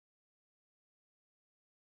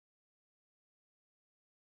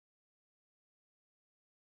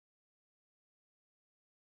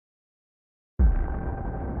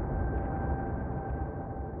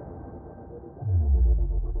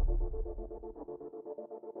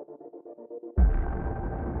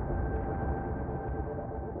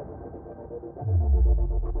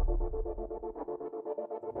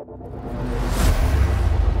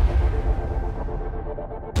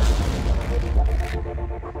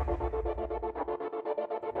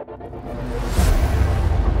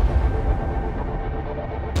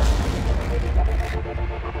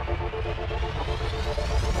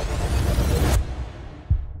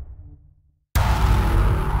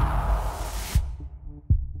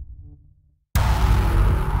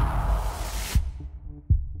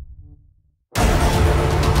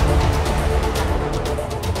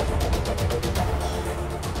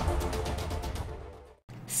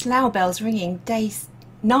Slough bells ringing, day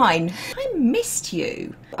 9. I missed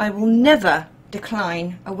you. I will never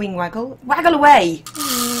decline a wing waggle. Waggle away!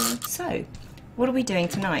 So, what are we doing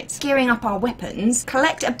tonight? Gearing up our weapons,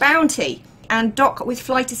 collect a bounty, and dock with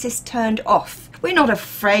flight assist turned off. We're not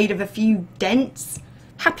afraid of a few dents.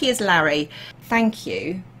 Happy as Larry. Thank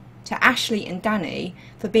you to Ashley and Danny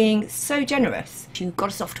for being so generous. You got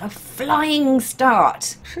us off to a flying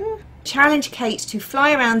start. Challenge Kate to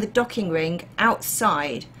fly around the docking ring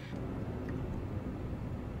outside.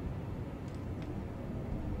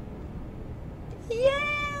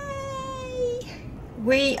 Yay!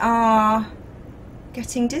 We are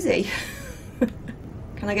getting dizzy.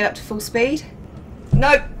 Can I get up to full speed?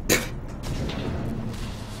 Nope.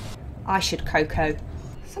 I should Coco.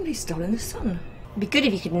 Somebody's stolen the sun. It'd be good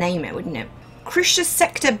if you could name it, wouldn't it? Crucius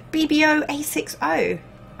Sector BBO A60.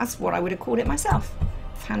 That's what I would have called it myself.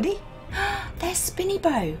 It's handy. There's Spinny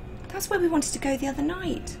Bow. That's where we wanted to go the other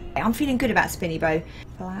night. I'm feeling good about Spinny Bow.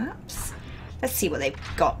 Flaps. Let's see what they've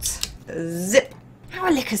got. Zip.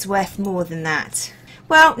 Our liquor's worth more than that.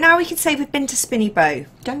 Well, now we can say we've been to Spinny Bow.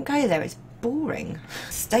 Don't go there, it's boring.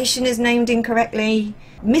 Station is named incorrectly.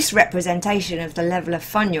 Misrepresentation of the level of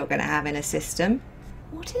fun you're going to have in a system.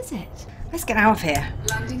 What is it? Let's get out of here.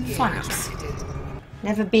 Flaps.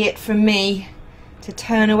 Never be it from me to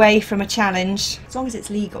turn away from a challenge, as long as it's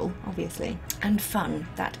legal, obviously, and fun.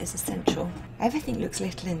 That is essential. Everything looks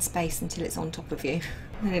little in space until it's on top of you.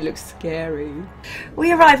 Then it looks scary.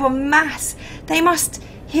 We arrive en masse. They must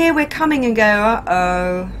hear we're coming and go,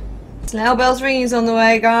 uh-oh. Slough bells ringing's on the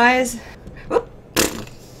way, guys. Whoop.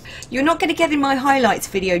 You're not going to get in my highlights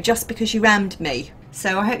video just because you rammed me.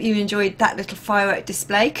 So I hope you enjoyed that little firework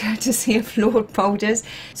display, courtesy of Lord Boulders.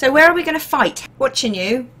 So where are we going to fight? Watching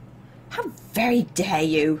you. How very dare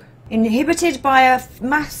you? Inhibited by a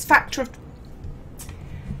mass factor of...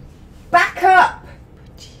 Back up!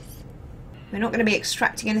 Jeez. We're not going to be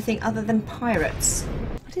extracting anything other than pirates.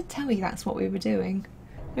 I did tell you that's what we were doing.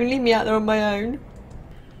 Don't leave me out there on my own.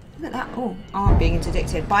 Look at that. Oh, I'm being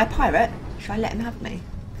interdicted by a pirate. Should I let him have me?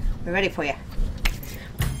 We're ready for you.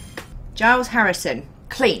 Giles Harrison.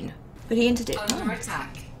 Clean. But he interdicted. Under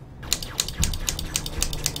attack.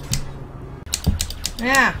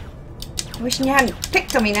 Yeah. Wishing you hadn't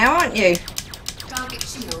picked on me now, aren't you? Target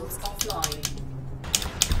shields offline.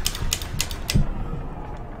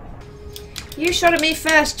 You shot at me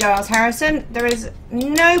first, Giles Harrison. There is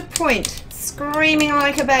no point screaming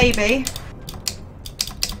like a baby.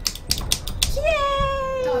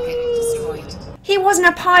 Yay! Target destroyed. He wasn't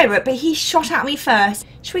a pirate, but he shot at me first.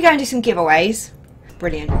 Should we go and do some giveaways?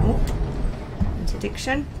 Brilliant. Ooh.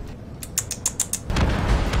 Interdiction.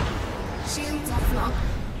 Shields offline.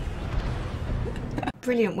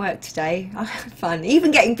 Brilliant work today. I had fun. Even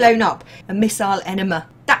getting blown up. A missile enema.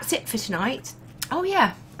 That's it for tonight. Oh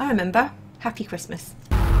yeah, I remember. Happy Christmas.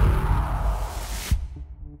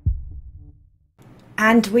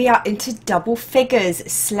 And we are into double figures.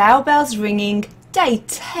 Slough bells ringing, day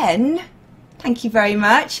 10. Thank you very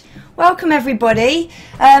much. Welcome everybody.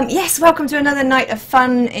 Yes, welcome to another night of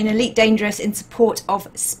fun in Elite Dangerous in support of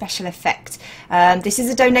Special Effect. This is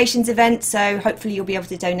a donations event, so hopefully you'll be able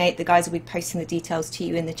to donate. The guys will be posting the details to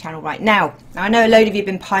you in the channel right now. Now I know a load of you have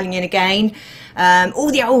been piling in again.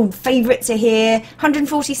 All the old favourites are here.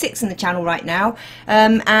 146 in the channel right now.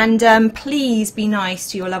 Please be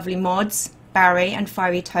nice to your lovely mods. Barry and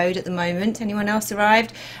Fiery Toad at the moment. Anyone else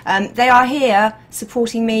arrived? They are here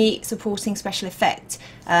supporting me, supporting Special Effect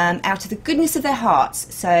out of the goodness of their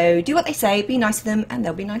hearts. So do what they say, be nice to them, and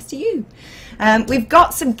they'll be nice to you. We've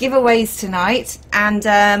got some giveaways tonight, and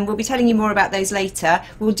we'll be telling you more about those later.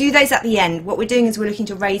 We'll do those at the end. What we're doing is we're looking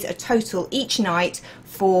to raise a total each night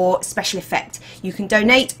for Special Effect. You can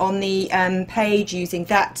donate on the page using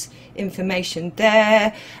that information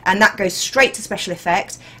there, and that goes straight to Special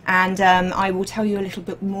Effect, and I will tell you a little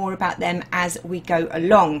bit more about them as we go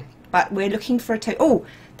along. But we're looking for a oh,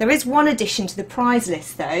 there is one addition to the prize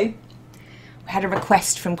list though. We had a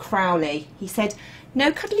request from Crowley. He said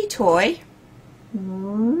no cuddly toy.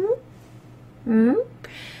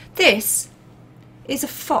 This is a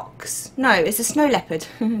fox. No, it's a snow leopard.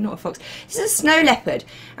 Not a fox. This is a snow leopard,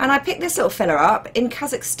 and I picked this little fella up in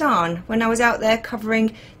Kazakhstan when I was out there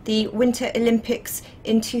covering the Winter Olympics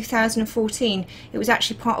in 2014. It was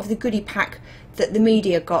actually part of the goodie pack that the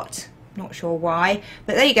media got. Not sure why,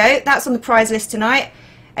 but there you go. That's on the prize list tonight.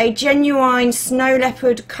 A genuine snow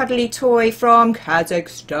leopard cuddly toy from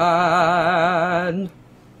Kazakhstan.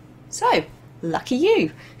 So, lucky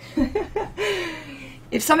you.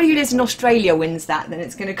 If somebody who lives in Australia wins that, then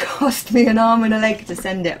it's going to cost me an arm and a leg to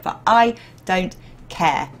send it, but I don't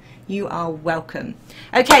care. You are welcome.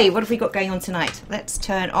 Okay, what have we got going on tonight? Let's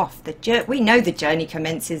turn off the journey. We know the journey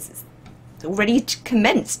commences. It's already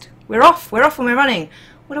commenced. We're off and we're running.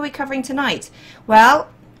 What are we covering tonight? Well,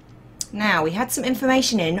 now we had some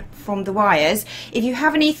information in from the wires. If you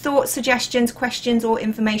have any thoughts, suggestions, questions or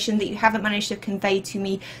information that you haven't managed to convey to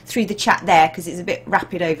me through the chat there, because it's a bit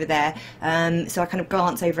rapid over there, so I kind of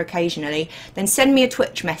glance over occasionally, then send me a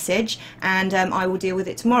Twitch message and I will deal with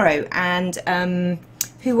it tomorrow. And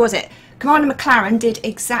who was it? Commander McLaren did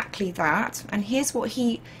exactly that, and here's what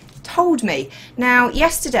he told me. Now,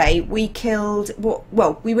 yesterday we killed,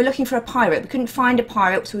 well, we were looking for a pirate. We couldn't find a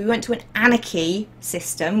pirate, so we went to an anarchy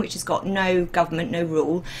system, which has got no government, no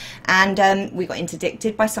rule, and we got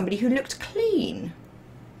interdicted by somebody who looked clean.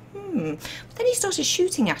 But then he started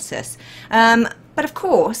shooting at us. But of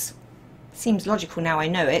course, seems logical now I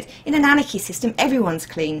know it, in an anarchy system everyone's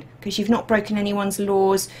clean, because you've not broken anyone's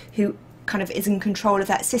laws who kind of is in control of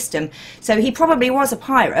that system. So he probably was a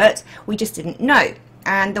pirate, we just didn't know.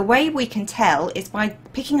 And the way we can tell is by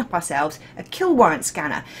picking up ourselves a kill warrant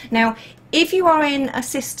scanner. Now, if you are in a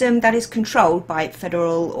system that is controlled by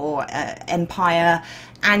Federal or Empire,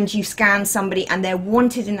 and you scan somebody and they're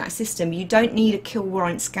wanted in that system, you don't need a kill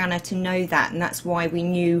warrant scanner to know that, and that's why we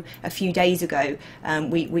knew a few days ago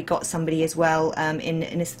we got somebody as well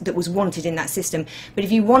that was wanted in that system. But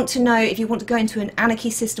if you want to know, if you want to go into an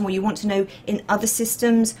anarchy system, or you want to know in other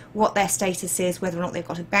systems what their status is, whether or not they've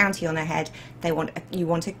got a bounty on their head, you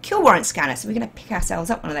want a kill warrant scanner. So we're going to pick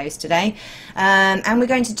ourselves up one of those today, and we're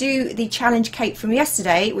going to do the challenge cape from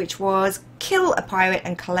yesterday, which was kill a pirate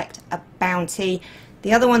and collect a bounty.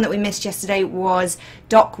 The other one that we missed yesterday was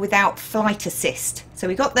dock without flight assist. So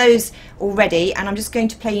we got those already, and I'm just going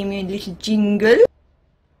to play you a little jingle.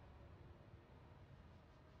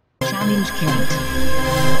 Challenge Kate.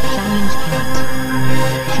 Challenge Kate.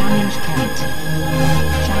 Challenge Kate.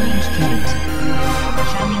 Challenge Kate.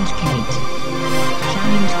 Challenge Kate.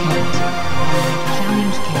 Challenge Kate.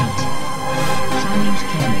 Challenge Kate. Challenge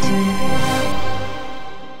Kate.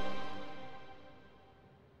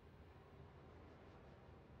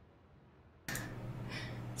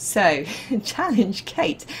 So, challenge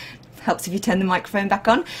Kate. Helps if you turn the microphone back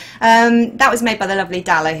on. That was made by the lovely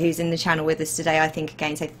Dalla, who's in the channel with us today, I think,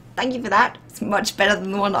 again. So thank you for that. It's much better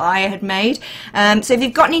than the one that I had made. So if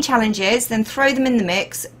you've got any challenges, then throw them in the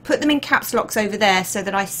mix. Put them in caps locks over there so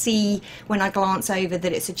that I see when I glance over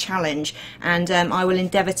that it's a challenge. And I will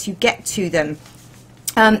endeavour to get to them.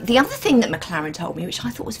 The other thing that McLaren told me, which I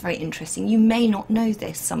thought was very interesting, you may not know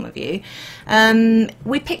this, some of you,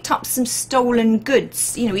 we picked up some stolen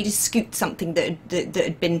goods. You know, we just scooped something that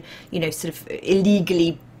had been, you know, sort of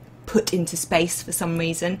illegally put into space for some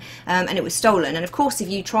reason, and it was stolen. And of course, if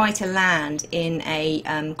you try to land in a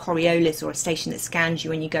Coriolis or a station that scans you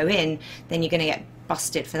when you go in, then you're going to get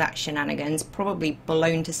busted for that shenanigans, probably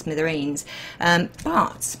blown to smithereens.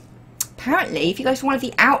 But apparently, if you go to one of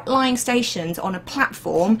the outlying stations on a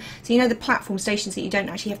platform, so you know the platform stations that you don't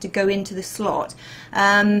actually have to go into the slot,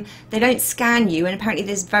 they don't scan you, and apparently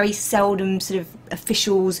there's very seldom sort of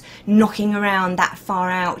officials knocking around that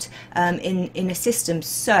far out in a system.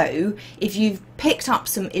 So if you've picked up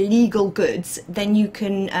some illegal goods, then you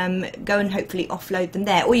can go and hopefully offload them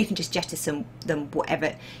there, or you can just jettison them,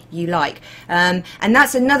 whatever you like. And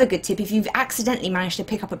that's another good tip. If you've accidentally managed to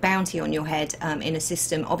pick up a bounty on your head in a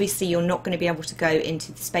system, obviously you're not going to be able to go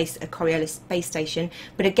into the a Coriolis space station.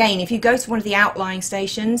 But again, if you go to one of the outlying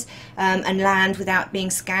stations and land without being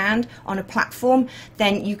scanned on a platform,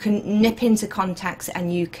 then you can nip into contacts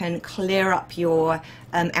and you can clear up your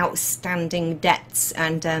outstanding debts,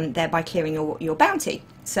 and thereby clearing your bounty.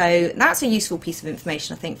 So that's a useful piece of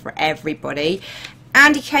information, I think, for everybody.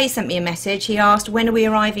 Andy Kay sent me a message. He asked, when are we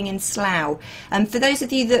arriving in Slough? For those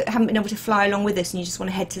of you that haven't been able to fly along with us and you just want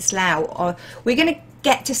to head to Slough, we're going to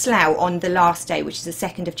get to Slough on the last day, which is the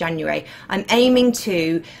 2nd of January. I'm aiming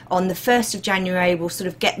to, on the 1st of January, we'll sort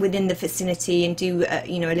of get within the vicinity and do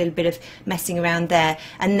you know, a little bit of messing around there.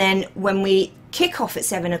 And then when we kick off at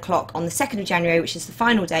 7 o'clock on the 2nd of January, which is the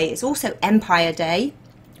final day, it's also Empire Day,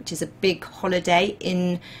 which is a big holiday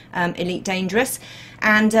in Elite Dangerous.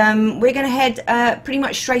 And we're going to head pretty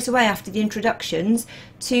much straight away after the introductions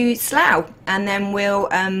to Slough, and then we'll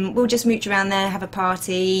just mooch around there, have a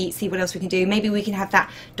party, see what else we can do. Maybe we can have that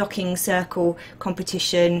docking circle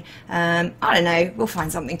competition. I don't know. We'll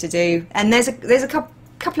find something to do. And there's a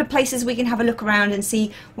couple of places we can have a look around and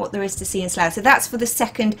see what there is to see in Slough. So that's for the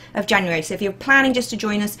 2nd of January. So if you're planning just to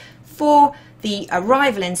join us for the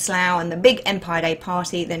arrival in Slough and the big Empire Day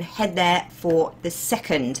party, then head there for the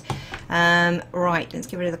 2nd. Right, let's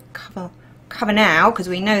get rid of the cover now, because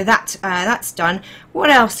we know that that's done.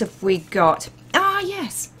 What else have we got? Ah,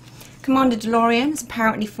 yes. Commander DeLorean has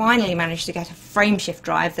apparently finally managed to get a frameshift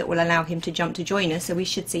drive that will allow him to jump to join us, so we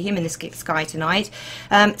should see him in the sky tonight.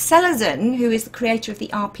 Selazan, who is the creator of the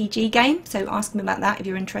RPG game, so ask him about that if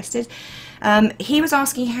you're interested. He was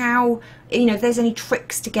asking how, if there's any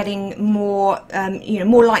tricks to getting more,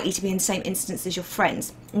 more likely to be in the same instance as your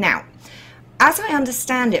friends. Now, as I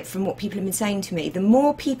understand it from what people have been saying to me, the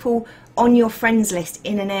more people on your friends list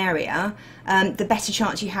in an area, the better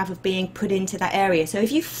chance you have of being put into that area. So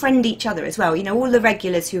if you friend each other as well, all the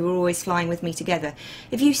regulars who are always flying with me together,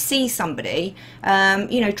 if you see somebody,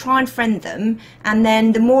 try and friend them, and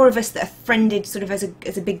then the more of us that are friended sort of as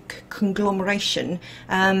a big conglomeration,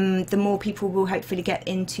 the more people will hopefully get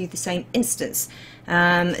into the same instance.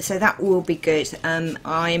 So that will be good.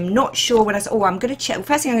 I'm not sure what I'm going to check. The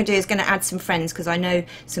first thing I'm going to do is going to add some friends, because I know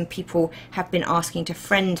some people have been asking to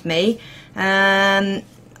friend me.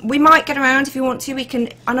 We might get around, if you want to, we can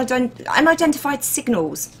unidentified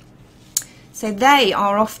signals. So they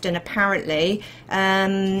are often, apparently,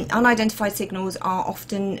 unidentified signals are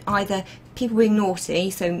often either people being naughty,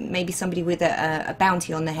 so maybe somebody with a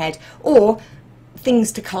bounty on their head, or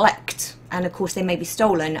things to collect. And of course they may be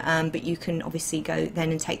stolen, but you can obviously go then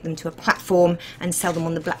and take them to a platform and sell them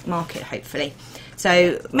on the black market, hopefully.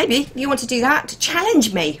 So maybe you want to do that.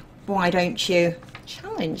 Challenge me. Why don't you?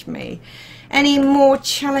 Challenge me. Any more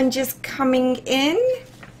challenges coming in?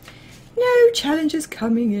 No challenges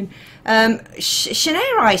coming in.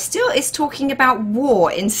 Shanarai still is talking about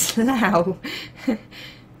war in Slough.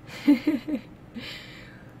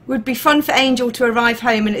 Would be fun for Angel to arrive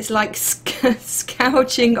home and it's like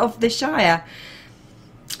scourging of the Shire.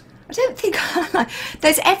 I don't think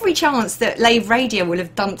there's every chance that Lave Radio will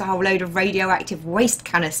have dumped a whole load of radioactive waste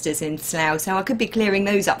canisters in Slough, so I could be clearing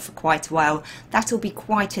those up for quite a while. That'll be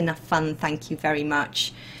quite enough fun, thank you very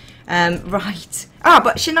much. Right.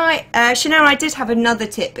 But Shania, I did have another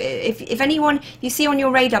tip. If anyone you see on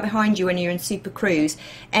your radar behind you when you're in Super Cruise,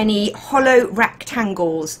 any hollow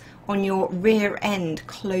rectangles on your rear end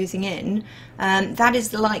closing in, that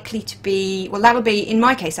is likely to be, well, that'll be, in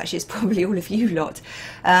my case actually, it's probably all of you lot,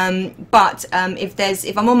 but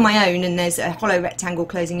if I'm on my own and there's a hollow rectangle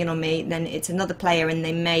closing in on me, then it's another player and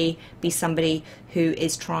they may be somebody who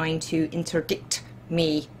is trying to interdict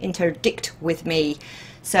with me.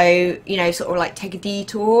 So, sort of like take a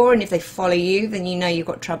detour, and if they follow you, then you've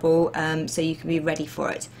got trouble, so you can be ready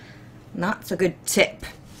for it. And that's a good tip.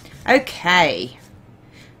 Okay.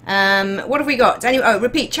 What have we got? Anyway,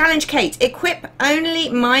 repeat. Challenge Kate. Equip only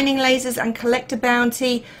mining lasers and collect a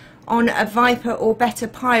bounty on a Viper or better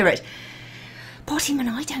pirate. Pottyman,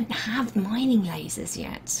 I don't have mining lasers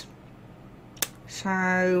yet.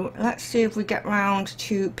 So let's see if we get round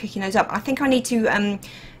to picking those up. I think I need to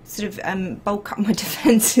sort of bulk up my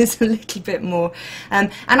defences a little bit more.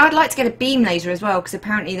 And I'd like to get a beam laser as well, because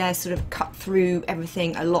apparently they're sort of cut through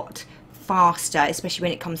everything a lot faster, especially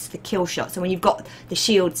when it comes to the kill shot. So when you've got the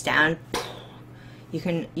shields down, you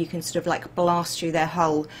can sort of like blast through their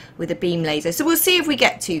hull with a beam laser. So we'll see if we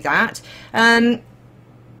get to that.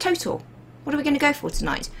 Total, what are we going to go for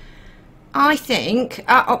tonight? I think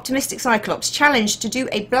Optimistic Cyclops challenge to do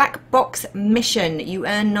a black box mission. You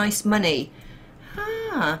earn nice money.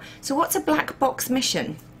 So what's a black box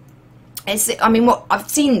mission? I mean, what I've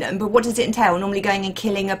seen them, but what does it entail? Normally going and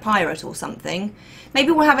killing a pirate or something.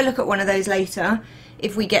 Maybe we'll have a look at one of those later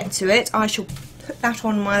if we get to it. I shall put that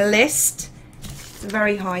on my list. It's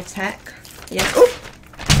very high tech. Yeah. Oh,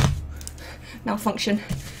 malfunction.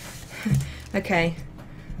 Okay.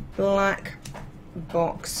 Black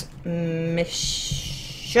box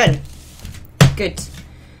mission. Good.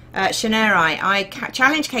 Shanarai, I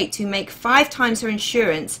challenge Kate to make 5 times her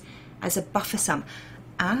insurance as a buffer sum.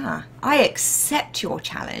 I accept your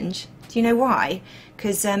challenge. Do you know why?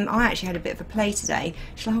 Because I actually had a bit of a play today.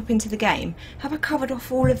 Shall I hop into the game? Have I covered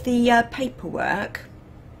off all of the paperwork?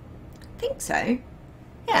 I think so.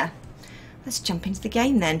 Yeah. Let's jump into the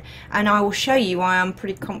game then. And I will show you why I'm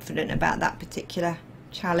pretty confident about that particular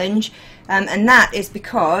challenge. And that is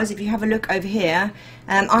because, if you have a look over here,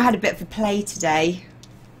 I had a bit of a play today.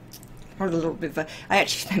 A little bit of I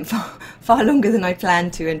actually spent far longer than I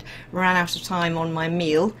planned to and ran out of time on my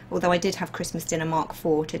meal, although I did have Christmas dinner Mark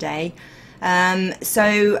IV today.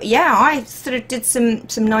 So yeah, I sort of did some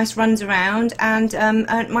nice runs around and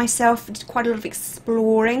earned myself, did quite a lot of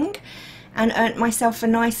exploring and earned myself a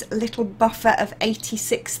nice little buffer of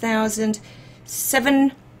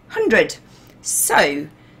 86,700. So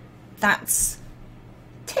that's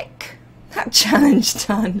tick. That challenge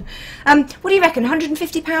done. What do you reckon?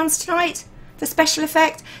 £150 tonight? for Special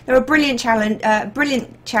Effect. They're a brilliant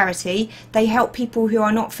brilliant charity. They help people who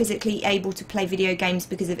are not physically able to play video games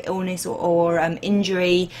because of illness or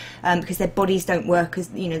injury, because their bodies don't work as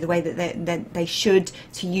the way that they should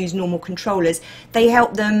to use normal controllers. They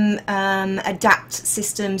help them adapt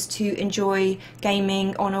systems to enjoy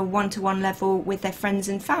gaming on a one-to-one level with their friends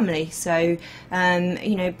and family. So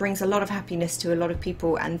it brings a lot of happiness to a lot of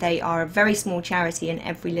people, and they are a very small charity, and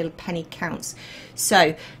every little penny counts.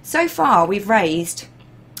 So far we've raised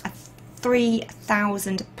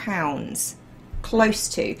 £3,000, close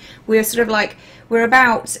to. We're sort of like, we're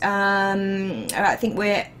about I think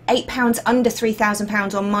we're £8 under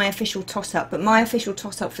 £3,000 on my official toss-up, but my official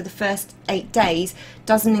toss-up for the first 8 days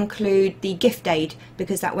doesn't include the gift aid,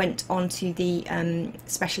 because that went onto the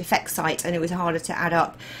Special Effects site and it was harder to add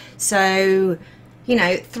up. So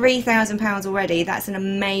 £3,000 already. That's an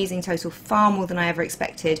amazing total, far more than I ever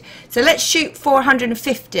expected. So let's shoot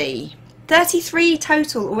 450. 33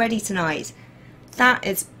 total already tonight. That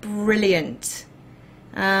is brilliant.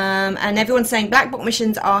 And everyone's saying black box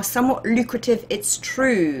missions are somewhat lucrative. It's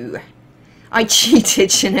true. I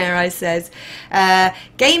cheated, Shannara says.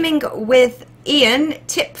 Gaming with Ian,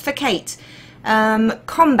 tip for Kate.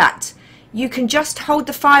 Combat. You can just hold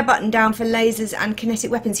the fire button down for lasers and kinetic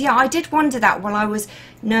weapons. Yeah, I did wonder that while I was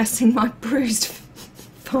nursing my bruised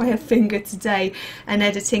fire finger today and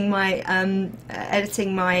editing my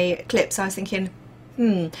clips. I was thinking,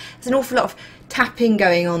 there's an awful lot of tapping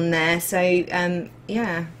going on there. So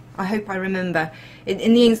yeah, I hope I remember.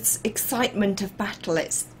 In the excitement of battle,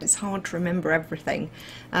 it's hard to remember everything.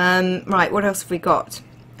 Right, what else have we got?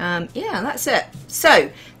 Yeah, that's it.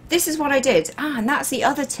 So this is what I did. And that's the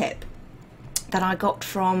other tip that I got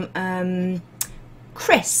from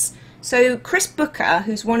Chris. So Chris Booker,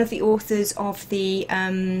 who's one of the authors of the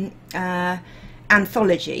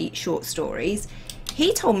anthology short stories,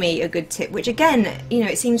 he told me a good tip, which again,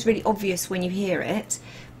 it seems really obvious when you hear it,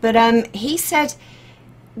 but he said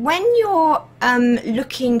when you're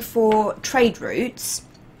looking for trade routes,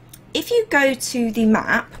 if you go to the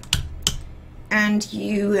map and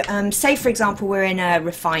you say, for example, we're in a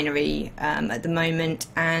refinery at the moment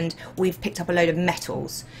and we've picked up a load of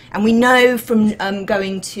metals, and we know from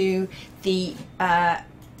going to the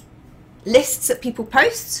lists that people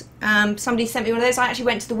post, somebody sent me one of those. I actually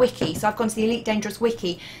went to the wiki, so I've gone to the Elite Dangerous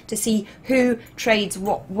wiki to see who trades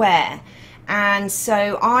what where, and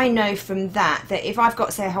so I know from that if I've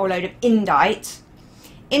got, say, a whole load of indite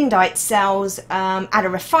sells at a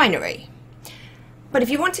refinery. But if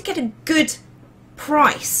you want to get a good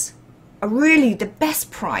price, really the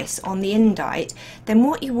best price on the indite, then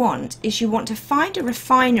what you want is you want to find a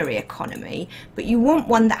refinery economy, but you want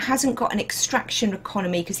one that hasn't got an extraction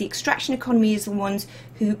economy, because the extraction economy is the ones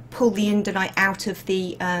who pull the indite out of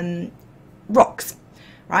the rocks,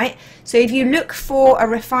 right? So if you look for a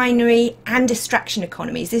refinery and extraction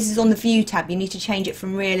economies, this is on the view tab. You need to change it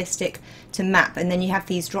from realistic to map, and then you have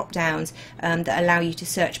these drop downs that allow you to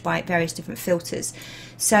search by various different filters.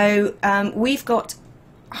 So we've got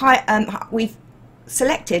we've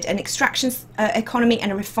selected an extraction economy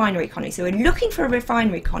and a refinery economy. So we're looking for a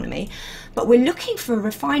refinery economy, but we're looking for a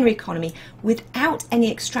refinery economy without any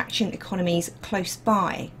extraction economies close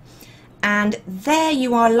by. And there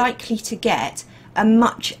you are likely to get a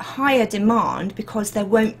much higher demand, because there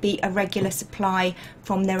won't be a regular supply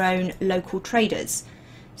from their own local traders.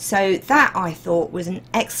 So that, I thought, was an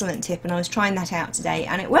excellent tip, and I was trying that out today,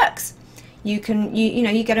 and it works. You can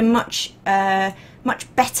you get a much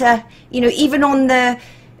better, even on the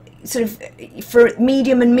sort of, for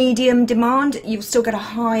medium demand, you'll still get a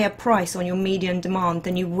higher price on your medium demand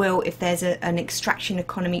than you will if there's an extraction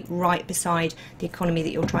economy right beside the economy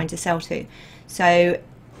that you're trying to sell to. So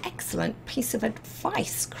excellent piece of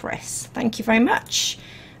advice, Chris. Thank you very much.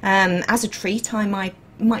 As a treat, I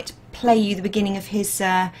might play you the beginning of his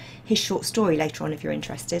short story later on if you're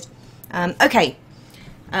interested. Okay.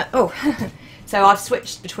 So I've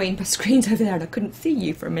switched between my screens over there and I couldn't see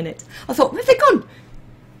you for a minute. I thought, where have they gone?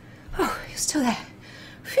 Oh, you're still there.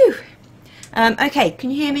 Phew. Okay, can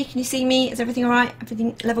you hear me? Can you see me? Is everything all right?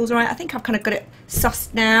 Everything levels all right? I think I've kind of got it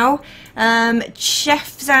sussed now.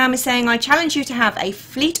 Chef Zam is saying, I challenge you to have a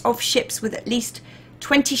fleet of ships with at least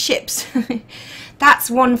 20 ships. That's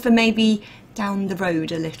one for maybe down the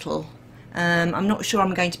road a little. I'm not sure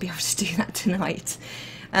I'm going to be able to do that tonight.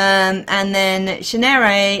 And then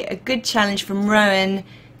Shannara, a good challenge from Rowan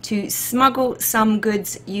to smuggle some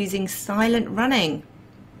goods using silent running.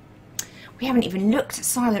 We haven't even looked at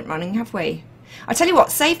silent running, have we? I tell you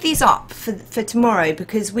what, save these up for tomorrow,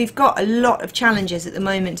 because we've got a lot of challenges at the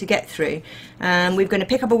moment to get through. We're going to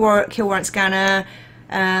pick up a kill warrant scanner.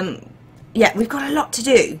 Yeah, we've got a lot to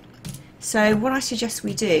do. So what I suggest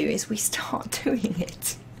we do is we start doing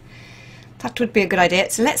it. That would be a good idea.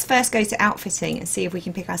 So let's first go to outfitting and see if we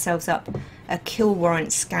can pick ourselves up a kill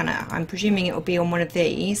warrant scanner. I'm presuming it will be on one of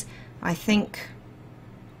these. I think...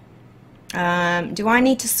 do I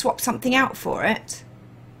need to swap something out for it?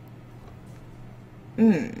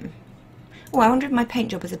 Oh, I wonder if my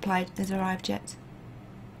paint job has arrived yet.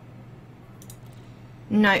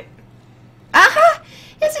 No. Aha!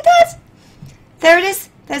 Yes, it does! There it is.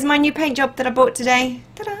 There's my new paint job that I bought today.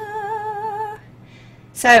 Ta-da!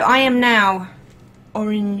 So I am now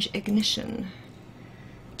orange ignition.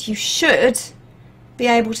 You should be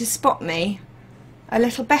able to spot me a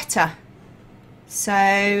little better.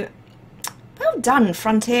 So, well done,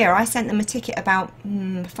 Frontier. I sent them a ticket about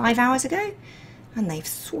 5 hours ago, and they've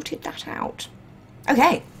sorted that out.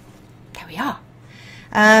 Okay, there we are.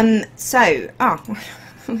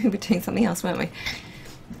 We were doing something else, weren't we?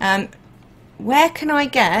 Where can I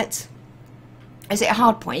get... Is it a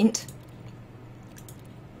hard point?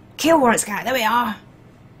 Kill warrant scanner, there we are.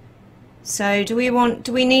 So do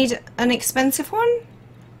we need an expensive one?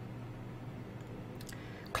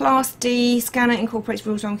 Class D, scanner incorporates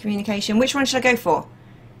real-time communication. Which one should I go for?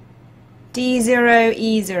 D0,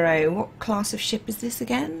 E0. What class of ship is this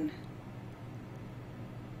again?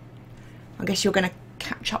 I guess you're going to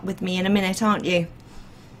catch up with me in a minute, aren't you?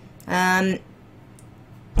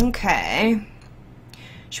 Okay.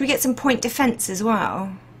 Should we get some point defence as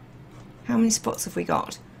well? How many spots have we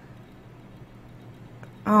got?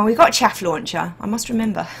 Oh, we got a chaff launcher. I must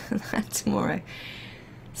remember that tomorrow.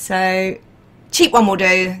 So, cheap one will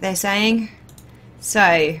do, they're saying.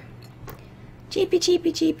 So, cheapy,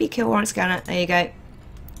 kill warrant scanner. There you go.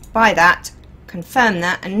 Buy that, confirm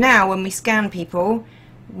that, and now when we scan people,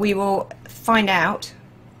 we will find out.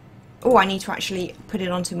 Oh, I need to actually put it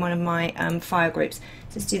onto one of my fire groups.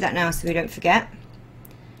 So let's do that now so we don't forget.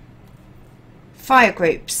 Fire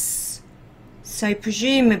groups. So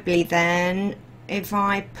presumably then, if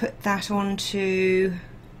I put that onto...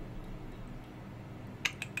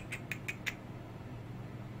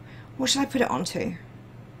 What should I put it onto?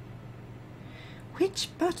 Which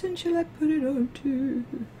button should I put it onto?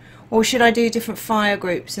 Or should I do different fire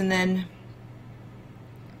groups and then...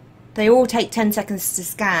 They all take 10 seconds to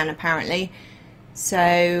scan apparently,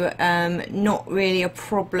 so not really a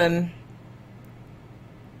problem.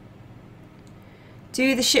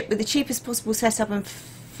 Do the ship with the cheapest possible setup and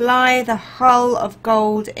fly the hull of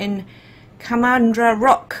gold in Kamandra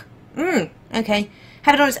Rock. Okay.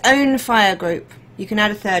 Have it on its own fire group. You can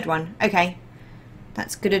add a third one. Okay.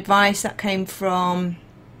 That's good advice. That came from...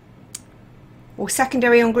 Or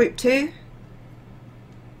secondary on group 2.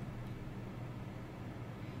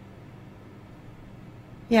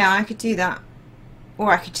 Yeah, I could do that.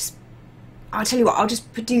 Or I could just... I'll tell you what, I'll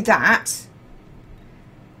just do that.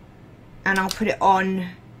 And I'll put it on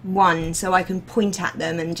 1 so I can point at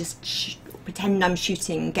them and just pretend I'm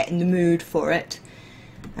shooting, get in the mood for it.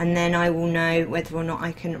 And then I will know whether or not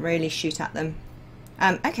I can really shoot at them.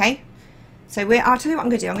 Okay. So I'll tell you what I'm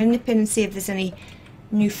going to do. I'm going to nip in and see if there's any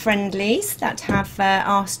new friendlies that have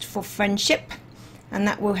asked for friendship. And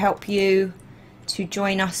that will help you to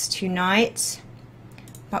join us tonight.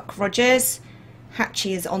 Buck Rogers.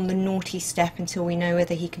 Hatchie is on the naughty step until we know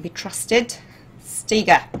whether he can be trusted.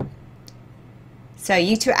 Steger. So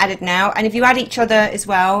you two are added now, and if you add each other as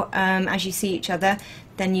well, as you see each other,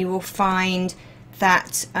 then you will find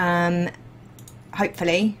that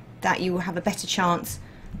hopefully that you will have a better chance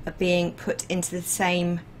of being put into the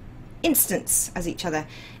same instance as each other.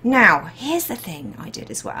 Now, here's the thing I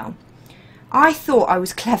did as well. I thought I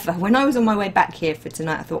was clever. When I was on my way back here for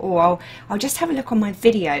tonight, I thought, oh, I'll just have a look on my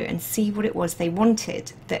video and see what it was they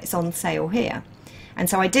wanted that's on sale here. And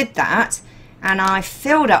so I did that, and I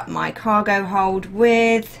filled up my cargo hold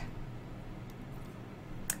with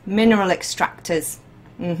mineral extractors.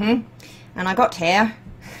 And I got here,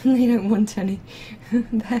 they don't want any.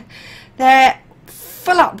 They're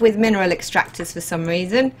full up with mineral extractors for some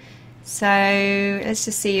reason. So let's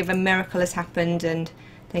just see if a miracle has happened and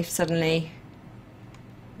they've suddenly...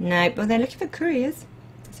 No, well, they're looking for couriers.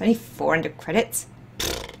 It's only 400 credits.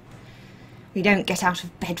 We don't get out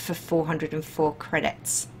of bed for 404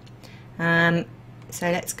 credits. So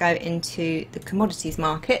let's go into the commodities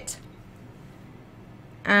market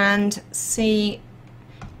and see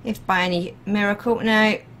if by any miracle...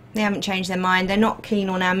 No, they haven't changed their mind. They're not keen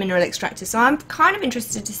on our mineral extractors. So I'm kind of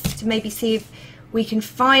interested to maybe see if we can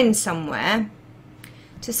find somewhere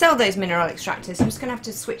to sell those mineral extractors. I'm just going to have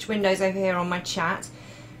to switch windows over here on my chat.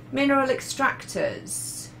 Mineral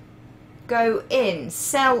extractors. Go in.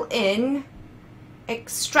 Sell in.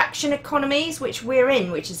 Extraction economies, which we're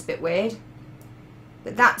in, which is a bit weird.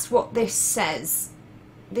 but that's what this says.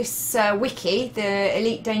 This wiki, the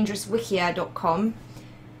elitedangerouswikia.com,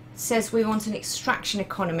 says we want an extraction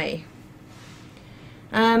economy.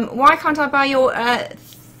 Why can't I buy your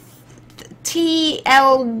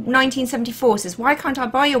TL1974 says, why can't I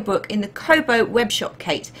buy your book in the Kobo web shop,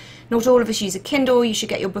 Kate? Not all of us use a Kindle. You should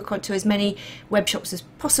get your book onto as many web shops as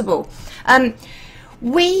possible.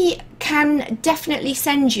 We can definitely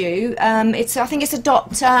send you, I think it's a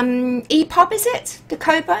 .epub, is it? The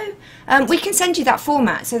Kobo? We can send you that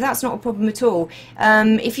format, so that's not a problem at all.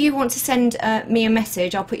 If you want to send me a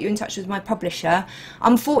message, I'll put you in touch with my publisher.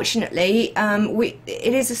 Unfortunately,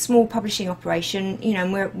 it is a small publishing operation, you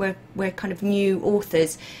know, and we're kind of new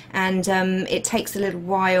authors, and it takes a little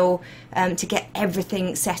while to get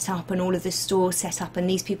everything set up and all of the stores set up, and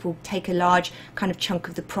these people take a large kind of chunk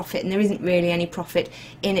of the profit, and there isn't really any profit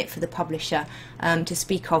in it for the publisher to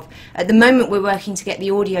speak of. At the moment we're working to get the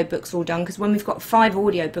audiobooks all done, because when we've got 5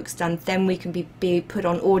 audiobooks done, then we can be put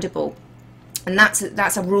on Audible. And that's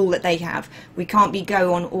a rule that they have. We can't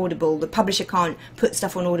go on Audible. The publisher can't put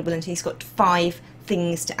stuff on Audible until he's got 5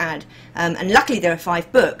 things to add. And luckily there are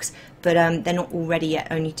 5 books, but they're not all ready yet.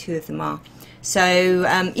 Only 2 of them are. So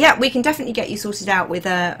yeah, we can definitely get you sorted out with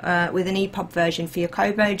an EPUB version for your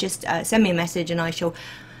Kobo. Just send me a message and I shall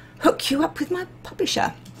hook you up with my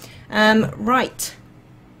publisher. Right.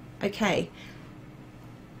 Okay.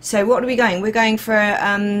 So what are we going? We're going for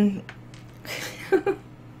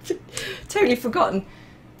totally forgotten.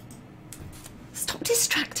 Stop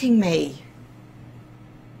distracting me.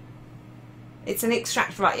 It's an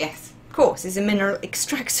extract, right? Yes, of course, it's a mineral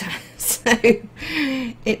extractor. So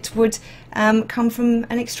it would come from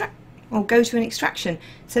an extract, or go to an extraction.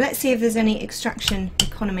 So let's see if there's any extraction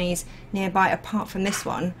economies nearby apart from this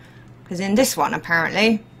one, because in this one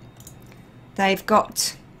apparently they've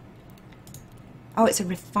got, oh, it's a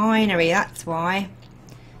refinery, that's why.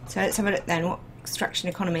 So let's have a look then, what extraction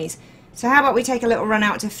economies. So how about we take a little run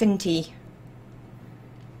out to Finty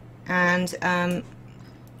and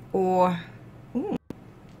or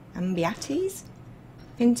Ambiates?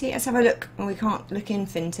 Finty, let's have a look. Oh, we can't look in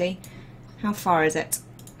Finty. How far is it?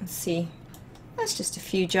 Let's see. That's just a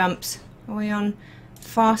few jumps. Are we on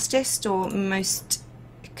fastest or most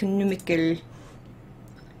economical?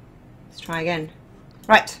 Let's try again.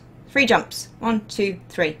 Right, 3 jumps. 1, 2,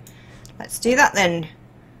 3. Let's do that then.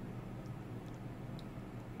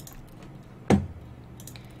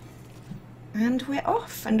 And we're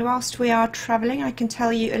off. And whilst we are travelling, I can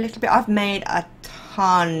tell you a little bit. I've made a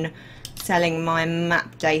ton selling my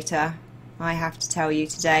map data, I have to tell you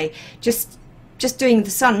today. Just doing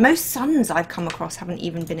the sun. Most suns I've come across haven't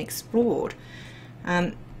even been explored.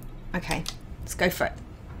 Okay, let's go for it.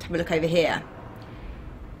 Let's have a look over here.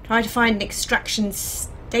 Try to find an extraction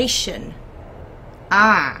station.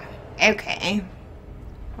 Ah, okay.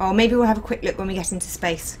 Well, maybe we'll have a quick look when we get into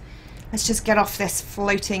space. Let's just get off this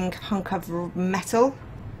floating hunk of metal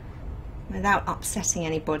without upsetting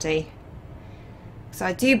anybody. So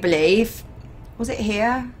I do believe, was it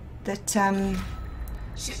here that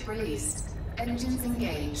Ship released. Engines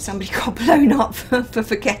engaged. somebody got blown up for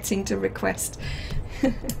forgetting to request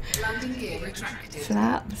Landing gear retracted.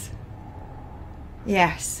 flaps?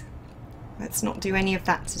 Yes. Let's not do any of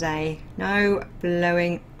that today. No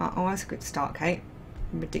blowing up. Oh, that's a good start, Kate.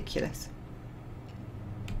 Ridiculous.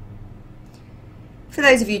 For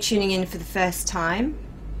those of you tuning in for the first time,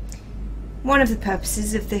 one of the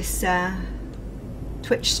purposes of this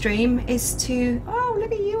Twitch stream is to, oh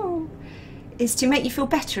look at you all, is to make you feel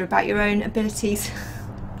better about your own abilities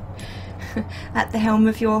at the helm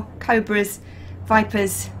of your Cobras,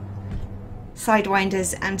 Vipers,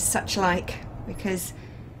 Sidewinders and such like, because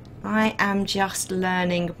I am just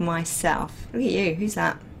learning myself. Look at you, who's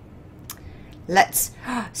that? Let's,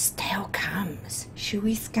 Stale comes. Should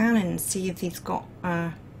we scan and see if he's got,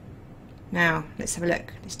 now, let's have a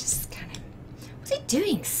look. Let's just scan him. What's he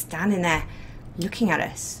doing standing there looking at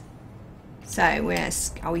us? So,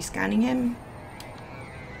 are we scanning him?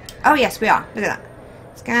 Oh yes, we are. Look at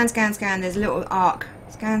that. Scan, scan, scan. There's a little arc.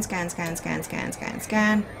 Scan, scan, scan, scan, scan, scan,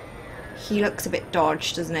 scan. He looks a bit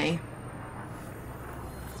dodged, doesn't he?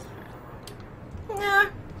 Nah,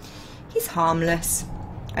 he's harmless.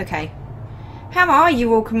 Okay. How are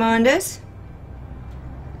you all, commanders?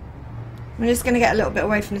 I'm just going to get a little bit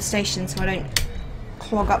away from the station so I don't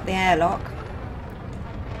clog up the airlock.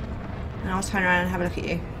 And I'll turn around and have a look at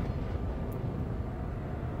you.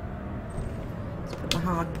 Let's put my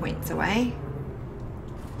hard points away.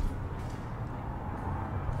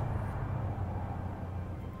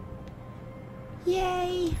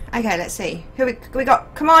 Yay! Okay, let's see. Who we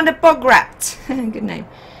got? Commander Bograt. Good name.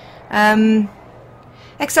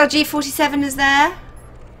 XRG 47 is there.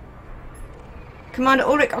 Commander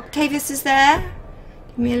Ulrich Octavius is there.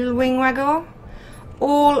 Give me a little wing waggle.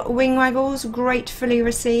 All wing waggles gratefully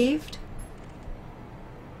received.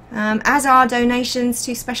 As are donations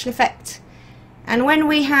to special effect. And when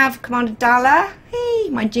we have Commander Dalla, hey,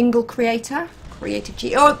 my jingle creator, creative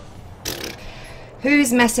G. Oh,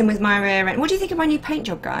 who's messing with my rear end? What do you think of my new paint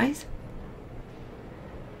job, guys?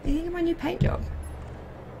 What do you think of my new paint job?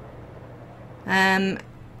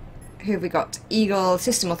 Who have we got? Eagle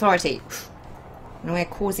System Authority. And we're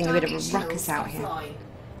causing a bit of a ruckus out here.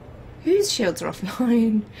 Whose shields are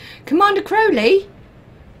offline? Commander Crowley?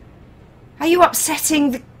 Are you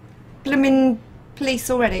upsetting the blooming police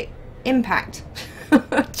already? Impact.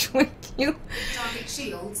 Target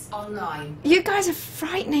shields online. You guys are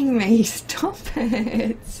frightening me. Stop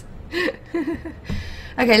it.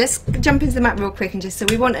 Okay, let's jump into the map real quick and just so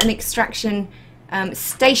we want an extraction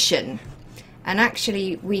station, and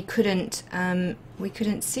actually we couldn't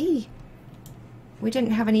see. We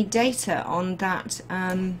didn't have any data on that.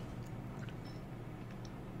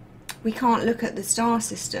 We can't look at the star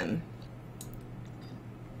system.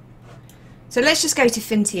 So let's just go to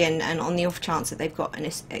Fintian, and on the off chance that they've got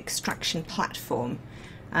an extraction platform.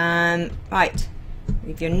 Right,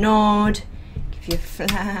 give your nod, give your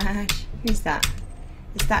flash. Who's that?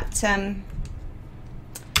 Is that,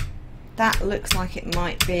 that looks like it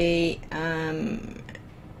might be,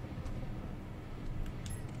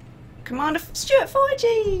 Commander Stuart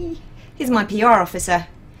Forgy! He's my PR officer.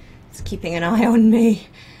 He's keeping an eye on me,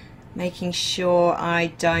 making sure I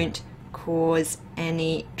don't cause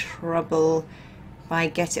any trouble by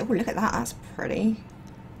getting... Oh, look at that, that's pretty.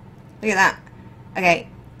 Look at that. Okay,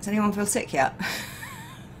 does anyone feel sick yet?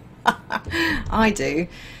 I do.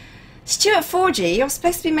 Stuart Forgy, you're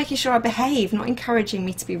supposed to be making sure I behave, not encouraging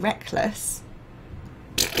me to be reckless.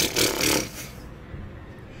 I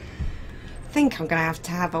think I'm going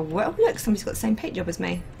to have a... Well, look, somebody's got the same paint job as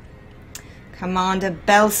me. Commander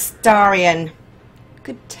Belstarian.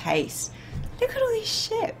 Good taste. Look at all these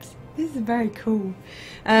ships. This is very cool.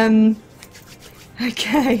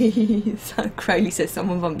 Okay, so Crowley says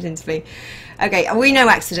someone bumped into me. Okay, we know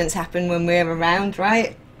accidents happen when we're around,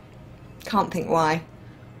 right? Can't think why.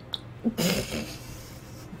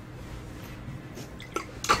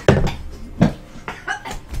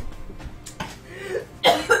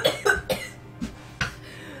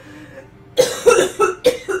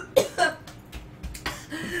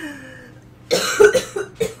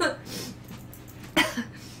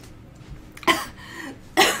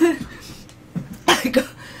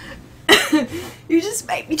 You just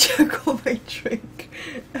make me choke on my drink.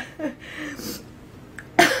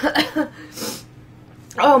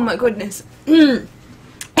 Oh my goodness.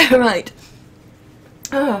 Right.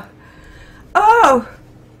 Oh. Oh.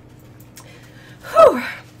 Whew.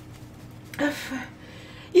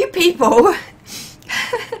 You people.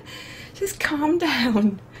 Just calm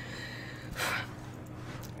down.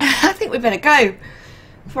 I think we better go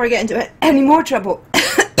before I get into any more trouble.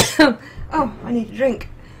 Oh, I need a drink.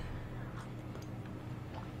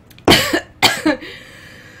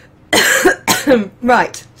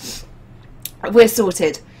 Right, we're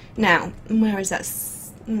sorted. Now, where is that?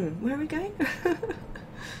 Where are we going?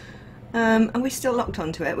 Are we still locked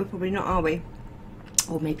onto it? We're probably not, are we?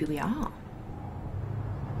 Or maybe we are.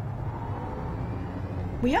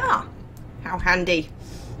 We are. How handy.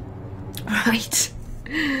 Right.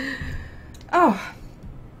 Oh.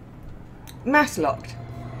 Mass locked.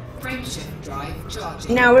 Frameshift drive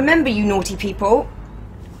charging. Now remember, you naughty people,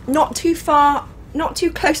 not too far, not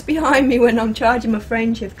too close behind me when I'm charging my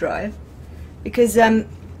frameshift drive, because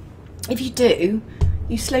if you do,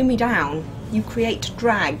 you slow me down, you create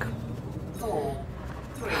drag. 4,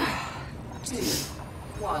 3, 2,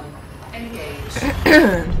 1,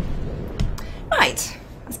 engage. Right,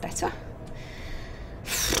 that's better.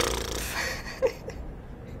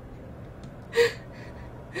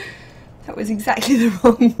 That was exactly the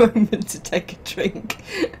wrong moment to take a drink.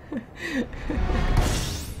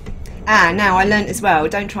 Now I learnt as well,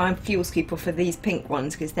 don't try and fuel scoop off of these pink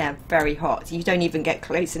ones because they're very hot. You don't even get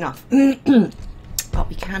close enough. But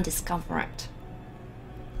we can discover it.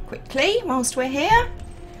 Quickly, whilst we're here,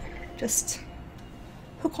 just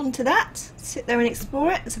hook onto that, sit there and explore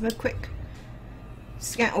it. Let's have a quick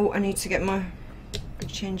scan. Oh, I need to get my...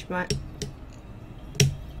 change my...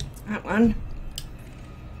 that one.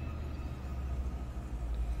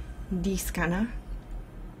 D-scanner.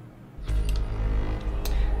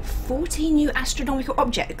 14 new astronomical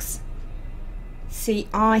objects. See,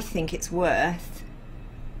 I think it's worth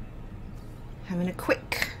having a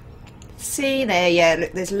quick see there. Yeah,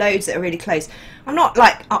 look, there's loads that are really close. I'm not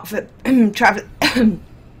like up for travel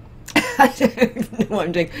I don't know what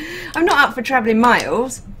I'm doing. I'm not up for travelling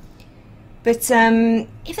miles, but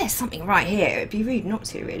if there's something right here, it'd be rude not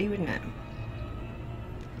to, really, wouldn't it?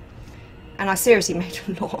 And I seriously made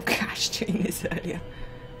a lot of cash doing this earlier.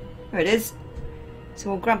 There it is. So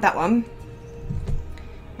we'll grab that one.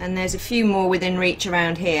 And there's a few more within reach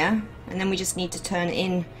around here. And then we just need to turn it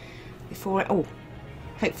in before it... Oh,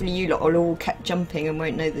 hopefully you lot will all keep jumping and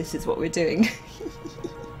won't know this is what we're doing.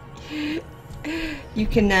 You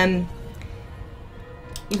can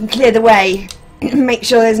clear the way. Make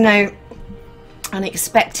sure there's no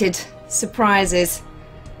unexpected surprises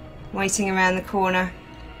waiting around the corner.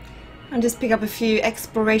 And just pick up a few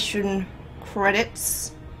exploration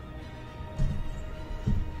credits.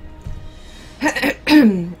 Oh,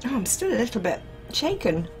 I'm still a little bit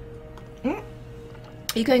shaken. Are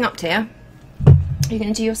you going up, Tia? Are you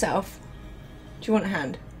going to do yourself? Do you want a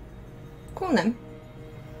hand? Go on then.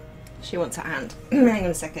 She wants a hand. Hang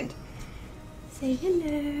on a second. Say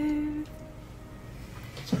hello.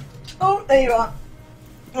 Oh, there you are.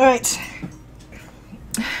 Right.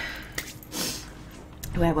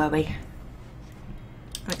 Where were we?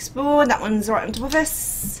 Explore. That one's right on top of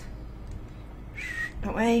us.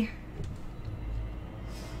 That way.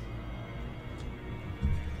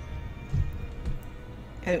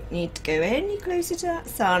 Don't need to go any closer to that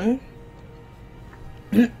sun.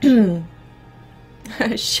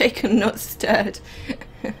 Shaken, not stirred.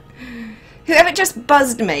 Whoever just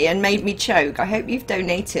buzzed me and made me choke, I hope you've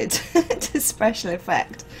donated to Special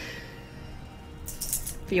Effect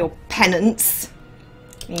for your penance.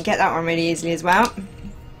 You can get that one really easily as well.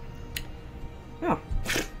 Oh,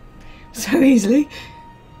 so easily.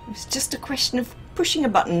 It's just a question of pushing a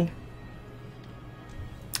button.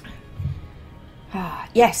 Ah,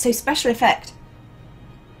 yes, so Special Effect.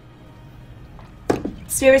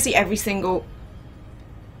 Seriously, every single...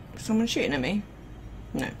 Someone shooting at me?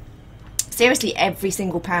 No. Seriously, every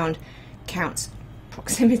single pound counts.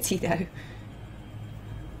 Proximity, though.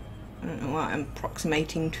 I don't know what I'm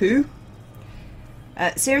approximating to.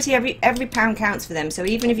 Seriously, every pound counts for them. So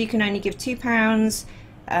even if you can only give £2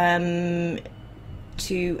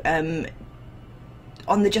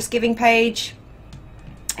 on the Just Giving page,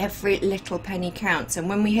 every little penny counts. And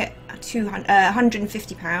when we hit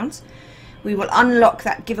 £150, we will unlock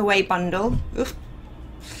that giveaway bundle. Oof.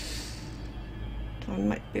 I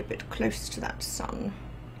might be a bit close to that sun.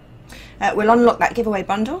 We'll unlock that giveaway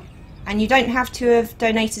bundle, and you don't have to have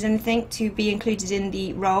donated anything to be included in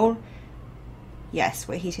the roll. Yes,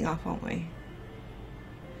 we're heating up, aren't we?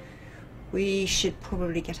 We should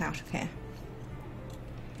probably get out of here.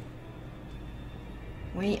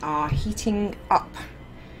 We are heating up.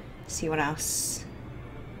 Let's see what else.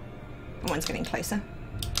 That one's getting closer.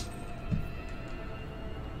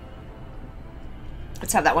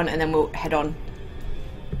 Let's have that one and then we'll head on.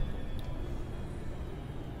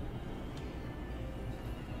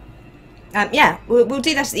 Yeah, we'll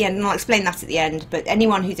do that at the end, and I'll explain that at the end, but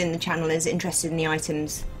anyone who's in the channel is interested in the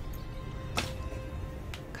items,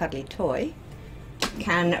 cuddly toy,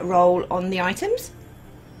 can roll on the items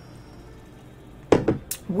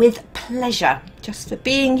with pleasure, just for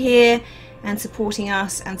being here and supporting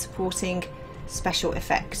us and supporting Special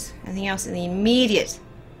Effects. Anything else in the immediate?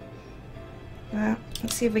 Well,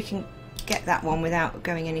 let's see if we can get that one without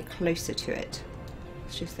going any closer to it.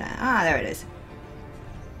 It's just there. Ah, there it is.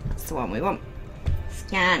 That's the one we want.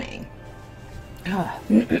 Scanning. Oh,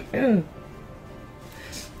 oh,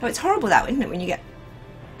 it's horrible that, isn't it, when you get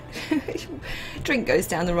drink goes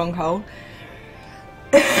down the wrong hole.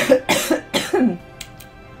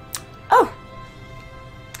 Oh,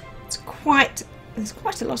 there's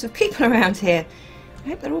quite a lot of people around here. I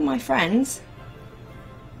hope they're all my friends.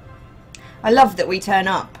 I love that we turn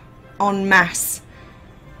up en masse.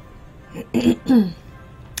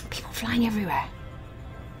 People flying everywhere.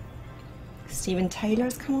 Stephen Taylor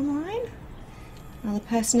has come online. Another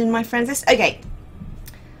person in my friends list. Okay,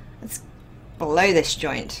 let's below this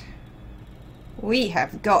joint. We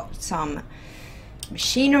have got some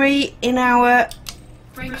machinery in our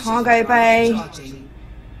cargo bay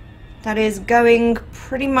that is going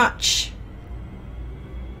pretty much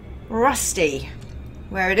rusty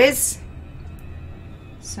where it is.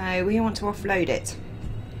 So we want to offload it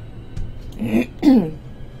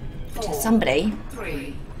to somebody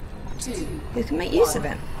who can make use of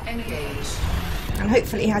it. Engage. And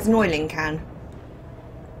hopefully has an oiling can.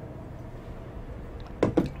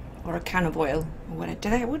 Or a can of oil. Or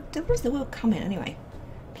whatever. What does the oil come in anyway?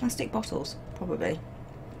 Plastic bottles, probably.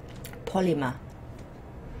 Polymer.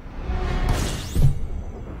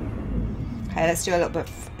 Okay, let's do a little bit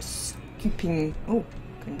of scooping. Oh,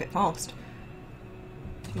 going a bit fast.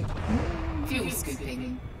 Fuel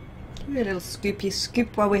scooping. Give it a little scoopy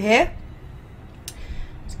scoop while we're here.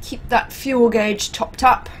 Just keep that fuel gauge topped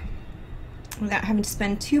up without having to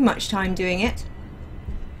spend too much time doing it.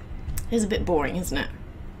 It is a bit boring, isn't it?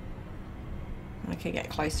 I could get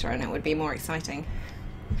closer and it would be more exciting.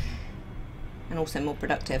 And also more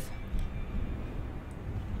productive.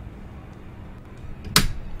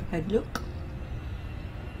 Oh, look.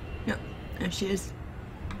 Yep, there she is.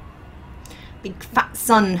 Big fat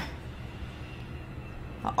sun.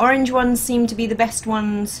 The orange ones seem to be the best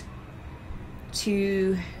ones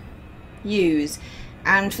to use.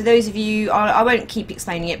 And for those of you, I won't keep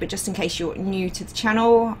explaining it, but just in case you're new to the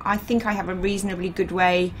channel, I think I have a reasonably good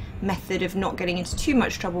method of not getting into too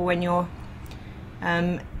much trouble when you're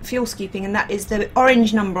fuel scooping, and that is the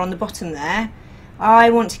orange number on the bottom there. I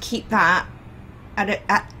want to keep that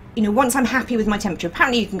at you know, once I'm happy with my temperature.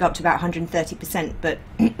 Apparently you can go up to about 130%, but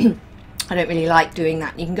I don't really like doing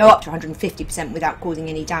that. You can go up to 150% without causing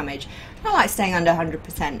any damage. I like staying under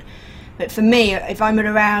 100%. But for me, if I'm at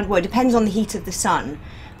around, well, it depends on the heat of the sun,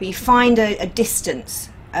 but you find a distance,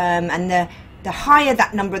 and the higher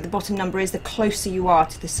that number, the bottom number is, the closer you are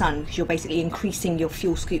to the sun, because you're basically increasing your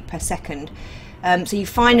fuel scoop per second. So you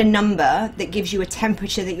find a number that gives you a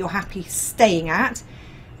temperature that you're happy staying at,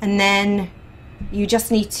 and then you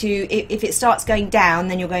just need to, if it starts going down,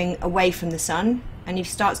 then you're going away from the sun, and if it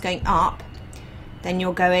starts going up, then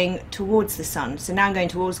you're going towards the sun. So now I'm going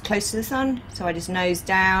towards close to the sun, so I just nose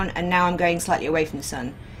down, and now I'm going slightly away from the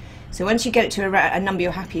sun. So once you get it to a number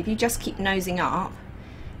you're happy, if you just keep nosing up,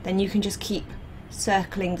 then you can just keep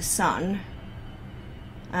circling the sun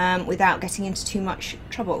without getting into too much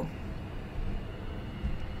trouble.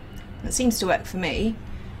 That seems to work for me.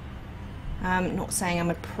 Not saying I'm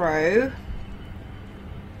a pro,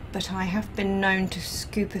 but I have been known to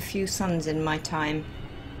scoop a few suns in my time,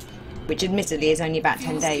 which admittedly is only about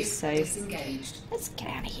 10 days, so let's get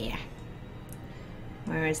out of here.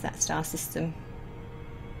 Where is that star system?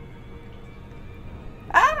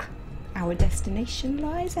 Ah! Our destination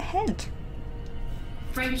lies ahead.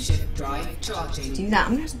 Frameshift drive charging. Do that.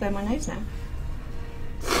 I'm going to have to burn my nose now.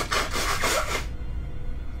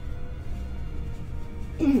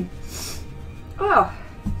 Oh,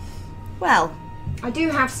 well, I do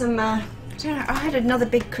have some, I had another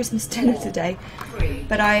big Christmas dinner today,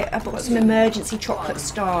 but I've got some emergency chocolate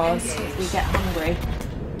stars if we get hungry.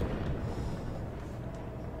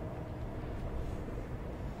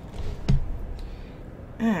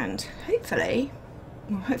 And hopefully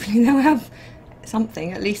they'll have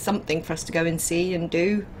something, at least something for us to go and see and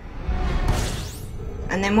do.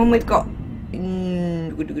 And then when we've got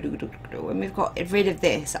rid of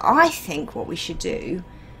this, I think what we should do,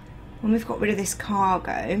 when we've got rid of this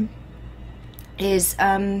cargo, is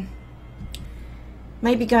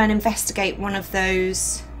maybe go and investigate one of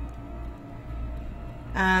those,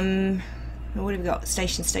 what have we got?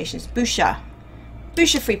 Stations. Busha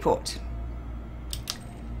Freeport.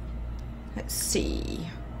 Let's see.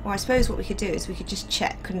 Well, I suppose what we could do is we could just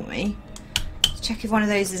check, couldn't we? Check if one of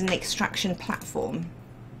those is an extraction platform.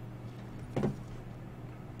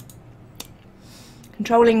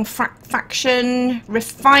 Controlling faction,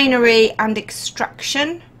 refinery and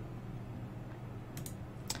extraction.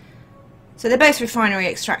 So they're both refinery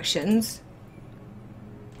extractions.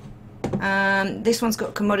 This one's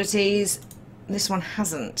got commodities, this one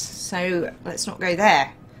hasn't. So let's not go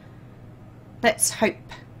there. Let's hope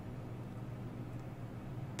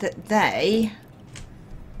that they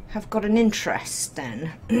have got an interest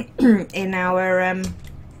then in our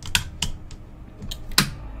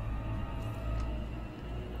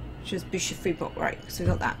which was Busha Freeport, right? So we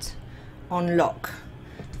got that on lock.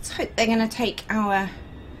 Let's hope they're going to take our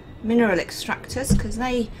mineral extractors, because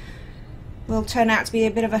they will turn out to be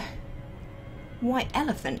a bit of a white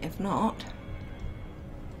elephant if not.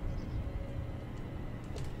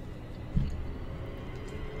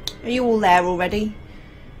 Are you all there already?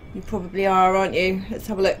 You probably are, aren't you? Let's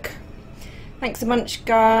have a look. Thanks a bunch,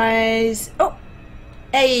 guys. Oh,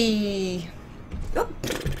 hey. Oh.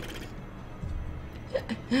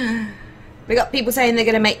 We got people saying they're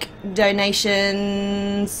going to make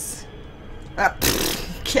donations.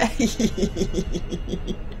 Okay.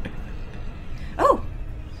 Oh,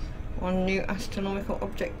 one new astronomical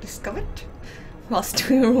object discovered, whilst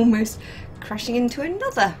we were almost crashing into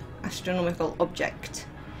another astronomical object.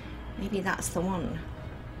 Maybe that's the one.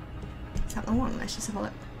 Is that the one? Let's just have a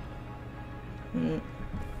look.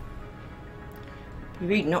 Be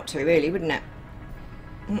rude not to, really, wouldn't it?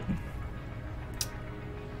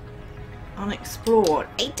 Unexplored.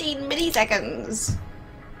 18 milliseconds.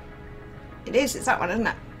 It is. It's that one, isn't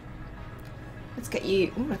it? Let's get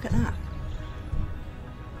you. Oh, look at that.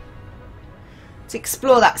 Let's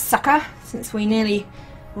explore that sucker, since we nearly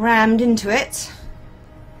rammed into it.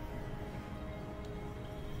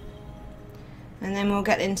 And then we'll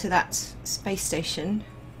get into that space station.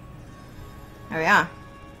 There we are.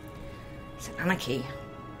 It's an anarchy.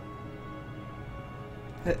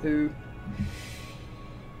 Uh-oh.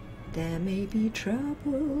 There may be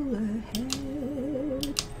trouble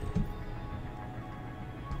ahead.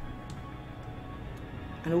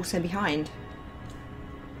 And also behind.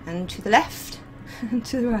 And to the left. And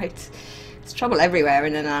to the right. There's trouble everywhere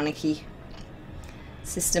in an anarchy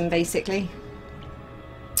system, basically.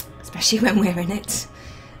 Especially when we're in it,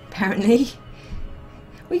 apparently.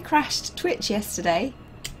 We crashed Twitch yesterday.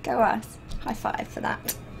 Go us. High five for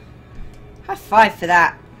that. High five for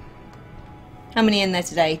that. How many in there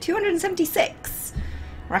today? 276.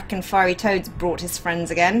 Reckon Fiery Toad's brought his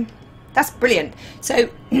friends again. That's brilliant.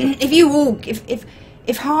 So if you all,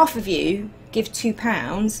 if half of you give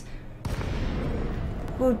 £2,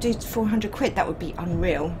 we'll do 400 quid. That would be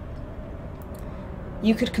unreal.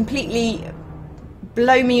 You could completely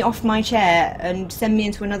blow me off my chair and send me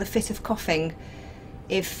into another fit of coughing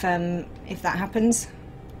if that happens.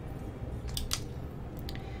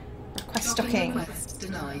 Request stocking. Request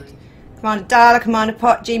denied. Commander Dala, Commander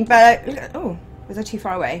Pot, Jean Bello. Oh, was I too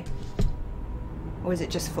far away? Or is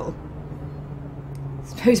it just full?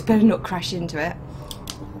 Suppose better not crash into it.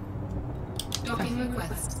 Docking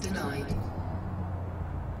request denied.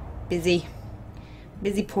 Busy.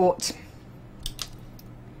 Busy port.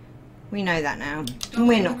 We know that now. Docking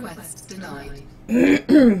We're not. request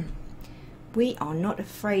denied. We are not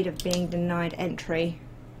afraid of being denied entry.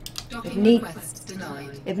 Docking need- request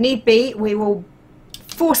denied. If need be, we will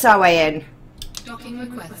force our way in. Docking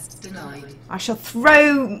request denied. I shall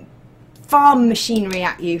throw farm machinery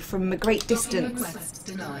at you from a great Docking distance. request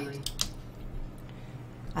denied.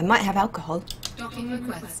 I might have alcohol. Docking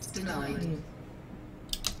request denied.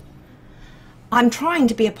 I'm trying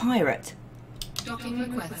to be a pirate. Docking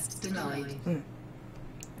request denied.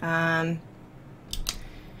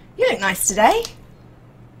 You look nice today.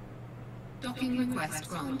 Docking request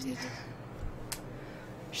granted.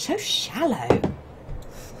 So shallow.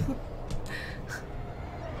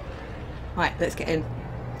 Right, let's get in.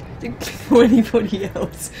 Before anybody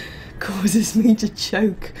else causes me to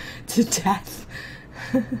choke to death.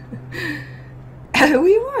 Were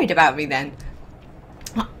you worried about me then?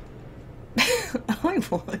 I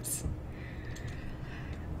was.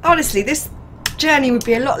 Honestly, this journey would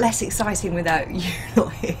be a lot less exciting without you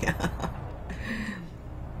not here.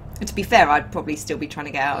 And to be fair, I'd probably still be trying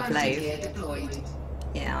to get out of Landing Slough. gear deployed.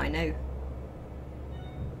 Yeah, I know.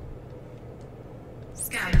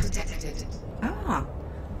 Scan detected. Ah,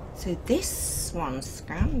 so this one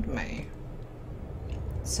scanned me.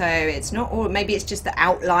 So it's not all, maybe it's just the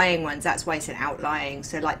outlying ones. That's why it's an outlying.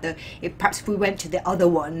 So like perhaps if we went to the other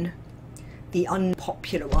one, the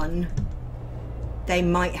unpopular one, they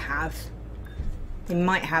might have, they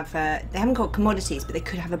haven't got commodities, but they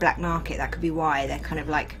could have a black market. That could be why they're kind of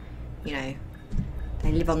like, you know,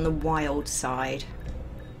 they live on the wild side.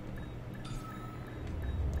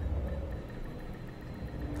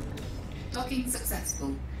 Docking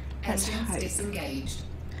successful. Let's Engines hope. disengaged.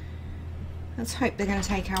 Let's hope they're going to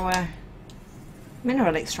take our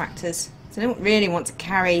mineral extractors. So I don't really want to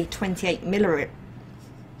carry 28 mineral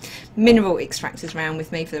extractors around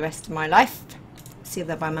with me for the rest of my life. See if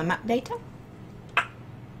they're by my map data.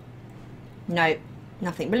 No,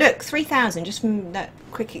 nothing. But look, 3,000 just from that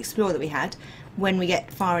quick explore that we had when we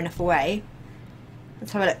get far enough away.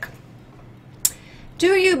 Let's have a look.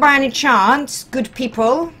 Do you by any chance, good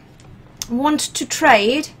people, want to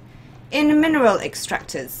trade in mineral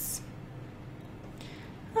extractors?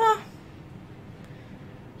 Ah,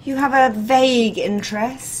 you have a vague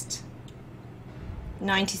interest.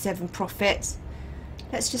 97 profit.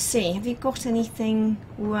 Let's just see, have you got anything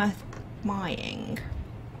worth buying?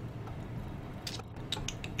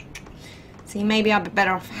 See, maybe I'd be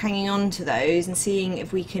better off hanging on to those and seeing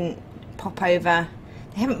if we can pop over.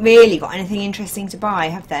 They haven't really got anything interesting to buy,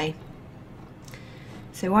 have they?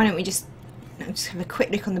 So why don't we just have a quick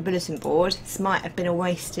look on the bulletin board. This might have been a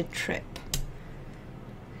wasted trip.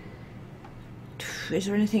 Is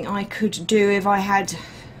there anything I could do if I had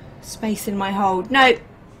space in my hold? No.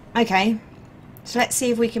 Okay. So let's see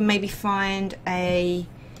if we can maybe find a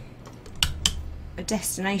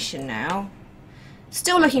destination now.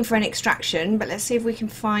 Still looking for an extraction, but let's see if we can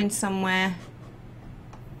find somewhere,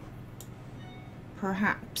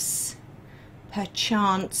 perhaps,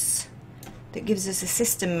 perchance, that gives us a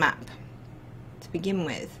system map to begin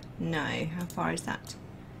with. No, how far is that?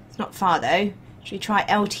 It's not far though. Should we try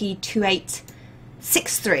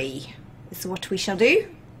LT2863? This is what we shall do.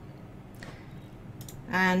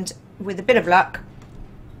 and with a bit of luck,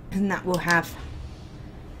 and that will have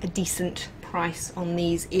a decent price on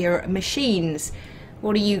these ear machines.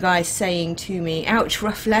 What are you guys saying to me? Ouch,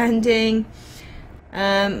 rough landing.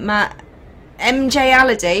 MJ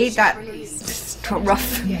Alladay, that's not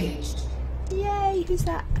rough for me. Yay, who's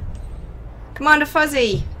that? Commander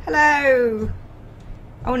Fuzzy, hello.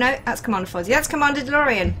 Oh no, that's Commander Fuzzy, that's Commander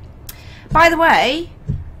DeLorean. By the way,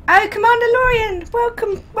 oh, Commander DeLorean,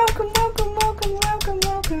 welcome, welcome, welcome, welcome, welcome,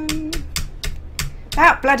 welcome.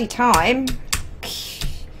 About bloody time.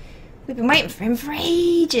 We've been waiting for him for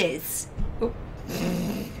ages.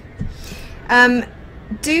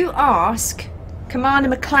 Do ask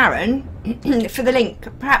Commander McLaren for the link.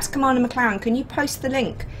 Perhaps Commander McLaren, can you post the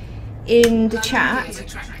link in the chat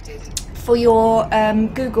for your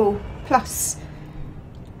Google Plus?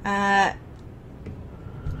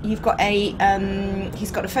 You've got a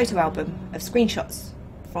he's got a photo album of screenshots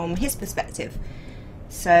from his perspective.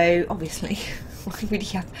 So obviously,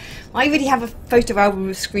 why would he have a photo album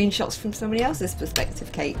of screenshots from somebody else's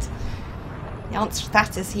perspective, Kate? The answer to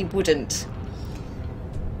that is he wouldn't.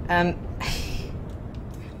 But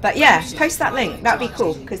yeah, post that link. That'd be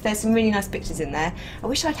cool because there's some really nice pictures in there. I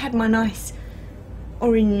wish I'd had my nice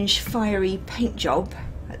orange fiery paint job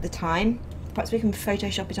at the time. Perhaps we can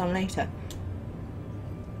Photoshop it on later.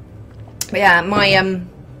 But yeah,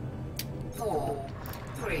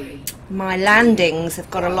 my landings have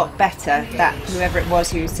got a lot better. That whoever it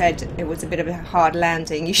was who said it was a bit of a hard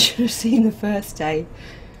landing, you should have seen the first day.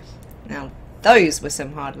 Now those were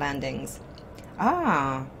some hard landings.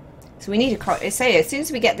 Ah, so we need a say as soon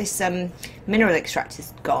as we get this mineral extractor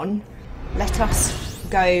gone, let us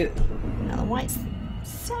go. Another white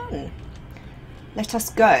sun. Let us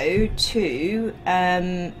go to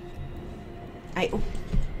oh,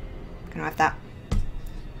 can I have that?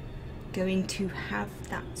 Going to have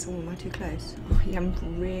that. Oh, am I too close? Oh, yeah,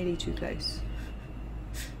 I'm really too close.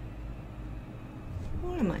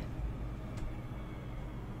 Where am I?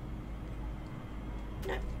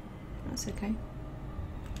 No, that's okay.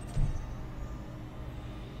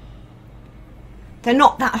 They're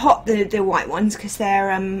not that hot, the white ones, because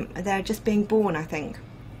they're just being born, I think.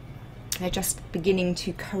 They're just beginning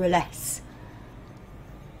to coalesce.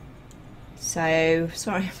 So,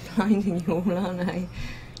 sorry, I'm blinding you all, aren't I?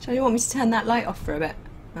 Do you want me to turn that light off for a bit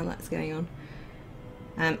while that's going on?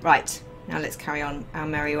 Right, now let's carry on our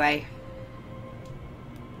merry way.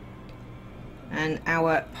 And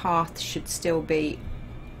our path should still be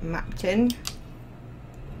mapped in.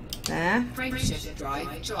 There. Frameshift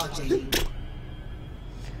drive charging.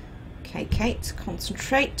 Okay, Kate,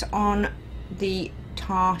 concentrate on the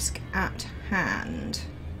task at hand.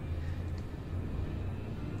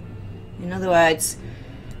 In other words,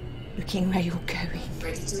 looking where you're going.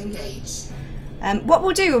 Ready to engage. What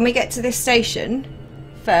we'll do when we get to this station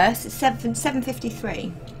first, it's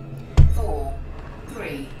 7:53. 4,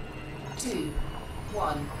 3, 2,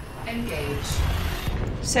 1. Engage.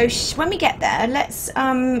 So when we get there, let's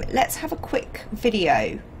have a quick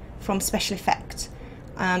video from Special Effect,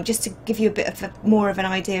 just to give you a bit of more of an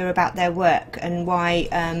idea about their work and why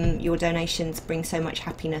your donations bring so much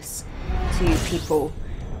happiness to people.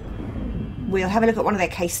 We'll have a look at one of their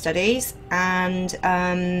case studies, and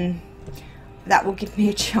that will give me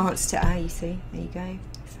a chance to, you see, there you go.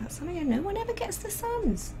 Is that something? No one ever gets the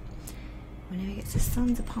suns. No one ever gets the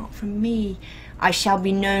suns apart from me. I shall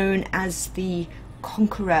be known as the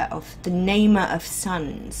conqueror of the namer of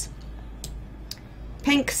suns.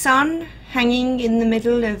 Pink sun hanging in the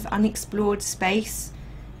middle of unexplored space,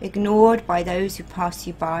 ignored by those who pass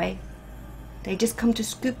you by. They just come to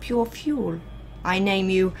scoop your fuel. I name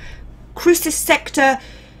you Crucis Sector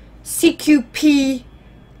CQP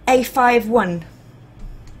A51.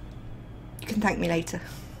 You can thank me later.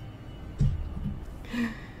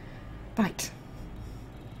 Right.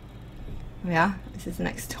 Yeah, this is the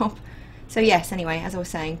next stop. So yes, anyway, as I was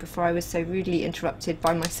saying before I was so rudely interrupted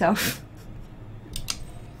by myself.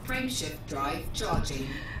 Frameshift drive charging.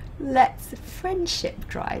 Let's friendship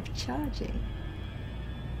drive charging.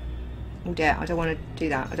 Oh dear, I don't want to do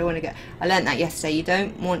that. I don't want to get... I learnt that yesterday. You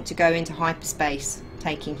don't want to go into hyperspace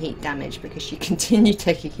taking heat damage, because you continue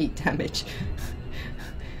taking heat damage.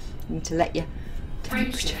 You need to let your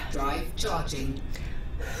temperature... Frameshift drive charging.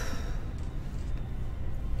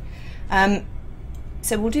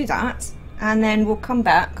 So we'll do that, and then we'll come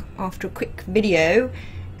back after a quick video,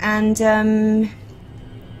 and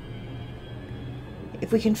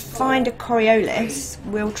if we can find a Coriolis,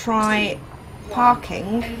 we'll try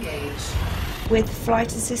parking with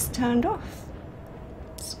flight assist turned off.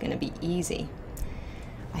 It's going to be easy.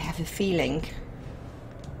 I have a feeling.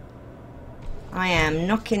 I am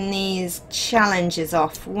knocking these challenges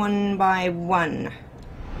off one by one.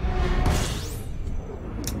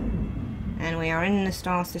 And we are in the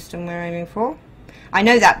star system we're aiming for. I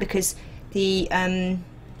know that because the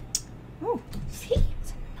oh, see,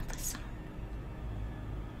 it's another sun.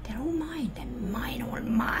 They're all mine. They're mine, all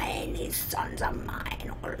mine. These suns are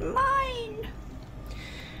mine, all mine.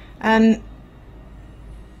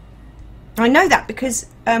 I know that because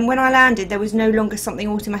when I landed, there was no longer something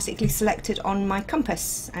automatically selected on my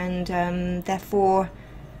compass, and therefore,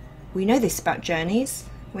 we know this about journeys.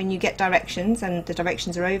 When you get directions and the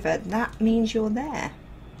directions are over, that means you're there.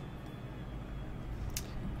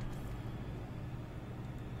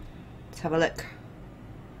 Let's have a look.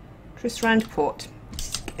 Trisrand Port.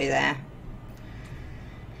 Let's go there.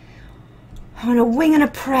 On a wing and a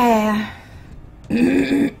prayer.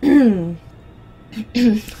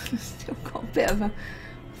 Still got a bit of a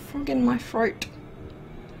frog in my throat.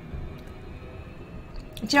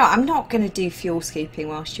 Do you know what? I'm not going to do fuel scooping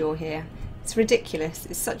whilst you're here. It's ridiculous.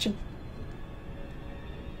 It's such a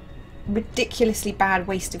ridiculously bad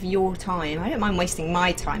waste of your time. I don't mind wasting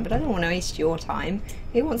my time, but I don't want to waste your time.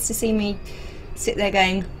 Who wants to see me sit there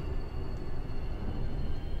going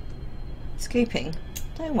scooping?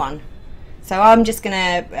 No one. So I'm just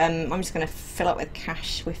gonna fill up with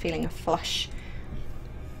cash. We're feeling a flush.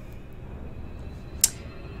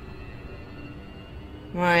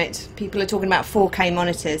 Right, people are talking about 4K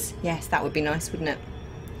monitors. Yes, that would be nice, wouldn't it?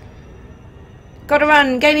 Gotta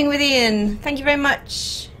run. Gaming with Ian. Thank you very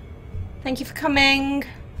much. Thank you for coming.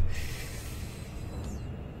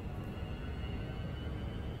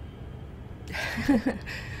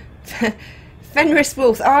 Fenris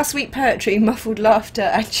Wolf. Ah, sweet poetry, muffled laughter,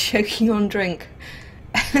 and choking on drink.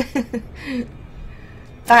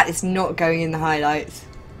 That is not going in the highlights.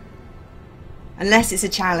 Unless it's a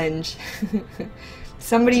challenge.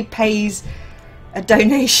 Somebody pays a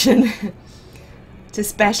donation to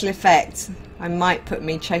special effects. I might put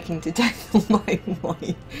me choking to death on my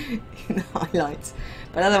wine in the highlights.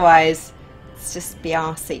 But otherwise, let's just be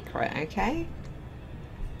our secret, okay?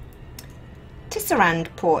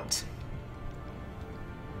 Tisserand Port.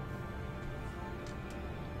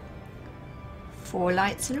 4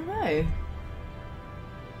 lights in a row.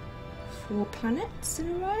 4 planets in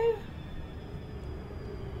a row.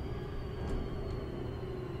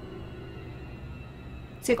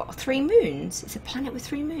 So you've got 3 moons. It's a planet with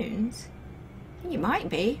 3 moons. I think it might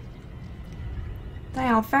be. They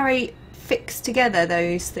are very fixed together,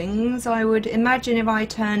 those things. I would imagine if I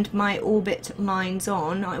turned my orbit lines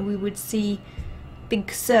on, we would see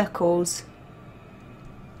big circles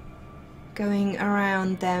going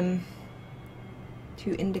around them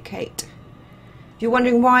to indicate. If you're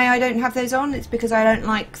wondering why I don't have those on, it's because I don't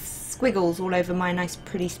like squiggles all over my nice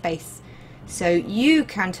pretty space. So you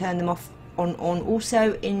can turn them off on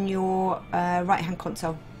also in your right hand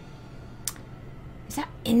console. Is that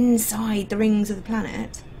inside the rings of the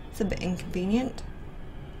planet? It's a bit inconvenient.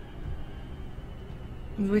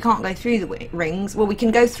 We can't go through the rings. Well, we can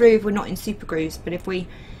go through if we're not in supergrooves, but if we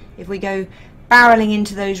go barreling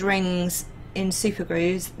into those rings in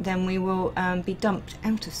supergrooves, then we will be dumped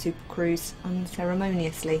out of supercruise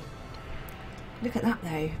unceremoniously. Look at that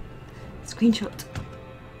though. Screenshot.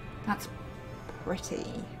 That's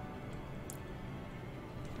pretty.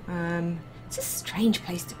 It's a strange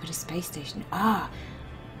place to put a space station. Ah!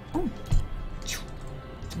 Oh!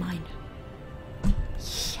 It's mine.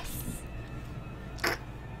 Yes!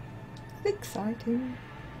 Exciting.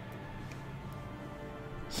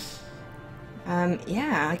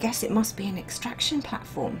 Yeah, I guess it must be an extraction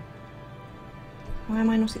platform. Why am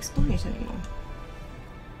I not exploring it anymore?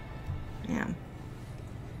 Yeah.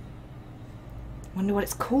 Wonder what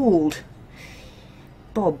it's called.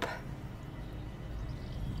 Bob.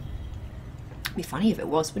 Be funny if it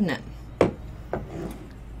was, wouldn't it?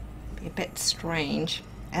 Be a bit strange.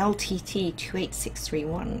 LTT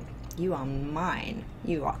 28631. You are mine.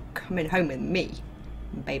 You are coming home with me,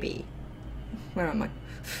 baby. Where am I?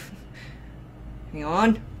 Hang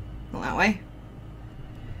on. Not that way.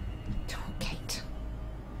 Kate.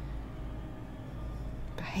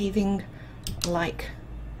 Behaving like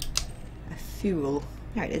a fool.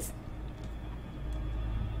 There it is.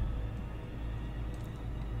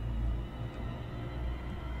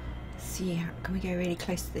 See, can we go really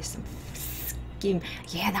close to this and skim?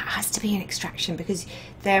 Yeah, that has to be an extraction because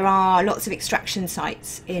there are lots of extraction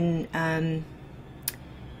sites in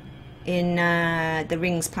the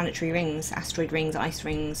rings, planetary rings, asteroid rings, ice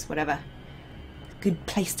rings, whatever. Good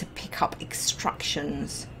place to pick up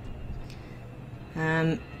extractions.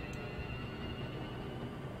 And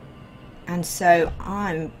so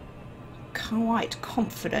I'm quite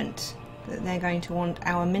confident that they're going to want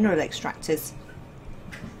our mineral extractors.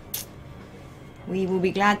 We will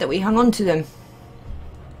be glad that we hung on to them.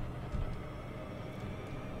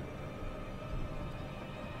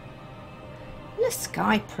 Isn't the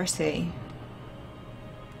sky pretty?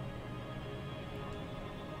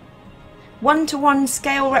 1-to-1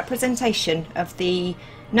 scale representation of the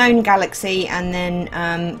known galaxy, and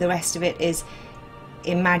then the rest of it is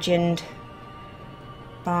imagined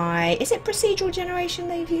by... Is it procedural generation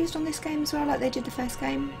they've used on this game as well, like they did the first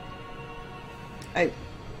game? Oh.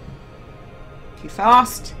 Too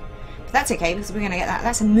fast. But that's okay, because we're going to get that.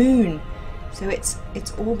 That's a moon. So it's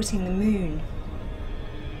orbiting the moon.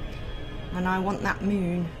 And I want that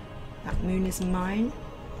moon. That moon is mine.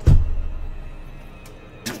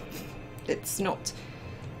 Let's not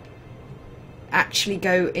actually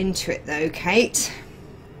go into it though, Kate.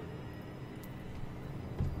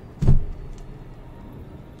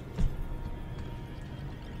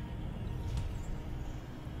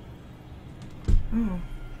 Oh.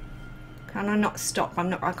 Can I not stop?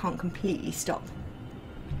 I can't completely stop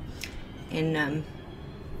in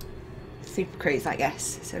Super Cruise, I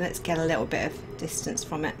guess. So let's get a little bit of distance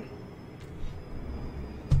from it.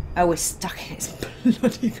 Oh, we're stuck in its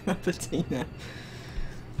bloody gravity now.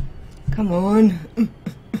 Come on.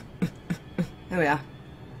 There we are.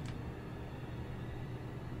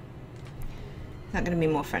 Is that going to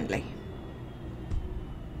be more friendly?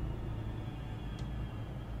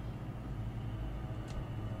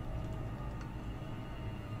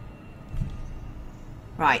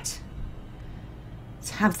 Right. Let's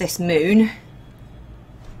have this moon.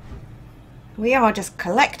 We are just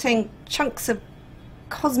collecting chunks of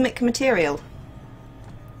cosmic material.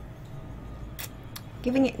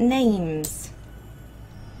 Giving it names.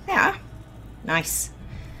 Yeah. Nice.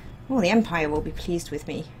 Oh, the Empire will be pleased with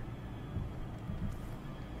me.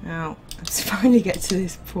 Now, let's finally get to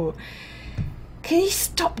this port. Can you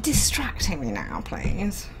stop distracting me now,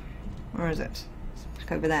 please? Where is it? It's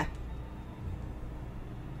back over there.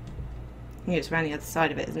 I think it's around the other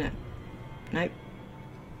side of it, isn't it? Nope.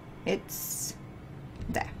 It's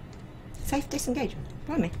there. Safe disengagement.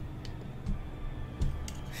 Blimey.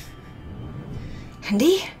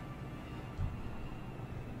 Handy.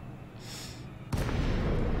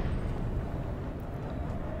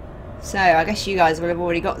 So, I guess you guys will have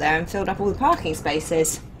already got there and filled up all the parking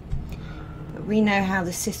spaces. But we know how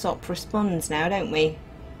the sysop responds now, don't we?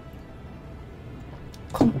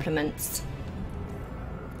 Compliments.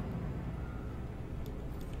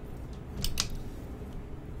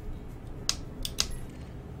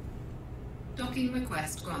 Docking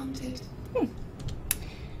request granted.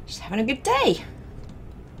 Just having a good day.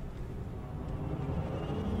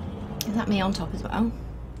 Is that me on top as well?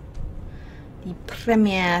 The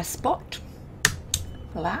premiere spot.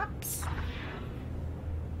 Perhaps.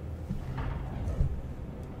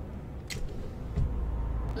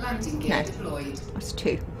 Landing gear deployed. That's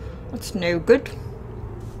 2. That's no good.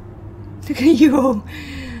 Look at you all.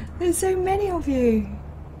 There's so many of you.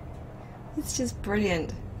 It's just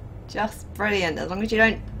brilliant. Just brilliant. As long as you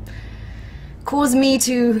don't cause me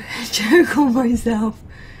to choke on myself.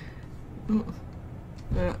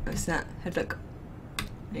 Oh, what's that? Head look.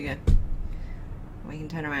 There you go. We can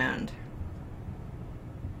turn around.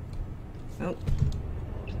 Oh.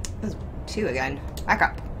 There's 2 again. Back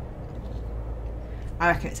up. I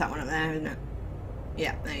reckon it's that one up there, isn't it?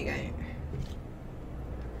 Yeah, there you go.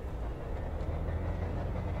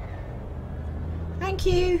 Thank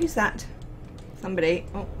you. Who's that? Somebody.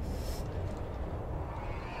 Oh.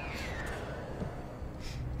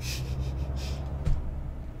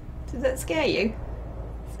 Did that scare you?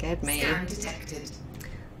 Scared me. Scan detected.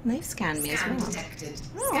 They've scanned me as well. Detected.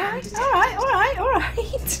 Alright, Scan alright, alright,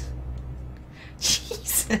 alright.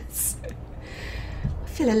 Jesus. I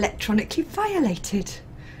feel electronically violated.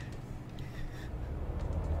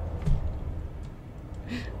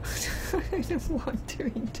 I don't know what I'm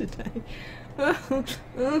doing today.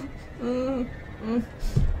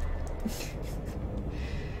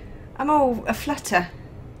 I'm all aflutter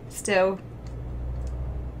still.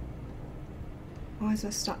 Why is I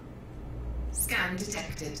stuck? Scan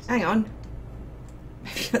detected. Hang on.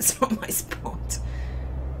 Maybe that's not my spot.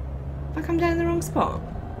 Have I come down the wrong spot?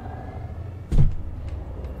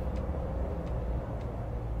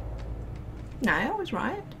 No, I was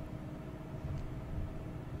right.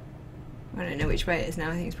 I don't know which way it is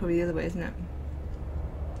now. I think it's probably the other way, isn't it?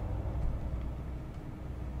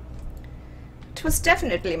 It was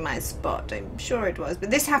definitely my spot. I'm sure it was.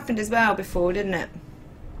 But this happened as well before, didn't it?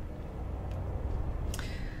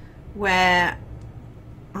 Where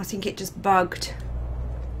I think it just bugged.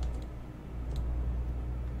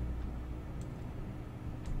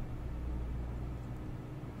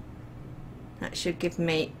 should give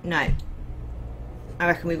me... No. I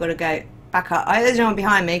reckon we've got to go back up. There's no one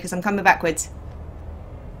behind me because I'm coming backwards.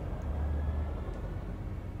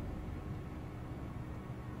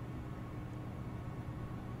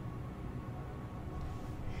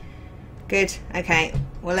 Good. Okay.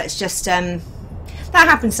 Well, let's just... that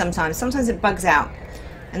happens sometimes. Sometimes it bugs out.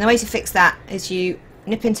 And the way to fix that is you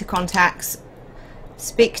nip into contacts,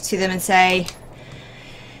 speak to them and say,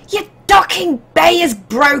 your docking bay is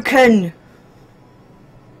broken!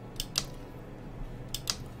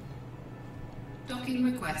 Docking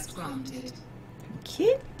request granted. Thank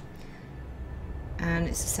you. And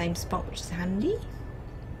it's the same spot, which is handy.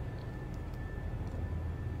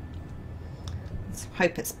 Let's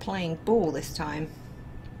hope it's playing ball this time.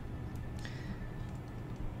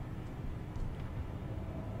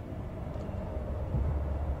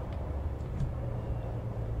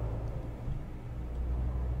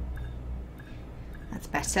 That's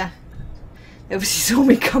better. They obviously saw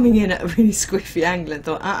me coming in at a really squiffy angle and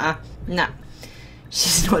thought, no,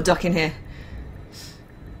 she's not docking here.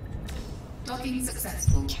 Docking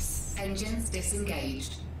successful. Yes. Engines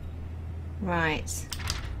disengaged. Right.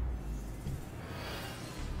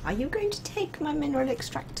 Are you going to take my mineral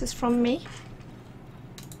extractors from me?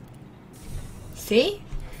 See?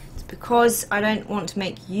 It's because I don't want to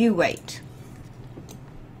make you wait.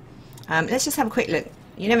 Let's just have a quick look.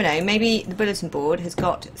 You never know, maybe the bulletin board has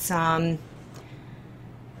got some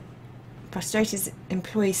frustrated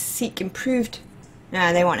employees seek improved...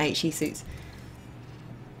 No, they want HE suits.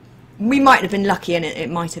 We might have been lucky and it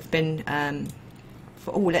might have been...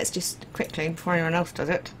 oh, let's just quickly, before anyone else does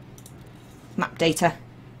it. Map data.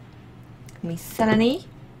 Can we sell any?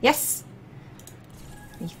 Yes.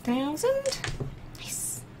 3,000.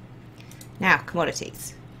 Nice. Now,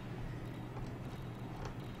 commodities.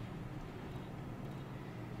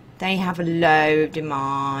 They have a low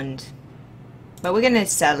demand. But we're going to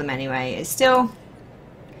sell them anyway. It's still...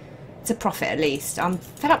 It's a profit at least. I'm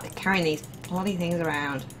fed up with carrying these bloody things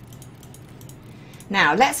around.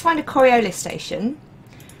 Now, let's find a Coriolis station.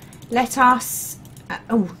 Let us...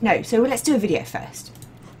 oh, no. So let's do a video first.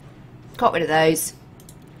 Got rid of those.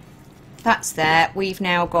 That's there. We've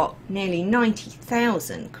now got nearly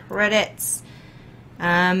 90,000 credits.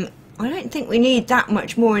 I don't think we need that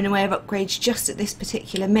much more in the way of upgrades just at this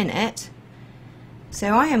particular minute. So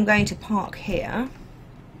I am going to park here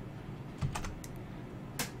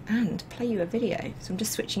and play you a video. So I'm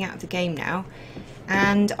just switching out of the game now.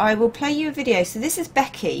 And I will play you a video. So this is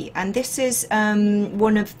Becky, and this is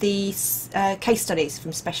one of the case studies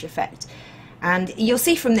from Special Effect. And you'll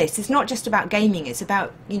see from this, it's not just about gaming, it's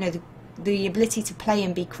about, you know, the ability to play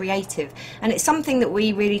and be creative. And it's something that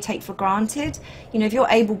we really take for granted. You know, if you're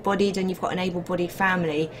able-bodied and you've got an able-bodied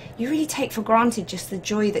family, you really take for granted just the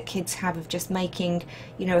joy that kids have of just making,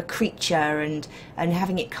 you know, a creature and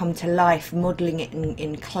having it come to life, modelling it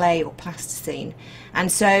in clay or plasticine.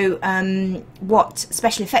 And so what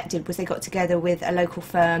Special Effect did was they got together with a local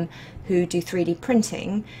firm who do 3D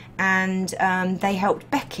printing, and they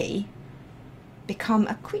helped Becky become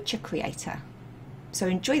a creature creator. So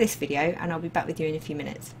enjoy this video and I'll be back with you in a few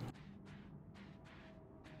minutes.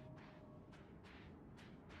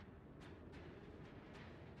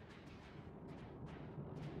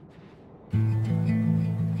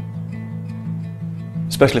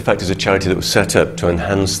 Special Effect is a charity that was set up to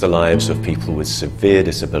enhance the lives of people with severe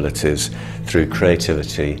disabilities through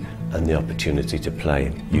creativity and the opportunity to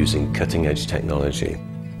play using cutting-edge technology.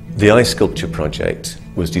 The Eye Sculpture project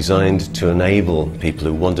was designed to enable people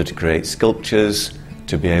who wanted to create sculptures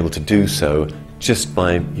to be able to do so just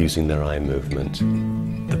by using their eye movement.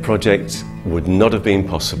 The project would not have been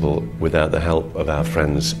possible without the help of our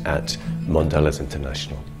friends at Mondelez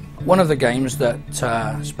International. One of the games that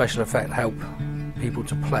Special Effect help people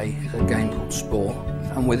to play is a game called Spore,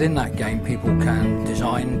 and within that game people can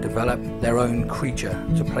design, develop their own creature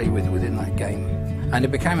to play with within that game. And it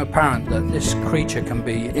became apparent that this creature can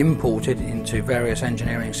be imported into various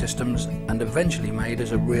engineering systems and eventually made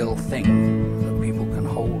as a real thing that people can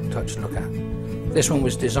hold, touch, look at. This one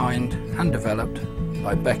was designed and developed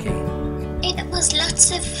by Becky. It was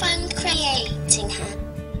lots of fun creating her.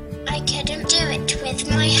 I couldn't do it with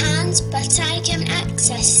my hands, but I can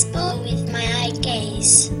access sport with my eye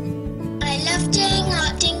gaze. I love doing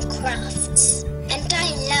art and crafts, and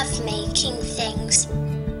I love making things.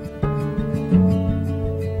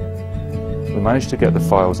 We managed to get the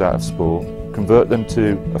files out of Spore, convert them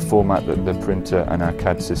to a format that the printer and our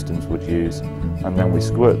CAD systems would use, and then we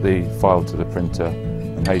squirt the file to the printer,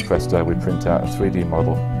 and hey presto, we print out a 3D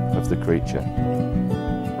model of the creature.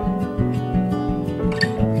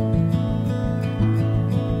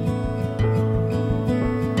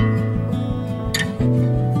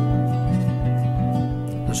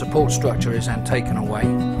 support structure is then taken away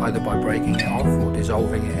either by breaking it off or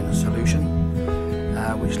dissolving it in a solution,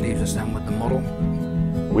 which leaves us then with the model.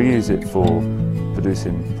 We use it for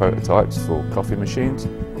producing prototypes for coffee machines,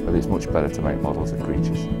 but it's much better to make models of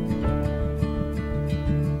creatures.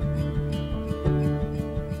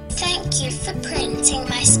 Thank you for printing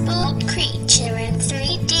my sport creature in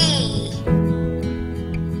 3D.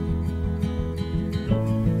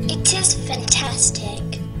 It is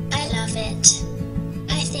fantastic. I love it.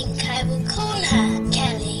 I think I will call her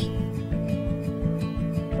Kelly.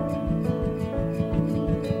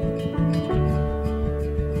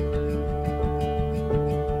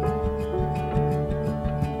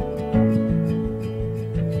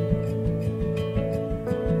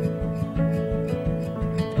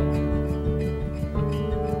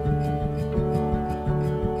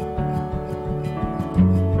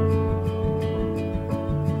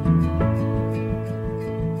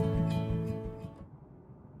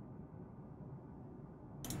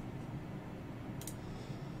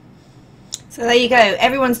 So there you go,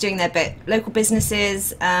 everyone's doing their bit. Local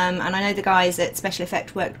businesses, and I know the guys at Special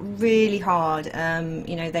Effect worked really hard.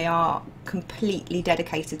 You know, they are completely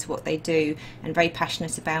dedicated to what they do and very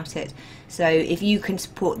passionate about it. So if you can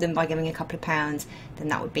support them by giving a couple of pounds, then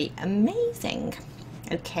that would be amazing.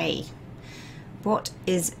 Okay, what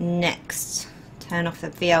is next? Turn off the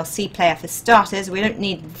VLC player for starters. We don't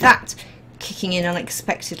need that kicking in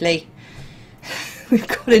unexpectedly. We've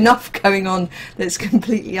got enough going on that's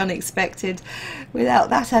completely unexpected without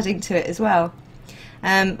that adding to it as well.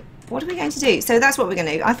 What are we going to do? So that's what we're going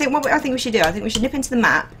to do. I think we should do, I think we should nip into the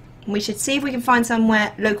map. We should see if we can find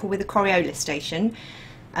somewhere local with a Coriolis station,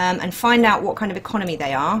 and find out what kind of economy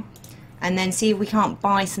they are, and then see if we can't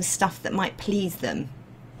buy some stuff that might please them.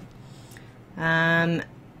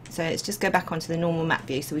 So let's just go back onto the normal map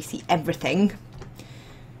view so we see everything.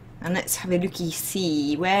 And let's have a looky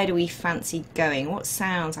see. Where do we fancy going? What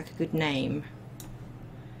sounds like a good name?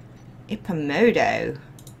 Ipomodo.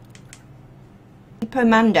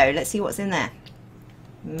 Ipomando. Let's see what's in there.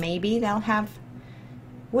 Maybe they'll have...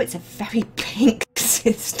 Oh, it's a very pink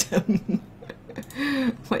system.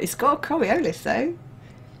 Well, it's got a Coriolis though.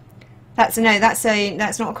 That's not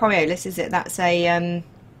a Coriolis, is it? That's a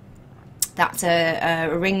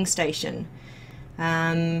ring station.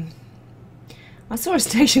 I saw a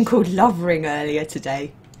station called Love Ring earlier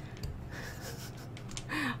today.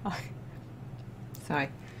 Sorry.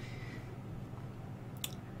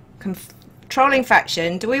 Controlling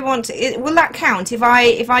faction. Do we want to, will that count if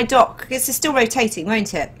I dock? It's still rotating,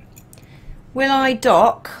 won't it? Will I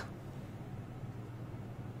dock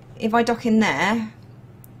if I dock in there?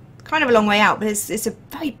 Kind of a long way out, but it's a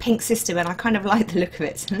very pink system and I kind of like the look of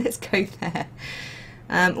it, so let's go there.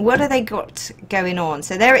 What have they got going on?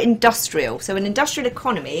 So they're industrial. So an industrial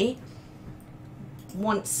economy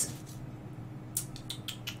wants...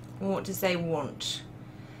 What does they want?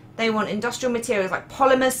 They want industrial materials like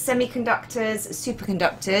polymers, semiconductors,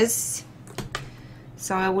 superconductors.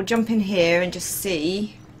 So I will jump in here and just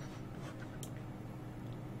see.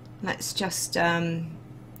 Let's just... oh,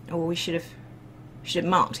 we should have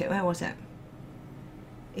marked it. Where was it?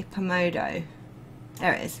 Ipomodo.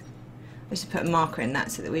 There it is. We should put a marker in that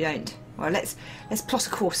so that we don't... Well, let's plot a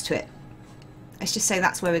course to it. Let's just say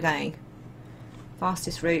that's where we're going.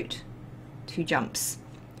 Fastest route, 2 jumps.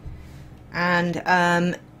 And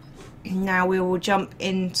now we will jump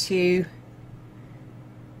into...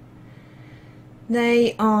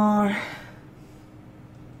 They are...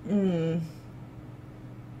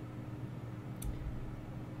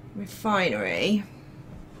 Refinery.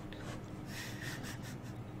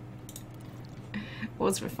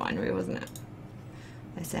 Was refinery, wasn't it?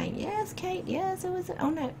 They're saying, yes, Kate, yes, it was. Oh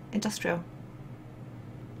no, industrial.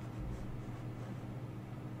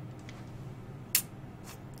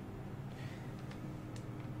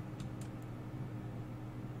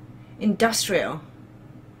 Industrial.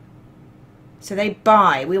 So they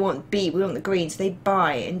buy. We want B, we want the green, so they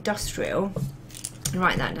buy industrial.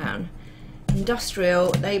 Write that down.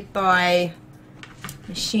 Industrial, they buy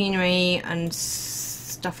machinery and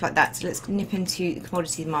stuff like that. So let's nip into the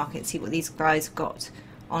commodities market and see what these guys have got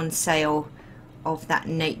on sale of that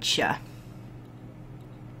nature.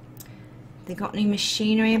 They got any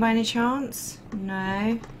machinery by any chance?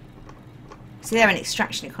 No. So they're an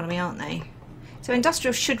extraction economy, aren't they? So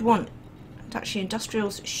industrials should want, actually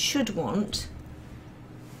industrials should want,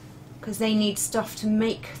 because they need stuff to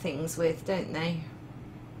make things with, don't they?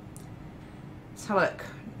 Let's have a look.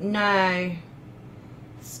 No.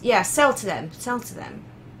 Yeah, sell to them. Sell to them.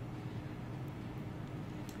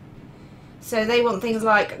 So they want things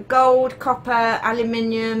like gold, copper,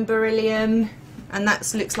 aluminium, beryllium, and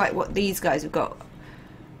that looks like what these guys have got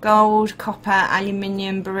gold, copper,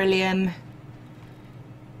 aluminium, beryllium.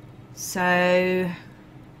 So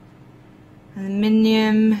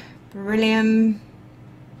aluminium, beryllium.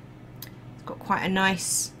 It's got quite a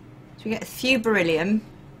nice. So we get a few beryllium.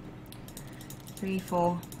 3,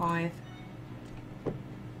 4, 5. Oh,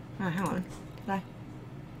 hang on. Did I?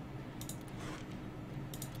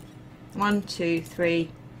 1, 2, 3.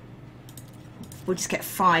 We'll just get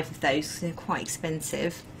 5 of those because they're quite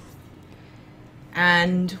expensive.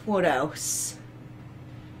 And what else?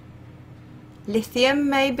 Lithium,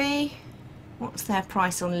 maybe? What's their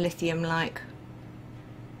price on lithium like?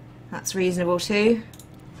 That's reasonable too.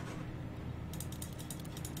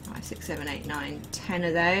 5, 6, 7, 8, 9, 10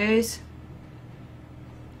 of those.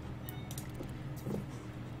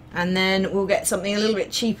 And then we'll get something a little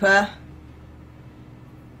bit cheaper.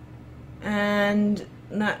 And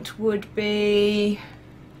that would be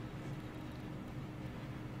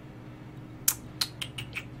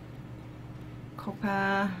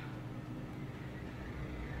copper.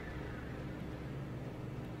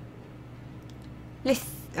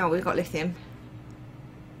 Oh, we've got lithium.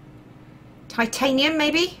 Titanium,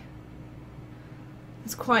 maybe?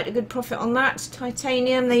 There's quite a good profit on that.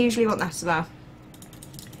 Titanium, they usually want that as well.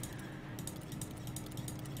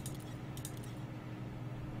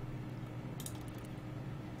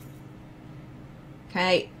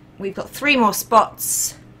 Okay, we've got 3 more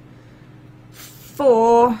spots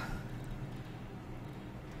for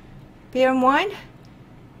beer and wine.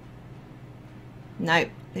 No,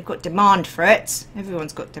 they've got demand for it.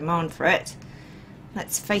 Everyone's got demand for it.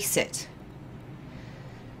 Let's face it.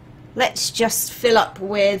 Let's just fill up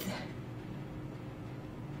with...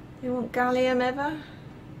 You want gallium ever?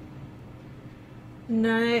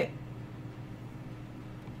 No.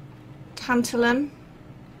 Tantalum.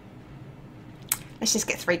 Let's just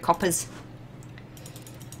get 3 coppers.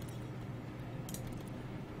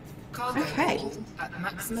 Cargo Okay. hold at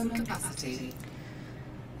maximum capacity.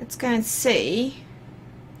 Let's go and see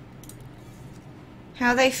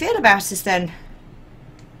how they feel about us then.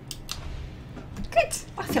 Good.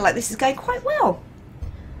 I feel like this is going quite well.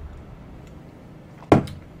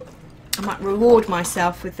 I might reward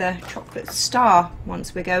myself with a chocolate star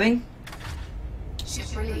once we're going. Ship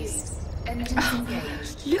released. Engines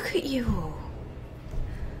engaged. Look at you all.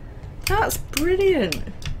 That's brilliant.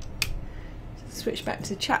 Switch back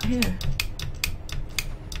to chat here.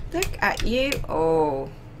 Look at you. Oh.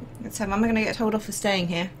 Let's have, I'm going to get told off for staying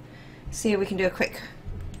here. See if we can do a quick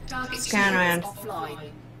Target scan around. shields offline.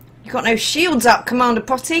 You've got no shields up, Commander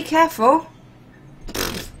Potty. Careful.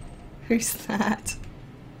 Who's that?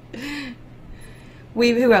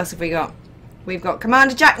 Who else have we got? We've got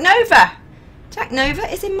Commander Jack Nova. Jack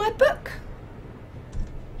Nova is in my book.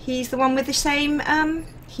 He's the one with the same,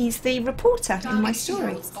 he's the reporter in my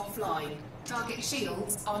story. Target shields offline. Target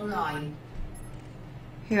shields online.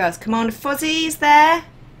 Who else? Commander Fozzie is there.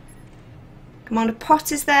 Commander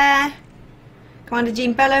Pot is there. Commander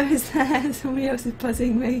Jean Bello is there. Somebody else is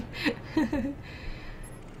buzzing me.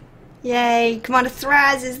 Yay. Commander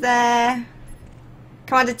Thraz is there.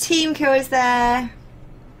 Commander Teamkill is there.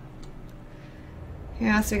 Who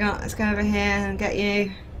else we got? Let's go over here and get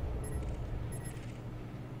you.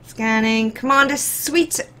 Scanning. Commander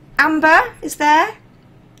Sweet Amber is there.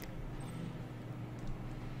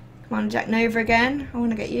 Commander Jack Nova again. I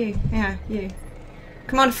want to get you. Yeah, you.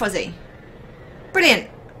 Commander Fuzzy. Brilliant.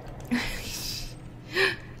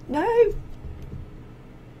 No.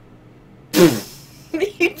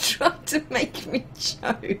 You tried to make me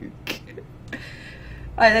choke.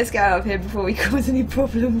 Alright, let's get out of here before we cause any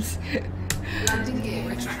problems. Landing gear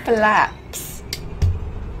retracted. Flaps.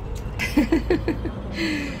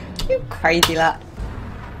 You crazy lot.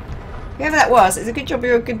 Whoever that was, it's a good job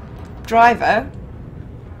you're a good driver.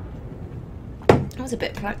 That was a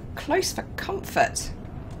bit close for comfort.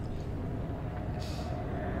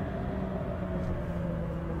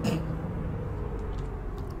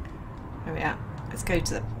 There we are. Let's go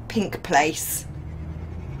to the pink place.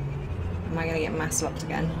 Am I going to get mass locked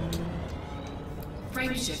again?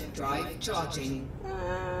 Frameshift drive charging.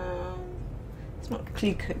 It's not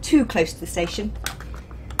too close to the station.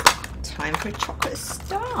 Time for a chocolate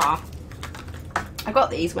star. I got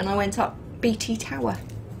these when I went up BT Tower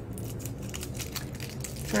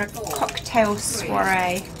for a cocktail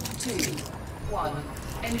soiree. 2, 1,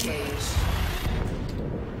 engage.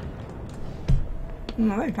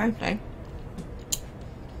 Very fancy.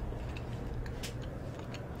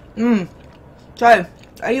 So,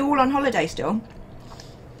 are you all on holiday still?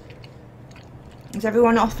 Is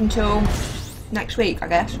everyone off until next week, I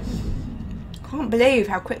guess? Can't believe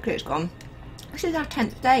how quickly it's gone. This is our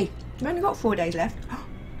 10th day. We've only got 4 days left.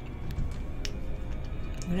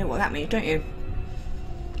 You know what that means, don't you?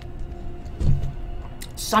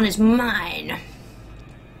 Sun is mine.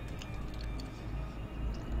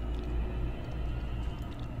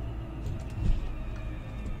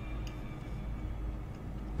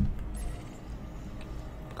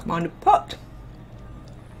 Commander pot.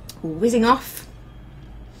 Whizzing off.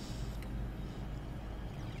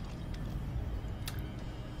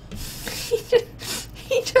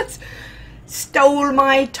 He just stole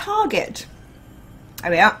my target.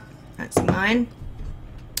 There we are. That's mine.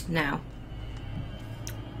 Now,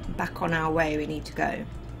 back on our way we need to go.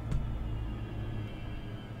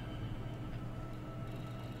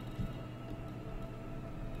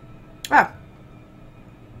 Oh.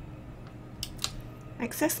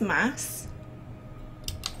 Excess mass.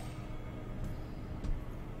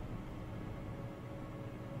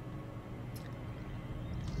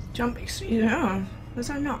 Jump. Oh, was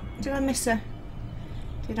I not? Did I miss a?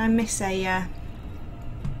 Did I miss a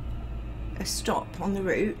stop on the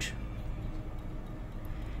route?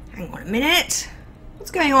 Hang on a minute. What's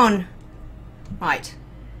going on? Right.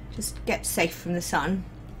 Just get safe from the sun.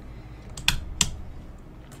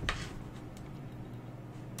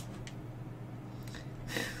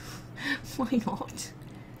 Why not?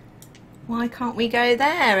 Why can't we go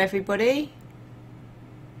there, everybody?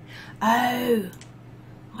 Oh,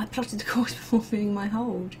 I plotted the course before moving my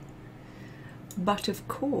hold. But of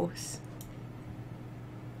course.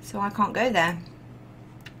 So I can't go there.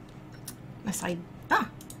 Unless I... Ah!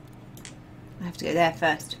 I have to go there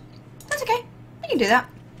first. That's okay. We can do that.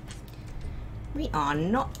 We are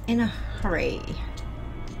not in a hurry.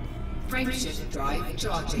 Frameship drive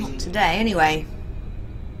charging. Not today, anyway.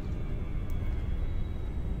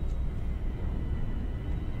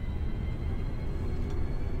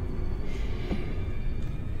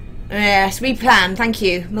 Yes, we planned. Thank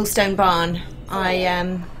you, Millstone Barn.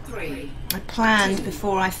 I planned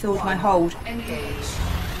before I filled my hold, and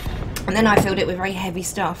then I filled it with very heavy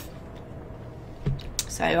stuff.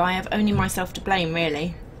 So I have only myself to blame,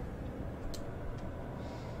 really.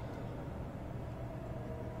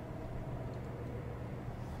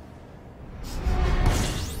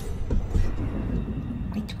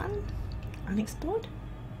 Wait, one unexplored.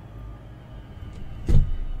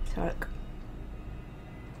 So look.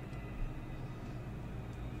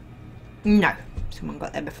 No, someone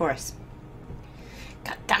got there before us.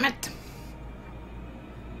 God damn it.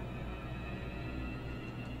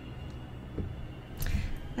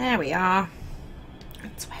 There we are.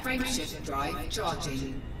 That's where Frameship drive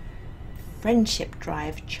charging. Friendship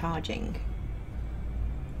drive charging.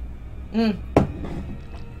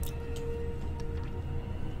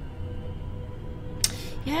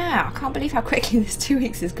 Yeah, I can't believe how quickly this 2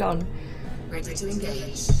 weeks has gone. Ready to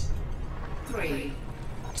engage. 3,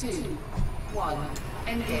 2, 1,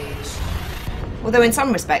 engage. Although in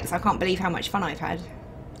some respects I can't believe how much fun I've had.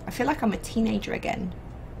 I feel like I'm a teenager again.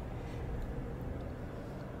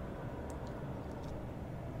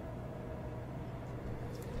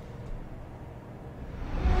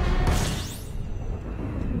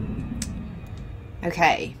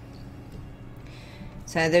 Okay.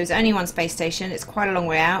 So there's only one space station. It's quite a long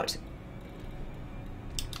way out.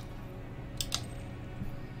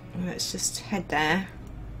 Let's just head there.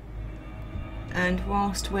 And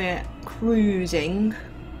whilst we're cruising,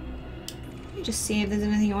 let me just see if there's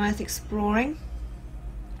anything worth exploring.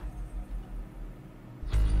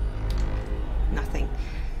 Nothing.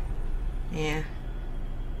 Yeah.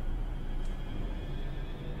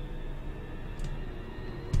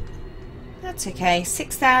 That's okay.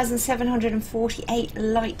 6,748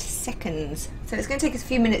 light seconds. So it's going to take us a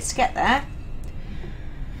few minutes to get there.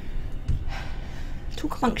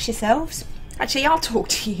 Talk amongst yourselves. Actually, I'll talk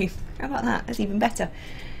to you. How about that? That's even better.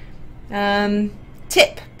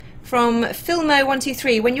 Tip from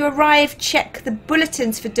Filmo123. When you arrive, check the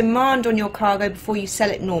bulletins for demand on your cargo before you sell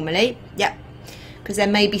it normally. Yep. Because there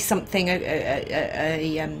may be something,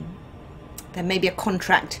 there may be a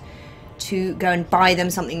contract to go and buy them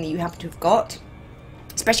something that you happen to have got.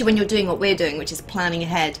 Especially when you're doing what we're doing, which is planning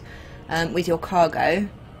ahead with your cargo.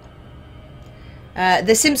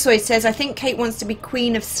 The Simsoid says, I think Kate wants to be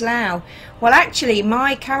Queen of Slough. Well, actually,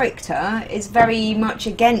 my character is very much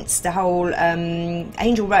against the whole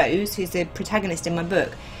Angel Rose, who's the protagonist in my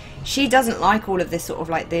book. She doesn't like all of this sort of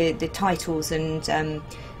like the titles and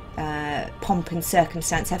pomp and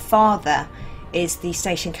circumstance. Her father is the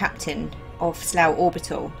station captain of Slough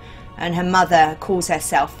Orbital, and her mother calls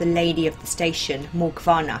herself the Lady of the Station,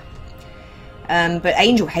 Morgvana. But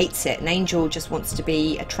Angel hates it, and Angel just wants to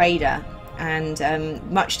be a trader. And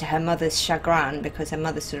much to her mother's chagrin, because her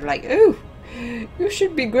mother's sort of like, oh, you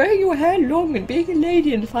should be growing your hair long and being a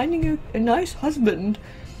lady and finding a nice husband.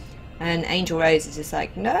 And Angel Rose is just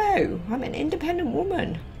like, no, I'm an independent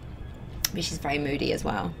woman. But she's very moody as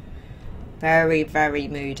well. Very, very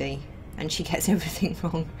moody. And she gets everything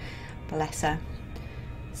wrong. Bless her.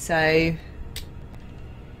 So,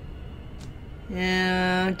 do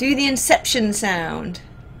the Inception sound.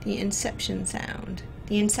 The Inception sound.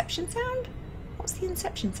 The Inception sound? What's the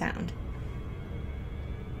Inception sound?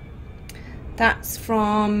 That's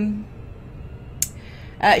from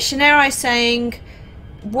Shannara saying,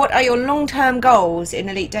 what are your long-term goals in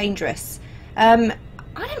Elite Dangerous? I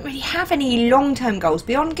don't really have any long-term goals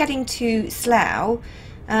beyond getting to Slough.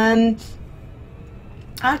 I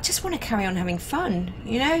just want to carry on having fun,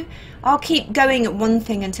 you know? I'll keep going at one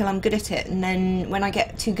thing until I'm good at it, and then when I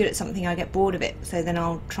get too good at something I get bored of it, so then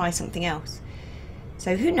I'll try something else.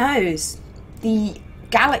 So who knows? The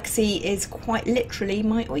galaxy is quite literally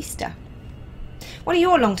my oyster. What are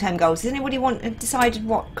your long-term goals? Does anybody decided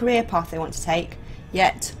what career path they want to take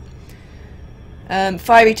yet?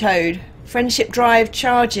 Fiery Toad, Friendship Drive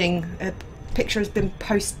charging. A picture has been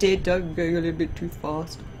posted. I'm going a little bit too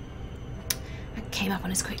fast. That came up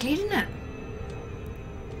on us quickly, didn't it?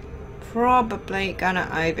 Probably gonna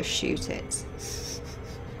overshoot it.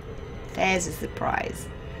 There's a surprise.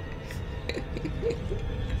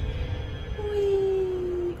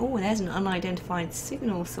 Oh, there's an unidentified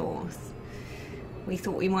signal source. We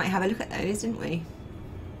thought we might have a look at those, didn't we?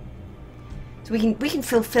 So we can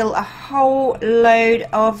fulfill a whole load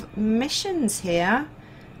of missions here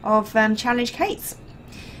of Challenge Kates.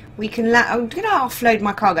 We can I'm going to offload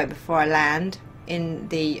my cargo before I land in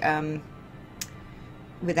the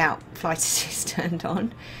without flight assist turned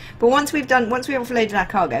on. But once we've offloaded our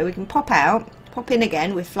cargo, we can pop in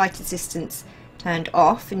again with flight assistance turned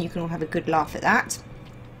off, and you can all have a good laugh at that.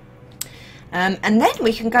 And then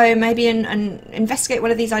we can go maybe and investigate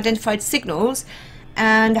one of these identified signals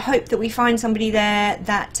and hope that we find somebody there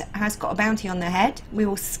that has got a bounty on their head. We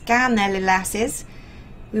will scan their little asses.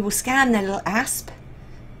 We will scan their little asp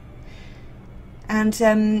and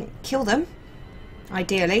kill them,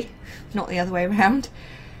 ideally, not the other way around,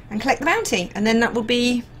 and collect the bounty. And then that will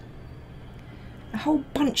be a whole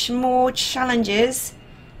bunch more challenges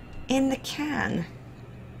in the can.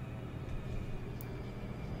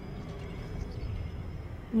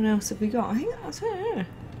 What else have we got? I think that's it.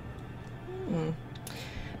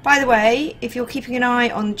 By the way, if you're keeping an eye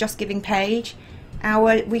on the Just Giving page,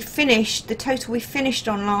 the total we finished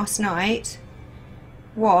on last night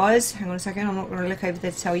was, hang on a second, I'm not going to look over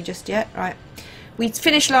there to tell you just yet. Right, we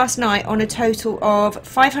finished last night on a total of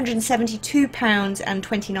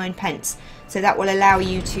 £572.29. So that will allow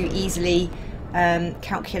you to easily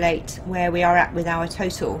calculate where we are at with our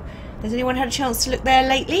total. Has anyone had a chance to look there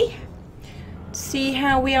lately? See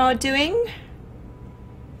how we are doing?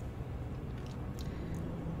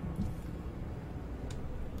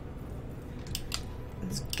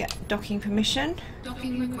 Let's get docking permission.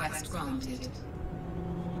 Docking request granted.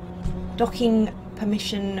 Docking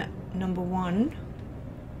permission number 1.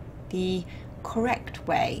 The correct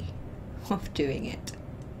way of doing it.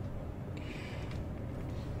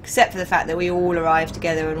 Except for the fact that we all arrive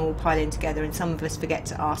together and all pile in together, and some of us forget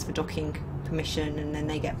to ask for docking permission and then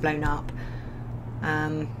they get blown up.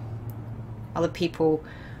 Other people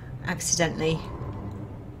accidentally,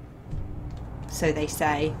 so they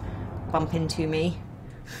say, bump into me.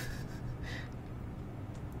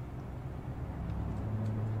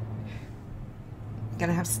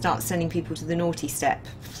 Gonna have to start sending people to the naughty step.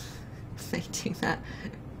 They do that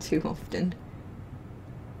too often.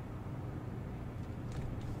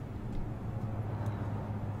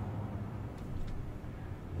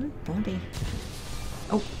 Oh, body.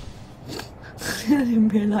 Oh. I didn't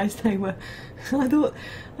realise they were. I thought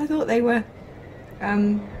they were,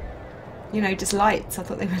 you know, just lights. I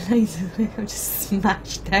thought they were lasers. I just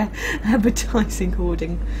smashed their advertising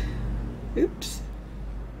hoarding. Oops.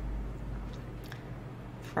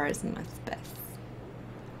 Frozen my space.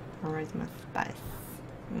 Frozen my space.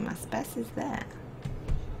 My space is there.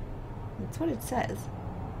 That's what it says.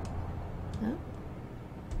 No?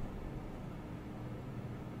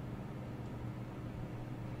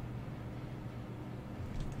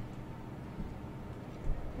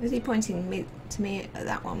 Was he pointing to me at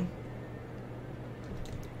that one?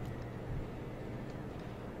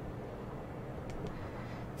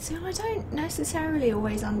 So I don't necessarily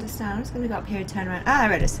always understand. I'm just going to go up here and turn around. Ah,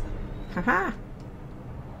 there it is. Haha.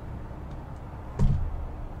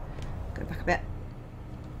 Go back a bit.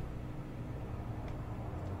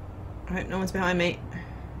 I hope no one's behind me.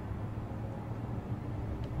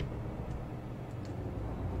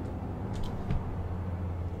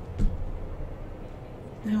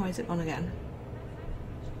 Now why is it on again?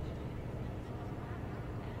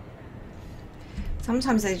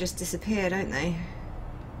 Sometimes they just disappear, don't they?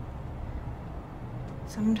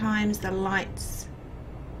 Sometimes the lights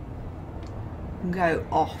go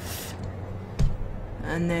off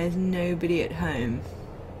and there's nobody at home.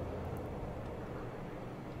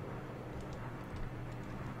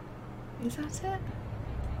 Is that it?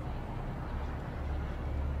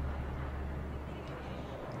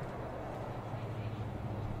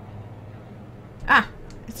 Ah,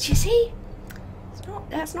 do you see? It's not.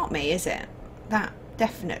 That's not me, is it? That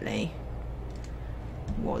definitely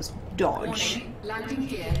was dodge. Warning, landing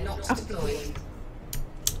gear not deployed.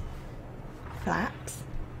 Flaps.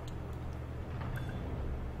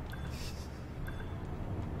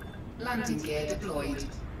 Landing gear deployed.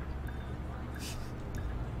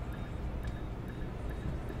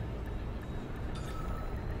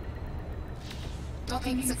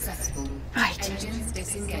 Docking successful. Right. Engines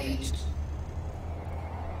disengaged.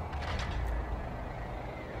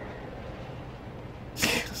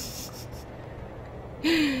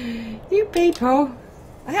 You people.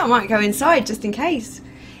 I think I might go inside just in case.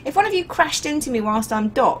 If one of you crashed into me whilst I'm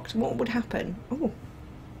docked, what would happen? Oh,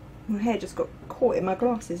 my hair just got caught in my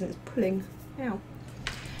glasses and it's pulling. Ow.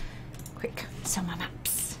 Quick, sell my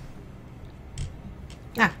maps.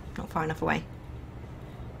 Ah, not far enough away.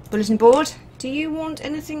 Bulletin board. Do you want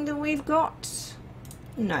anything that we've got?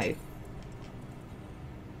 No.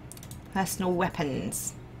 Personal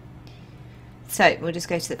weapons. So, we'll just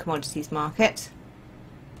go to the commodities market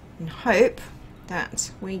and hope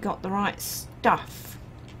that we got the right stuff.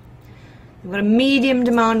 We've got a medium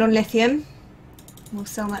demand on lithium. We'll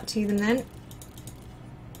sell that to them then.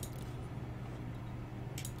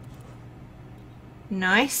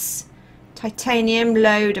 Nice. Titanium,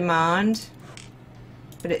 low demand,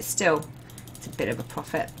 but it's a bit of a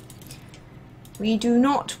profit. We do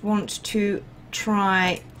not want to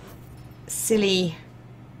try silly.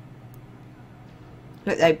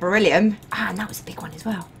 Look though, beryllium. Ah, and that was a big one as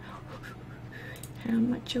well. How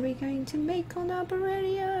much are we going to make on our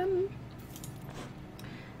beryllium?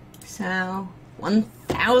 So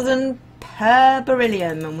 1,000 per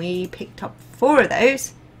beryllium, and we picked up 5 of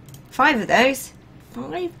those.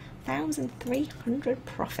 5,300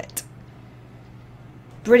 profit.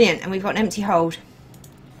 Brilliant, and we've got an empty hold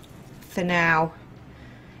for now.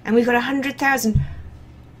 And we've got 100,000.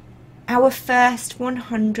 Our first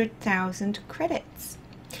 100,000 credits.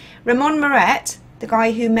 Ramon Moret, the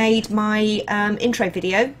guy who made my intro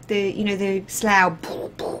video, the Slough,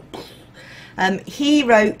 he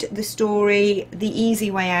wrote the story The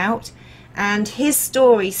Easy Way Out, and his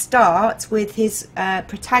story starts with his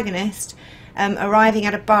protagonist arriving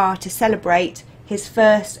at a bar to celebrate his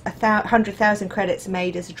first 100,000 credits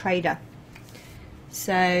made as a trader.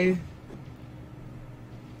 So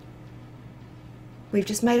we've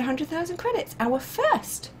just made 100,000 credits, our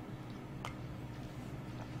first.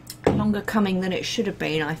 Longer coming than it should have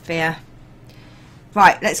been, I fear.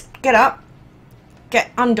 Right, let's get up,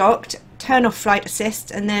 get undocked, turn off flight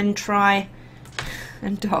assist, and then try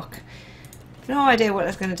and dock. No idea what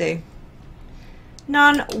that's going to do.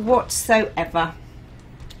 None whatsoever.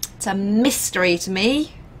 It's a mystery to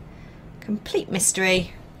me. Complete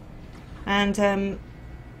mystery. And I'm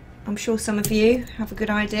sure some of you have a good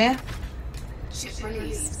idea. Ship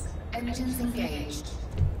released. Engines engaged.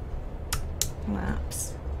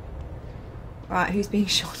 Collapse. Right, who's being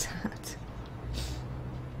shot at?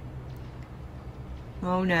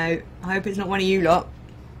 Oh no, I hope it's not one of you lot.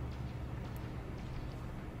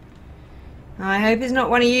 I hope it's not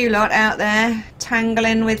one of you lot out there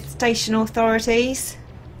tangling with station authorities.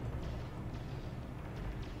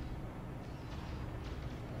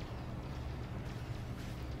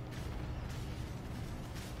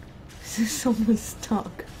 Someone's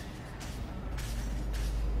stuck.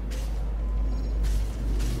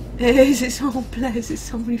 It's all bless, it's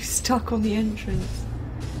someone who's stuck on the entrance.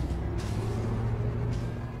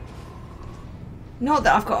 Not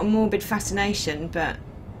that I've got a morbid fascination, but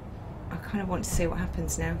I kind of want to see what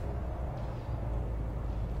happens now.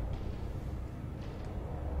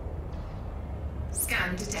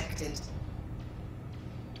 Scan detected.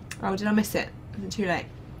 Oh, did I miss it? Is it too late?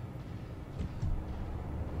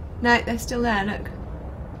 No, they're still there, look.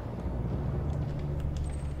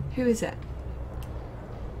 Who is it?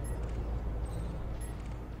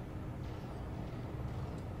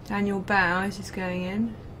 Daniel Bow is just going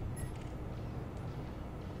in.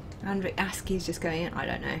 Andrew Askey's just going in. I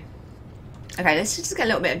don't know. Okay, let's just get a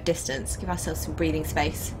little bit of distance. Give ourselves some breathing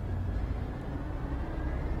space.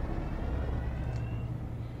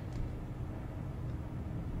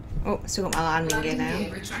 Oh, still got my landing gear now.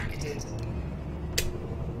 Gear retracted.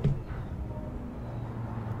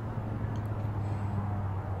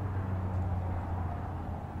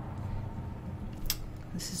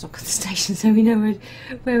 This is lock at the station so we know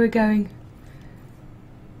where we're going.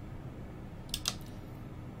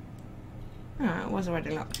 Oh, it was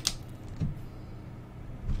already locked.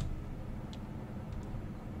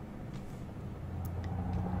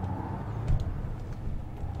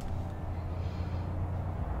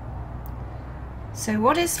 So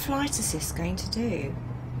what is flight assist going to do?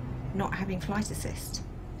 Not having flight assist.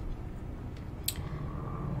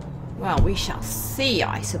 Well, we shall see,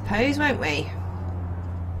 I suppose, won't we?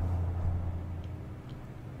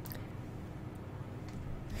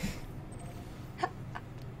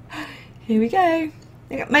 Here we go.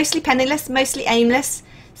 Mostly penniless, mostly aimless,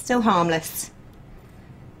 still harmless.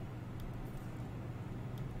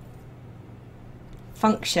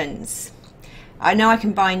 Functions. I know I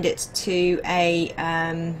can bind it to a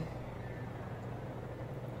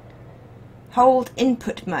hold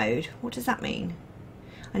input mode. What does that mean?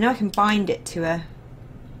 I know I can bind it to a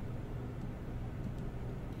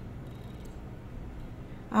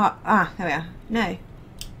there we are. No.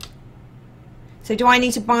 So do I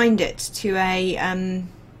need to bind it to a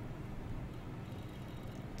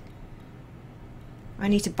I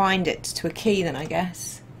need to bind it to a key then, I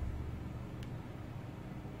guess.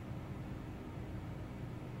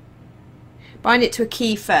 Bind it to a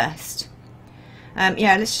key first.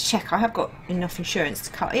 Yeah, let's check. I have got enough insurance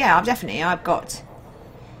to cover. Yeah, I've got.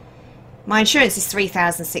 My insurance is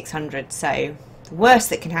 3,600, so the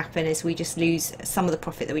worst that can happen is we just lose some of the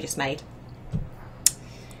profit that we just made.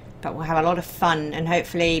 But we'll have a lot of fun, and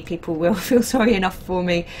hopefully people will feel sorry enough for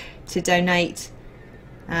me to donate.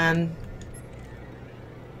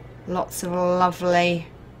 Lots of lovely.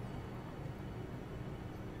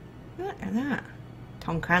 Look at that.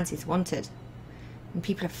 Tom Clancy's wanted. And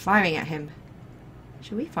people are firing at him.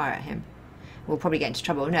 Should we fire at him? We'll probably get into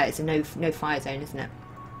trouble. No, it's a no fire zone, isn't it?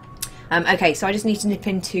 Okay, so I just need to nip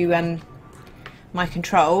into my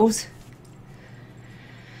controls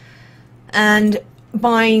and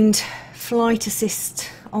bind flight assist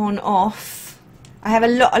on off. I have a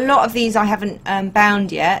lot of these I haven't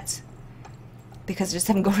bound yet because I just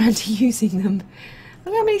haven't got around to using them.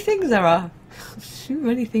 Look how many things there are. Too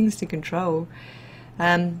many things to control.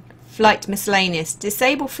 Flight miscellaneous.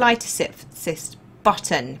 Disable flight assist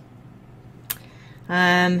button.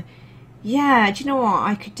 Yeah, do you know what?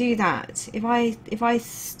 I could do that if I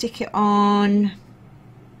stick it on.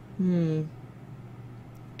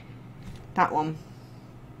 That one.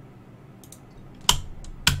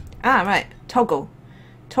 Ah, right. Toggle.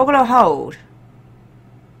 Toggle or hold?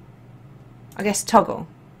 I guess toggle.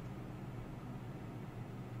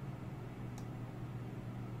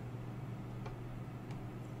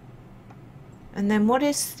 And then what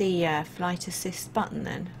is the flight assist button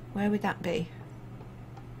then? Where would that be?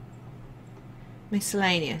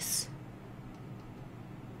 Miscellaneous.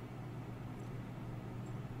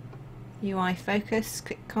 UI focus,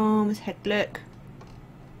 quick comms, head look.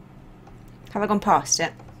 Have I gone past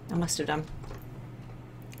it? I must have done.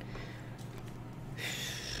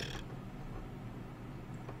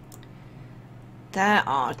 There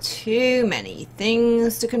are too many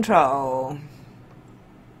things to control.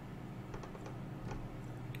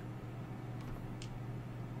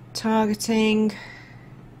 Targeting.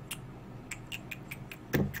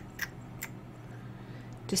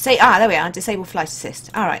 There we are. Disable flight assist.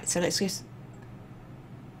 All right. So let's just.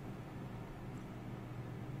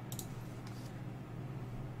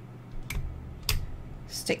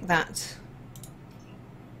 Stick that.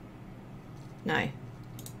 No.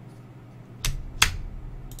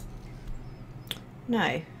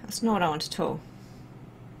 No, that's not what I want at all.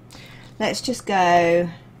 Let's just go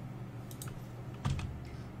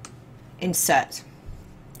insert.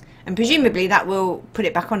 And presumably that will put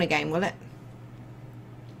it back on again, will it?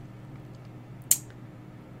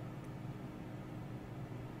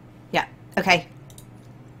 Yeah, okay.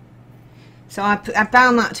 So I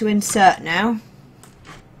bound that to insert now.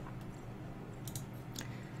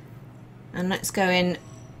 And let's go in.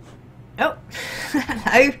 Oh,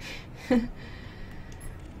 hello.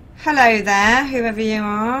 Hello there, whoever you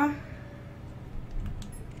are.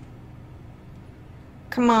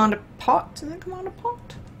 Commander Pot. Is it Commander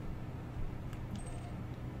Pot?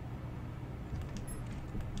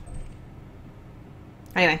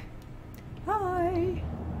 Anyway. Hi.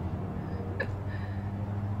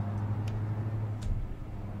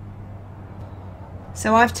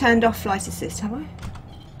 So I've turned off flight assist, have I?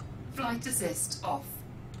 Flight assist off.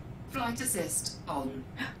 Flight assist on.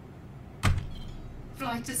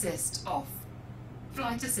 Flight assist off.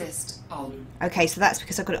 Flight assist on. Okay, so that's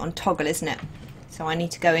because I've got it on toggle, isn't it? So I need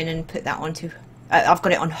to go in and put that onto. I've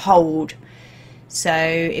got it on hold. So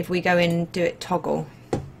if we go in and do it toggle.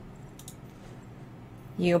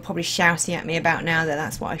 You're probably shouting at me about now that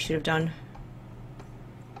that's what I should have done.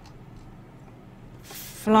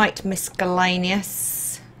 Flight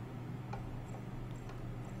miscellaneous.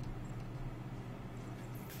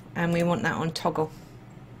 And we want that on toggle.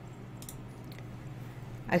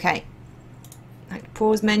 Okay. Like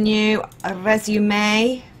pause menu, a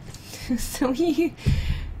resume. So you...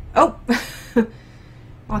 Oh!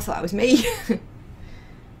 I thought that was me.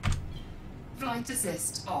 Flight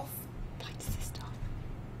assist off. Flight assist off.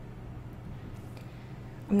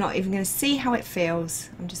 I'm not even going to see how it feels.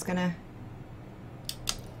 I'm just going to...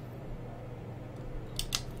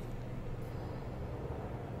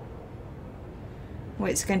 Well,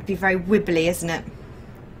 it's going to be very wibbly, isn't it?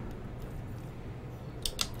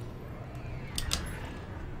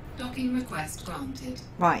 Docking request granted.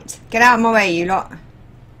 Right, get out of my way, you lot.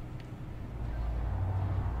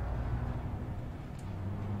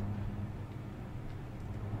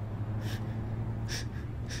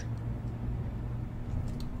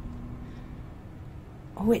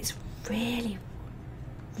 Oh, it's really,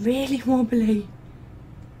 really wobbly.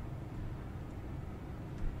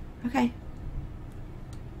 Okay.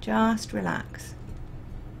 Just relax.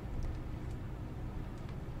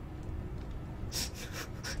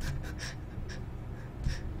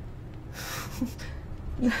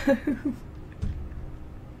 No.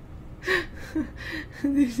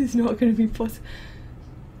 This is not going to be possible.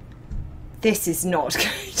 This is not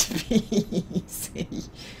going to be easy.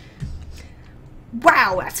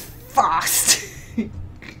 Wow, that's fast.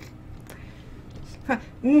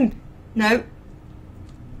 No.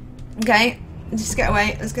 Okay, just get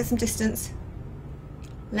away. Let's get some distance.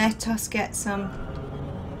 Let us get some.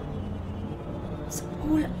 It's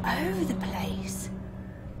all over the place.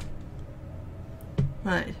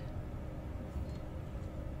 Right.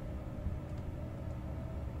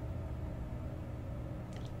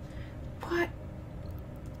 What?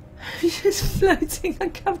 I'm just floating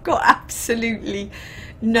like I've got absolutely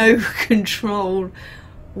no control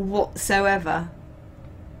whatsoever.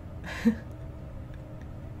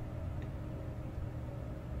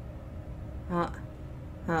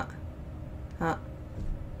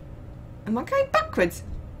 Am I going backwards?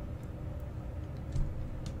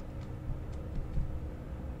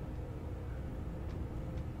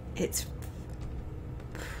 It's...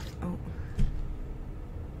 Oh.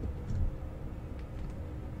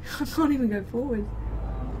 I can't even go forward.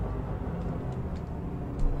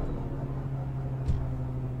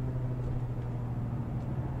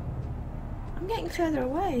 I'm getting further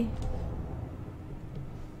away.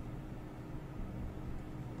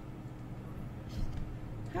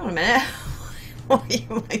 Hang on a minute. Why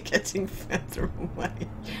am I getting further away?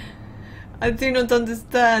 I do not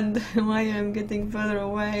understand why I'm getting further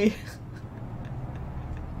away.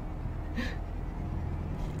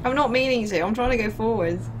 I'm not meaning to, I'm trying to go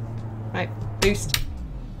forwards. Right, boost.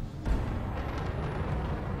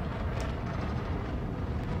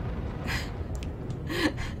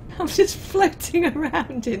 I'm just floating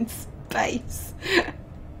around in space.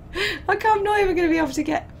 I'm not even going to be able to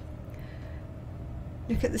get...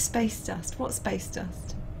 Look at the space dust. What space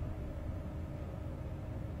dust?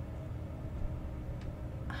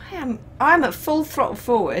 I'm at full throttle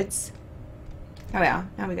forwards. There we are.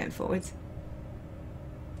 Now we're going forwards.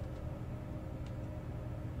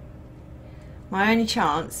 My only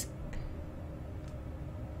chance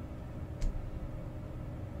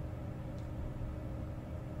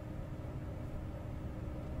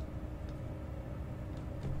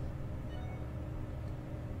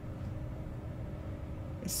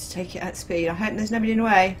is to take it at speed. I hope there's nobody in the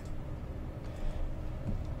way.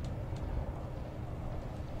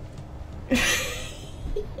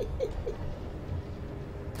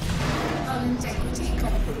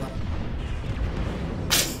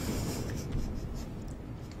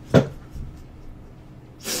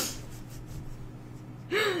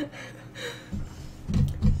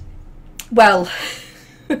 Well,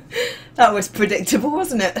 that was predictable,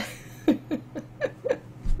 wasn't it?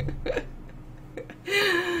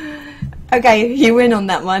 Okay, you win on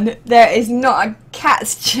that one. There is not a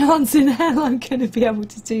cat's chance in hell I'm going to be able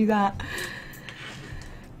to do that.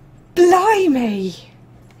 Blimey!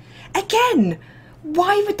 Again,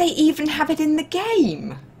 why would they even have it in the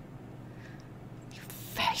game? You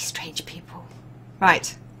very strange people.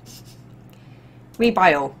 Right.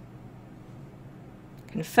 Rebuy all.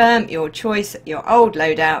 Confirm your choice, your old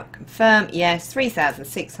loadout. Confirm, yes,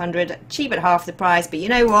 3,600. Cheap at half the price, but you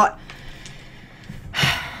know what?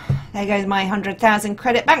 There goes my 100,000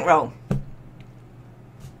 credit bankroll.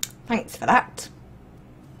 Thanks for that.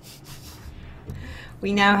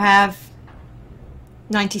 We now have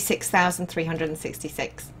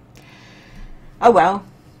 96,366. Oh well.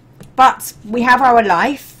 But we have our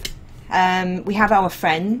life. We have our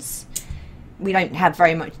friends. We don't have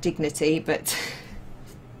very much dignity, but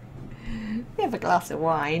we have a glass of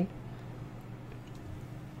wine.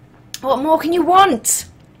 What more can you want?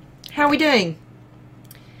 How are we doing?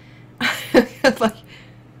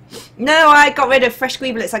 No, I got rid of fresh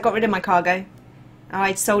squeeblets. I got rid of my cargo.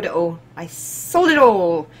 I sold it all. I sold it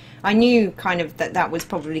all. I knew kind of that that was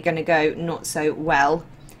probably going to go not so well.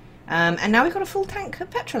 And now we've got a full tank of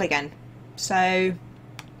petrol again. So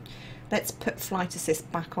let's put flight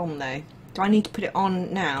assist back on though. Do I need to put it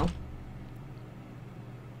on now?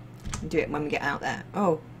 Do it when we get out there.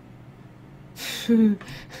 Oh.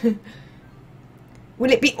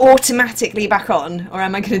 Will it be automatically back on, or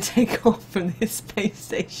am I going to take off from this space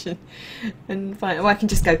station and find? Oh, I can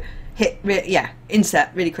just go hit, yeah, insert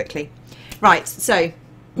really quickly. Right, so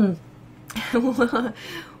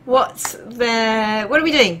what's there? What are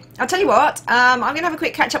we doing? I'll tell you what. I'm going to have a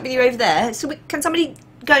quick catch up with you over there. So can somebody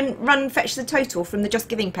go and run fetch the total from the Just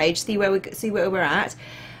Giving page? See where we're at.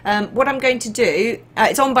 What I'm going to do.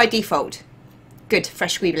 It's on by default. Good,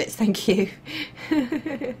 fresh squeeblets. Thank you.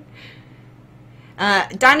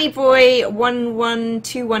 Danny Boy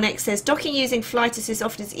 1121X says docking using flight assist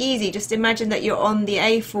often is easy. Just imagine that you're on the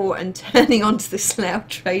A4 and turning onto the Slough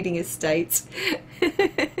trading estate.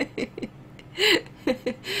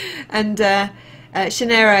 And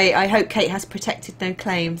Shanere, I hope Kate has protected no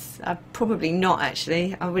claims. Probably not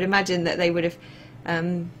actually. I would imagine that they would have.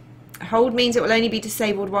 Hold means it will only be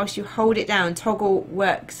disabled whilst you hold it down. Toggle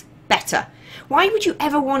works better. Why would you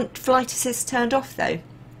ever want flight assist turned off though?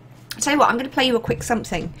 I'll tell you what, I'm going to play you a quick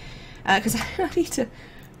something because I need to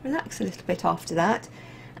relax a little bit after that,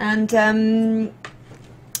 and I'm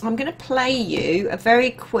going to play you a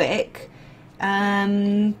very quick how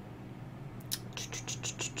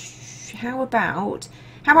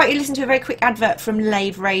about you listen to a very quick advert from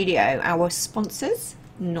Lave Radio, our sponsors?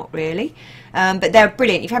 Not really, but they're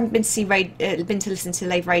brilliant. If you haven't been to listen to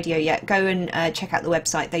Lave Radio yet, go and check out the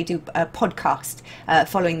website. They do a podcast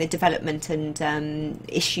following the development and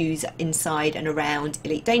issues inside and around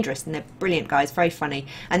Elite Dangerous, and they're brilliant guys, very funny,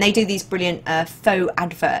 and they do these brilliant faux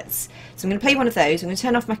adverts. So I'm going to play one of those. I'm going to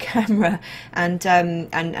turn off my camera and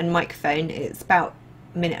microphone. It's about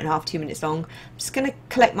a minute and a half, 2 minutes long. I'm just going to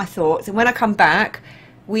collect my thoughts, and when I come back,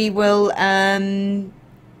 we will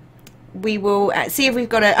see if we've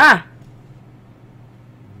got a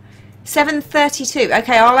 7:32.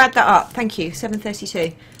 Okay, I'll add that up. Thank you.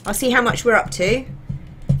 7:32. I'll see how much we're up to.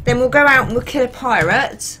 Then we'll go out and we'll kill a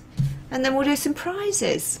pirate, and then we'll do some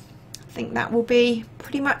prizes. I think that will be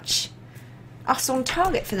pretty much us on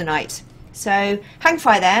target for the night. So hang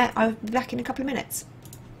fire there. I'll be back in a couple of minutes.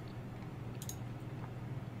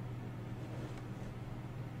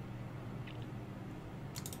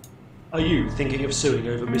 Are you thinking of suing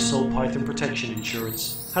over missile Python protection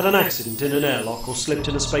insurance? Had an accident in an airlock or slipped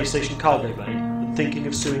in a space station cargo bay and thinking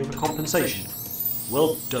of suing for compensation?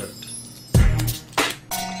 Well, don't.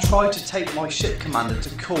 I tried to take my ship commander to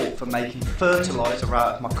court for making fertiliser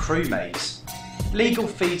out of my crewmates. Legal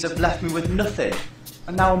fees have left me with nothing,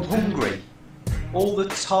 and now I'm hungry. All the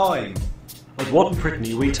time. At Watt &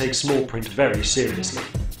 Brittany we take small print very seriously.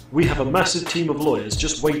 We have a massive team of lawyers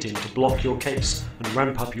just waiting to block your case and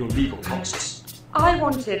ramp up your legal costs. I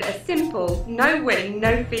wanted a simple, no-win,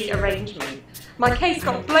 no-fee arrangement. My case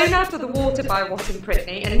got blown out of the water by Watt &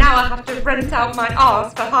 Brittany, and now I have to rent out my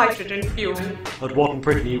arse for hydrogen fuel. At Watt &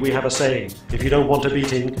 Brittany we have a saying, if you don't want a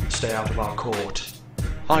beating, stay out of our court.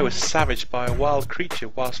 I was savaged by a wild creature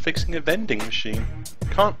whilst fixing a vending machine.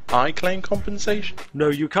 Can't I claim compensation? No,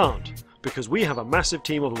 you can't. Because we have a massive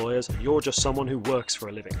team of lawyers and you're just someone who works for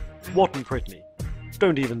a living. Watt & Brittany.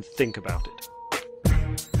 Don't even think about it.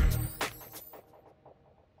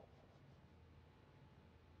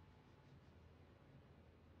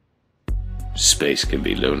 Space can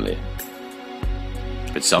be lonely.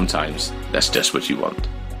 But sometimes that's just what you want.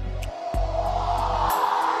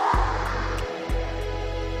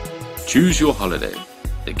 Choose your holiday,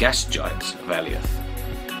 the gas giants of Aliath.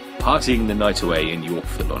 Partying the night away in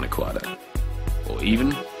Yorkville on Equator. Or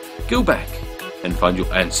even, go back and find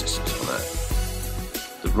your ancestors on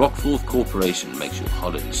Earth. The Rockforth Corporation makes your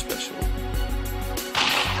holiday special.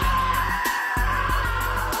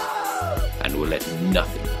 And will let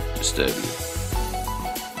nothing disturb you.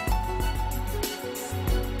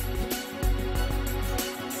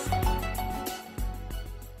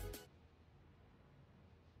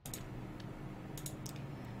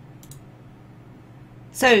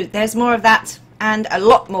 So there's more of that and a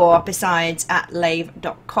lot more besides at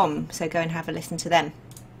lave.com, so go and have a listen to them.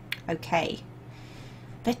 Okay,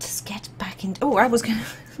 let us get back into... Oh, I was going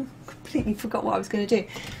to completely forgot what I was going to do.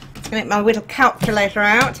 Let's get my little calculator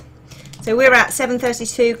out. So we're at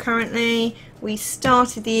 7:32 currently. We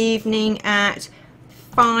started the evening at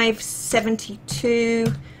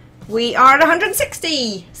 5:72. We are at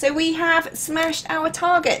 160. So we have smashed our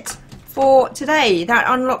target for today. That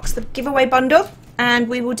unlocks the giveaway bundle, and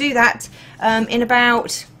we will do that in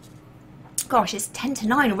about, gosh, it's 10 to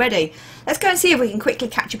 9 already. Let's go and see if we can quickly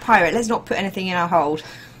catch a pirate. Let's not put anything in our hold.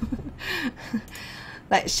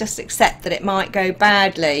 Let's just accept that it might go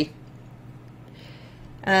badly.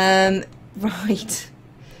 Right.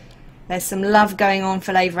 There's some love going on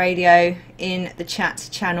for Lave Radio in the chat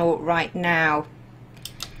channel right now.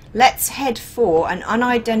 Let's head for an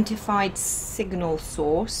unidentified signal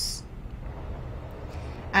source,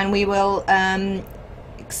 and we will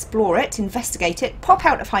explore it, investigate it, pop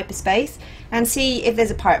out of hyperspace and see if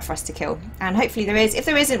there's a pirate for us to kill. And hopefully there is. If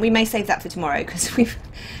there isn't, we may save that for tomorrow, because we've,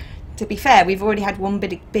 to be fair, we've already had one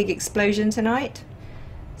big explosion tonight.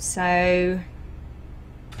 So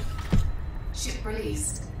Ship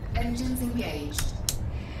released. Engines engaged.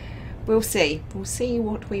 we'll see. We'll see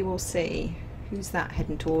what we will see. Who's that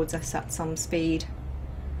heading towards us at some speed?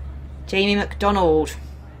 Jamie McDonald.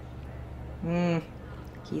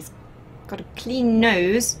 He's got a clean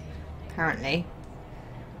nose, apparently.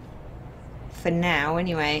 For now,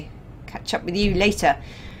 anyway. Catch up with you later.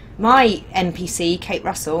 My NPC, Kate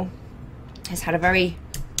Russell, has had a very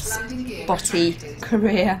spotty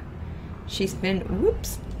career. She's been...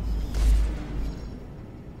 Whoops.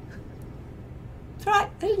 It's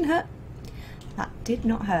alright, that didn't hurt. That did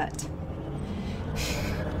not hurt.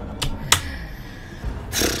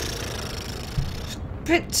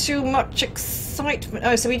 Bit too much excitement.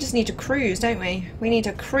 Oh, so we just need to cruise, don't we? We need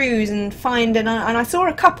to cruise and find and I saw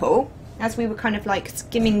a couple as we were kind of like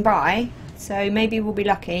skimming by, so maybe we'll be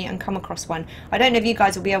lucky and come across one. I don't know if you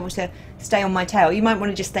guys will be able to stay on my tail. You might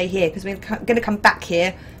want to just stay here, because we're going to come back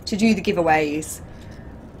here to do the giveaways.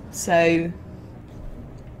 So,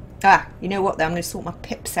 you know what though, I'm going to sort my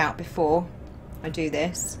pips out before I do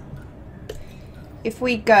this. If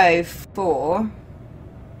we go for...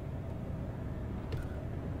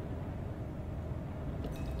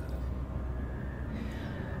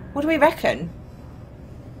 what do we reckon?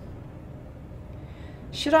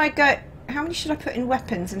 Should I go... how many should I put in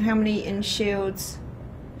weapons and how many in shields?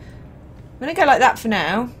 I'm going to go like that for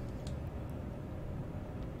now.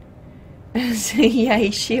 So,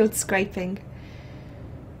 yay, shield scraping.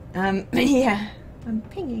 Yeah, I'm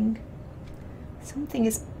pinging. Something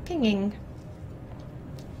is pinging.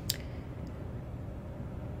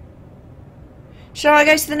 Shall I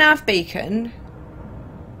go to the nav beacon?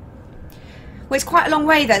 Well, it's quite a long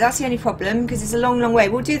way though, that's the only problem, because it's a long way.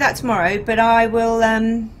 We'll do that tomorrow, but I will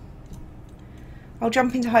I'll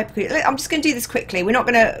jump into hypercruise. I'm just going to do this quickly. We're not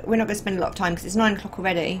going to spend a lot of time because it's 9 o'clock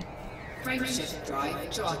already. Frameshift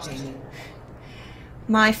drive charging.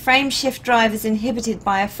 My frameshift drive is inhibited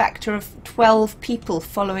by a factor of 12 people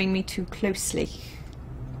following me too closely.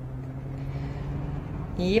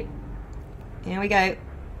 Yep. Here we go.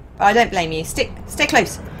 I don't blame you. Stay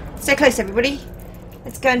close. Stay close, everybody.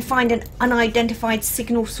 Let's go and find an unidentified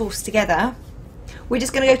signal source together. We're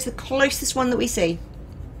just going to go to the closest one that we see.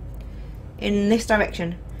 In this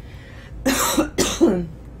direction.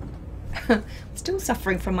 Still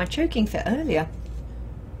suffering from my choking fit earlier.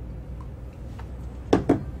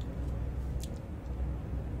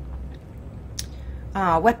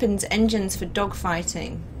 Weapons, engines for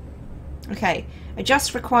dogfighting. Okay.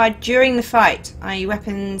 Adjust required during the fight, i.e.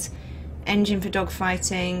 weapons, engine for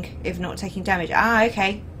dogfighting, if not taking damage.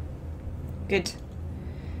 Okay. Good.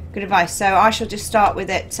 Good advice. So I shall just start with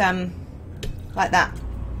it like that.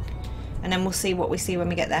 And then we'll see what we see when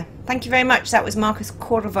we get there. Thank you very much. That was Marcus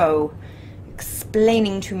Corvo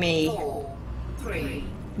explaining to me 4, 3,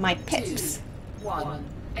 my pips. 2, 1,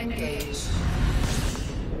 engage.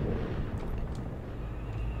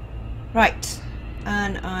 Right.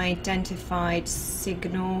 Unidentified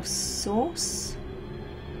signal source.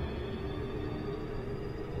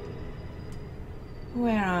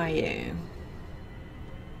 Where are you?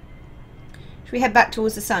 Should we head back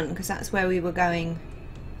towards the sun? Because that's where we were going.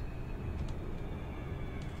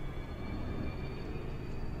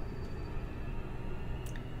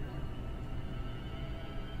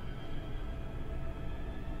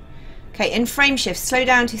 Okay, in frame shift, slow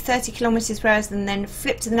down to 30 kilometers per hour and then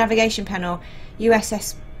flip to the navigation panel.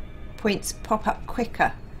 USS points pop up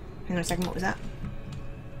quicker. Hang on a second, what was that?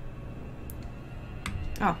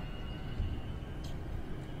 Oh.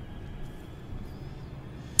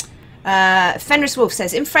 Fenris Wolf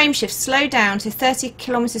says, in frame shift, slow down to 30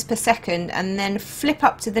 kilometers per second and then flip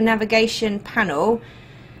up to the navigation panel.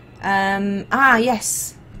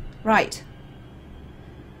 Yes. Right.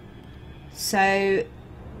 So,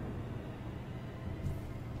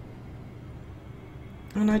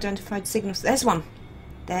 unidentified signals. There's one.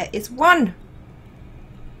 There is one.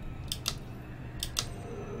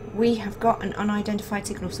 We have got an unidentified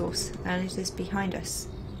signal source, and it is behind us.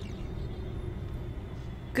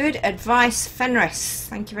 Good advice, Fenris.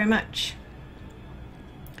 Thank you very much.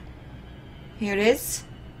 Here it is.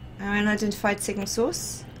 Our unidentified signal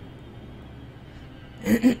source.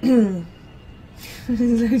 There's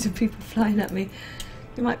loads of people flying at me.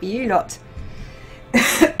 It might be you lot.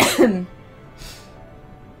 I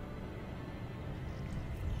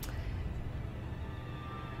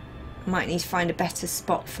might need to find a better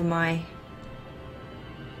spot for my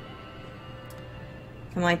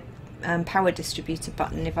power distributor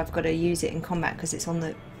button if I've got to use it in combat, because it's on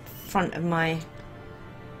the front of my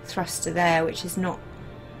thruster there, which is not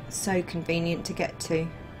so convenient to get to.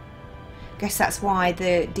 I guess that's why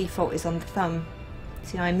the default is on the thumb.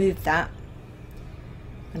 See, I moved that,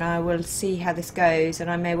 and I will see how this goes, and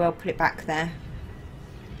I may well put it back there.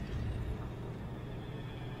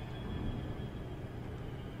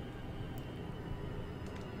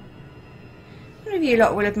 One of you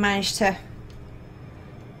lot will have managed to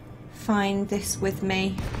find this with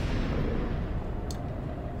me.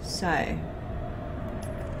 So,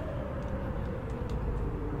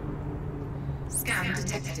 Scan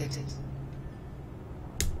detected.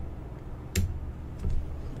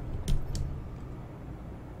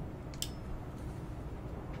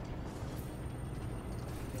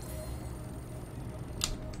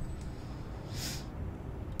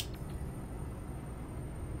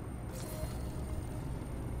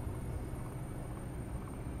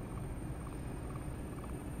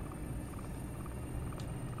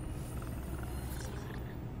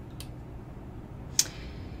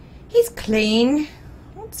 he's clean.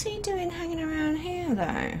 What's he doing hanging around here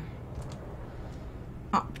though?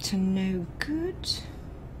 Up to no good.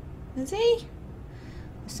 Is he?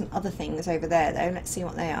 There's some other things over there though. Let's see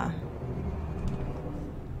what they are.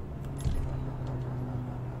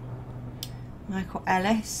 Michael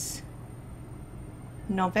Ellis.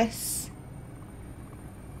 Novice.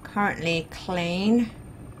 Currently clean.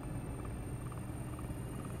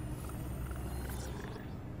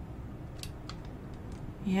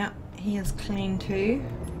 Yeah, he is clean too.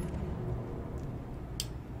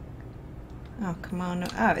 Oh, Commander.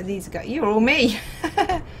 Oh, these are you're all me.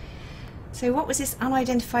 So what was this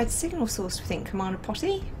unidentified signal source, we think, Commander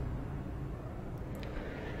Potty?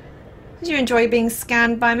 Did you enjoy being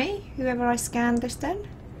scanned by me, whoever I scanned this then?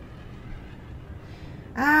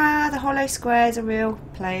 Ah, the hollow squares are real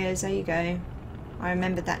players. There you go. I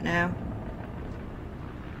remembered that now.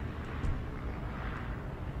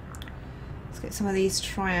 Let's get some of these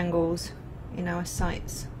triangles in our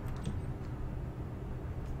sights.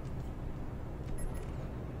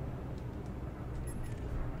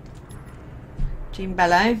 Jean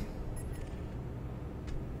Bello.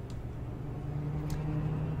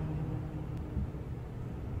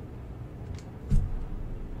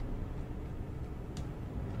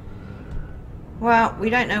 Well, we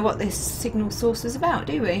don't know what this signal source is about,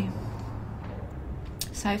 do we?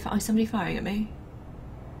 So far, is somebody firing at me?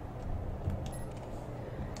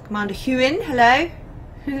 Commander Hewin, hello.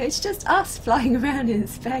 It's just us flying around in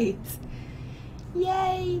space.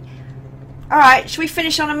 Yay! Alright, should we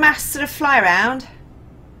finish on a mass sort of fly around?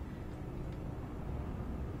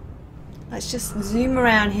 Let's just zoom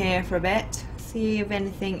around here for a bit, see if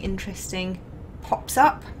anything interesting pops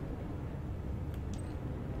up.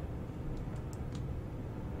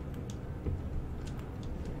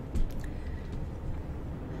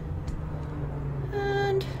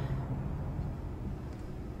 And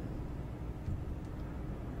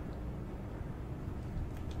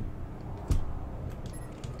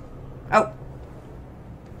oh,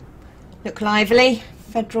 look lively.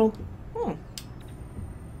 Federal. Oh.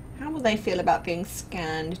 How will they feel about being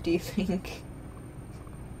scanned, do you think?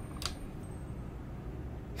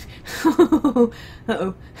 Uh-oh.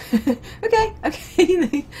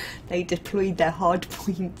 Okay. They deployed their hard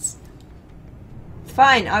points.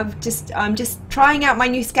 Fine, I'm just trying out my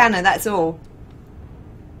new scanner, that's all.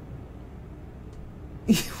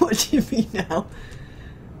 What do you mean now?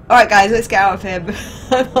 Alright guys, let's get out of here.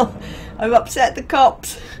 I've upset the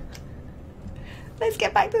cops. Let's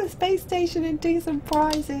get back to the space station and do some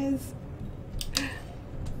prizes.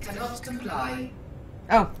 Cannot comply.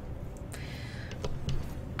 Oh.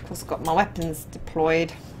 Of course I've got my weapons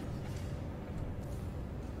deployed.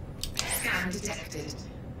 Scan detected.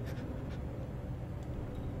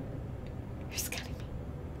 Who's scanning me?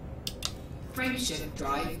 Frameshift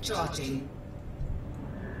drive charging.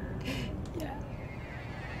 Yeah.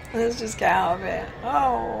 Let's just get out of it.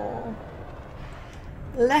 Oh.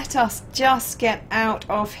 Let us just get out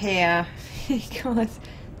of here. Because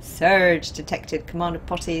surge detected. Commander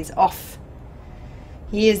Potty's off.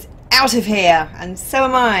 He is out of here. And so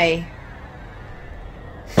am I.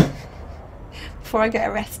 Before I get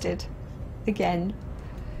arrested. Again.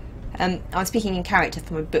 I'm speaking in character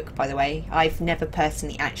from a book, by the way. I've never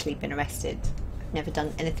personally actually been arrested. I've never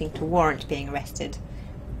done anything to warrant being arrested.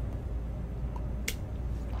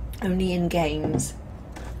 Only in games.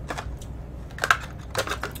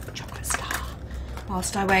 Chocolate star.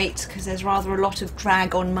 Whilst I wait, because there's rather a lot of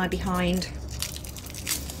drag on my behind.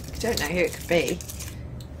 I don't know who it could be.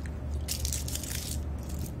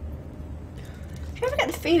 Do you ever get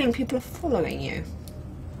the feeling people are following you?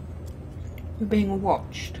 You're being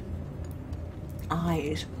watched.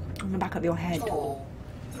 Eyes on the back of your head. 4,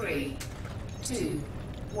 3, 2,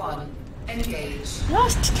 1, engage. The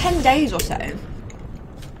last 10 days or so,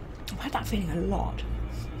 I've had that feeling a lot.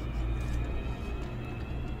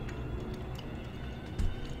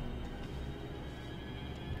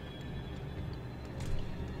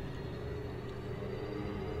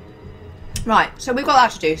 Right, so we've got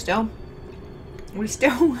that to do still. We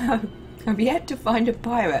still have yet to find a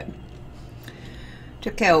pirate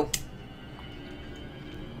to kill.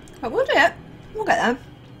 But we'll do it. We'll get there.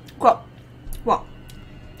 Got, what,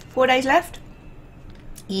 4 days left?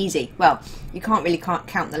 Easy. Well, you can't really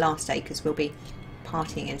count the last day because we'll be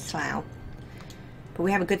partying in Slough. But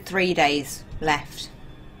we have a good 3 days left.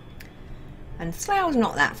 And Slough's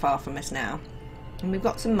not that far from us now. And we've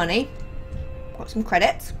got some money. Got some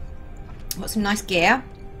credits. Got some nice gear.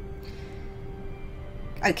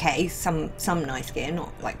 Okay, some nice gear,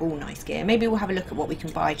 not like all nice gear. Maybe we'll have a look at what we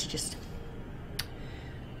can buy to just...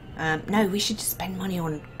 no, we should just spend money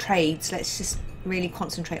on trades. Let's just really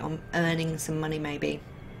concentrate on earning some money maybe.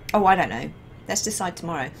 Oh, I don't know. Let's decide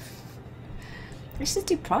tomorrow. Let's just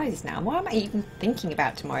do prizes now. Why am I even thinking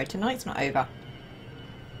about tomorrow? Tonight's not over.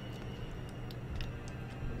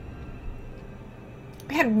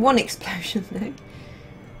 We had one explosion though.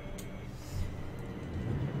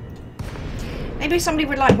 Maybe somebody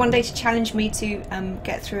would like one day to challenge me to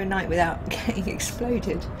get through a night without getting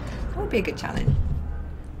exploded. That would be a good challenge.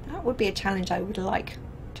 That would be a challenge I would like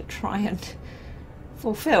to try and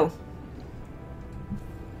fulfill.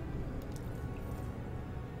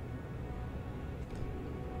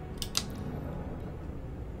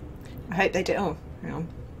 I hope they do. Oh, hang on.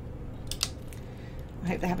 I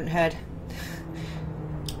hope they haven't heard.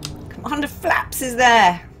 Commander Flaps is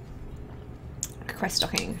there. Request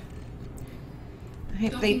docking. I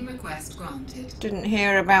hope they request granted. Didn't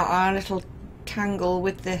hear about our little tangle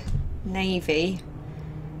with the Navy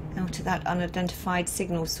out of that unidentified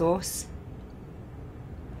signal source.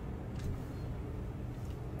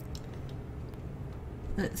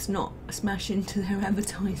 Let's not smash into their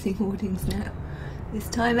advertising hoardings now. This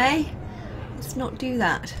time, eh? Let's not do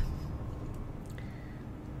that.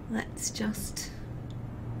 Let's just...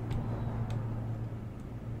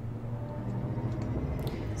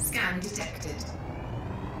 Scan detected.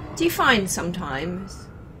 Do you find sometimes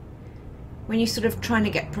when you're sort of trying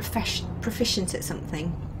to get proficient at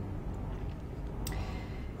something,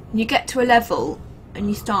 you get to a level and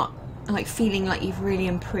you start like feeling like you've really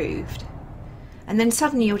improved, and then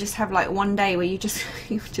suddenly you'll just have like one day where you just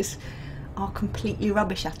are completely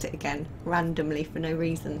rubbish at it again, randomly for no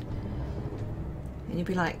reason, and you'll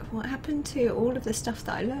be like, what happened to all of the stuff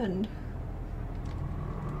that I learned?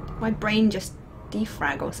 My brain just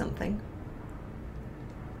defrag or something.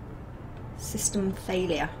 System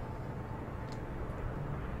failure.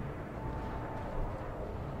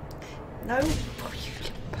 No. Oh, you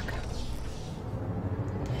little bugger.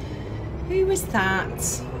 Who was that?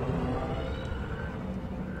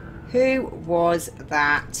 Who was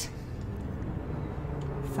that?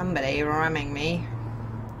 Somebody ramming me.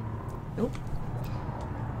 Oh.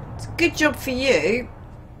 It's a good job for you.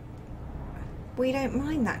 We don't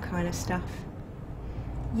mind that kind of stuff.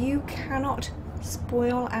 You cannot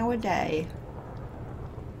spoil our day.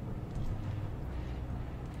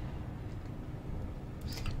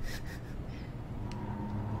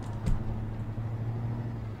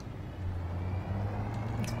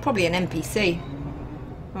 It's probably an NPC.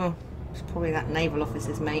 Oh, it's probably that naval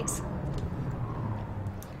officer's mates.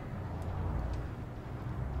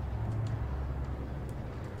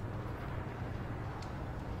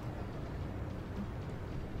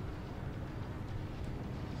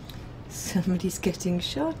 Somebody's getting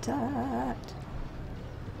shot at.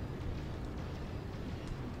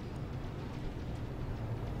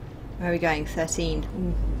 Where are we going? 13.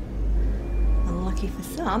 Ooh. Unlucky for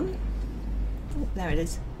some. Oh, there it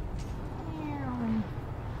is.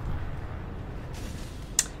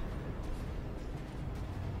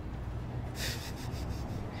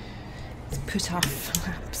 put our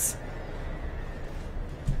flaps.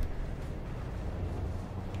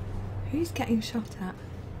 Who's getting shot at?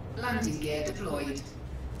 Landing gear deployed.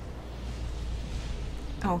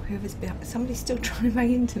 Oh, whoever's behind. Somebody's still trying to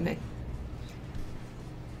bang into me.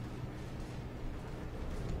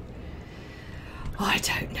 I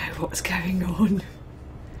don't know what's going on.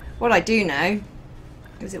 What I do know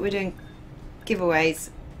is that we're doing giveaways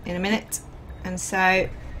in a minute, and so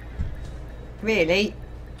really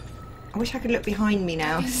I wish I could look behind me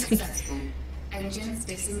now. Successful. Engines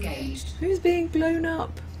disengaged. Who's being blown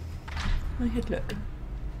up? My head, look.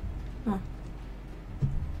 Oh.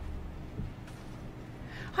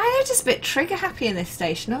 They're just a bit trigger happy in this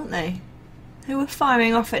station, aren't they? They were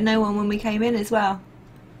firing off at no one when we came in as well.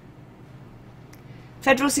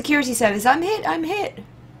 Federal Security Service, I'm hit, I'm hit.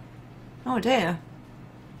 Oh dear.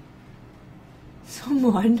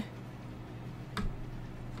 Someone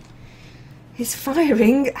is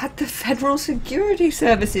firing at the Federal Security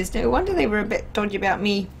Services. No wonder they were a bit dodgy about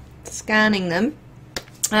me scanning them.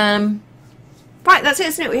 Right, that's it,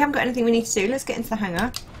 isn't it? We haven't got anything we need to do. Let's get into the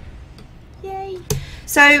hangar. Yay.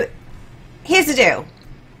 So, here's the deal.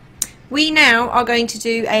 We now are going to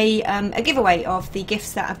do a giveaway of the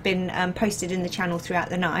gifts that have been posted in the channel throughout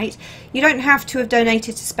the night. You don't have to have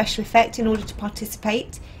donated to Special Effect in order to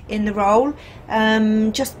participate in the role.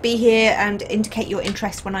 Just be here and indicate your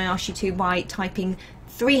interest when I ask you to by typing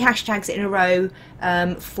 3 hashtags in a row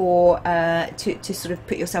to sort of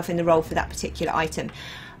put yourself in the role for that particular item.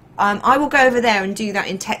 I will go over there and do that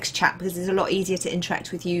in text chat because it's a lot easier to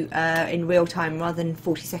interact with you in real time rather than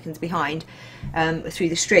 40 seconds behind through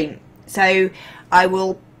the stream. So I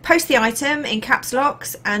will post the item in caps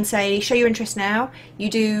locks and say show your interest now. You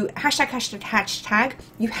do hashtag, hashtag, hashtag.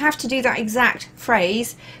 You have to do that exact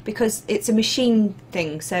phrase because it's a machine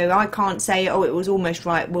thing, so I can't say, oh, it was almost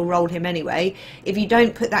right, we'll roll him anyway. If you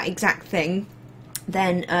don't put that exact thing,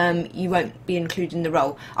 then you won't be included in the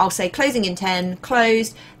roll. I'll say closing in 10,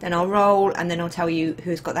 closed, then I'll roll, and then I'll tell you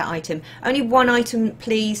who's got that item. Only one item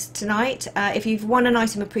please tonight. If you've won an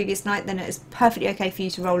item a previous night, then it's perfectly okay for you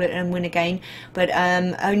to roll it and win again, but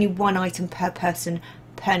only one item per person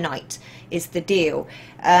per night is the deal.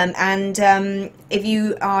 If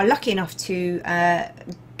you are lucky enough to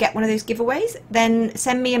get one of those giveaways, then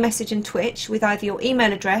send me a message in Twitch with either your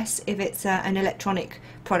email address if it's an electronic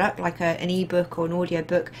product like an ebook or an audio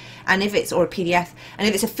book, and if it's or a PDF, and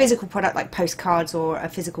if it's a physical product like postcards or a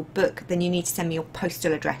physical book, then you need to send me your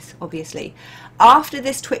postal address, obviously. After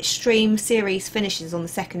this Twitch stream series finishes on the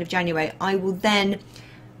 2nd of January, I will then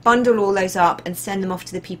bundle all those up and send them off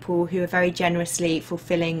to the people who are very generously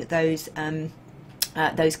fulfilling those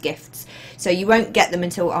gifts. So you won't get them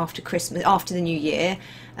until after Christmas, after the New Year.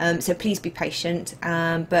 So please be patient.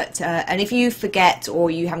 And if you forget or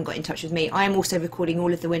you haven't got in touch with me, I am also recording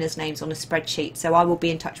all of the winners' names on a spreadsheet. So I will be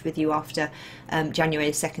in touch with you after January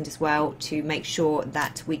the 2nd as well to make sure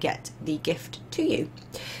that we get the gift to you.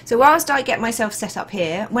 So whilst I get myself set up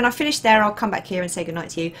here, when I finish there, I'll come back here and say goodnight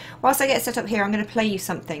to you. Whilst I get set up here, I'm going to play you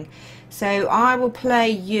something. So I will play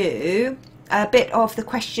you a bit of the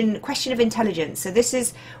question of intelligence. So this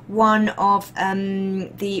is one of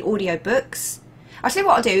the audio books. I'll tell you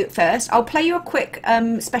what I'll do first. I'll play you a quick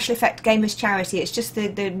Special Effect Gamers Charity. It's just the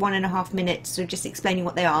 1.5 minutes of just explaining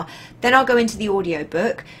what they are. Then I'll go into the audio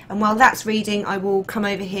book, and while that's reading, I will come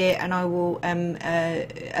over here and I will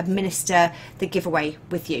administer the giveaway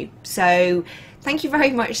with you. So thank you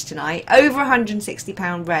very much tonight. Over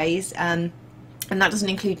 £160 raised. And that doesn't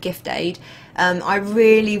include gift aid. I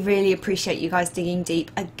really, really appreciate you guys digging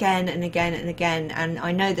deep again and again and again, and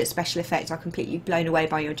I know that Special Effects are completely blown away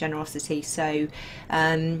by your generosity, so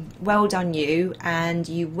well done you, and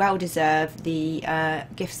you well deserve the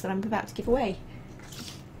gifts that I'm about to give away.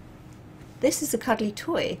 This is a cuddly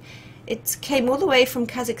toy. It came all the way from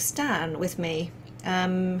Kazakhstan with me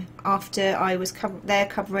after I was there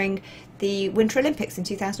covering the Winter Olympics in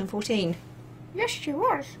 2014. Yes, she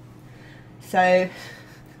was. So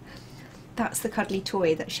that's the cuddly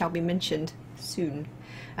toy that shall be mentioned soon.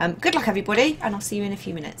 Good luck everybody, and I'll see you in a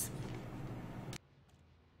few minutes.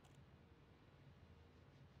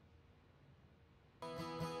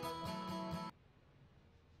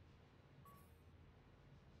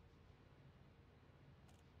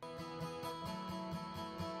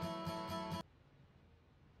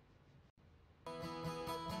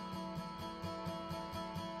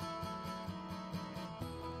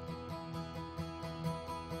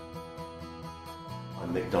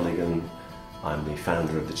 I'm Mick Donegan. I'm the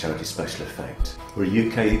founder of the charity Special Effect. We're a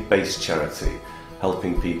UK-based charity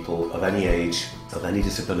helping people of any age, of any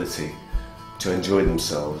disability, to enjoy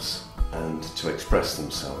themselves and to express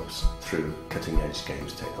themselves through cutting-edge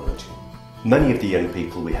games technology. Many of the young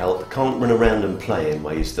people we help can't run around and play in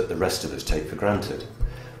ways that the rest of us take for granted.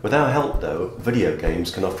 With our help though, video games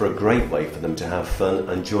can offer a great way for them to have fun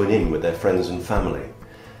and join in with their friends and family.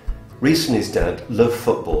 Reese and his dad love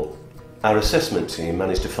football. Our assessment team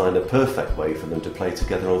managed to find a perfect way for them to play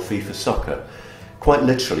together on FIFA Soccer, quite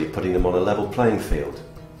literally putting them on a level playing field.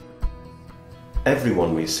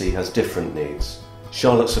 Everyone we see has different needs.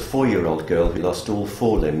 Charlotte's a 4-year-old girl who lost all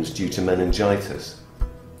 4 limbs due to meningitis.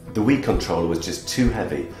 The Wii controller was just too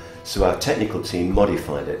heavy, so our technical team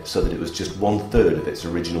modified it so that it was just 1/3 of its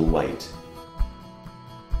original weight.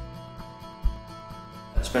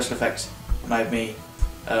 Special effects made me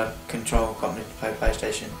a control company to play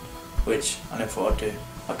PlayStation, which I never thought I'd do.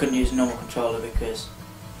 I couldn't use a normal controller because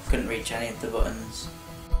I couldn't reach any of the buttons.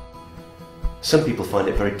 Some people find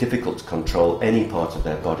it very difficult to control any part of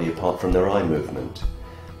their body apart from their eye movement.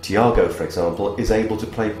 Tiago, for example, is able to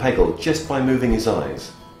play Peggle just by moving his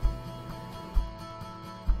eyes.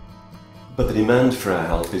 But the demand for our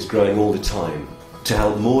help is growing all the time. To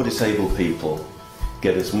help more disabled people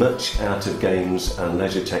get as much out of games and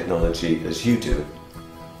leisure technology as you do,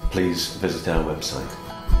 please visit our website.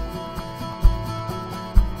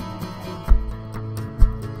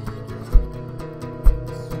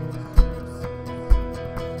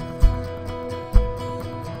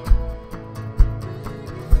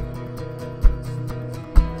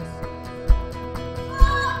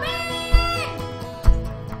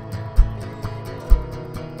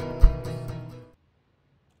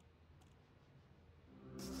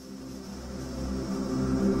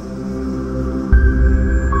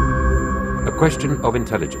 A Question of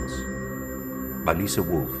Intelligence by Lisa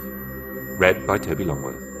Wolfe. Read by Toby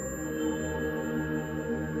Longworth.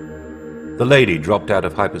 The lady dropped out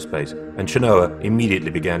of hyperspace, and Chenoa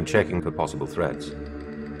immediately began checking for possible threats.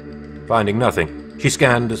 Finding nothing, she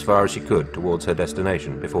scanned as far as she could towards her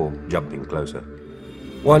destination before jumping closer.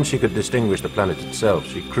 Once she could distinguish the planet itself,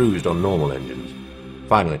 she cruised on normal engines.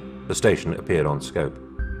 Finally, the station appeared on scope.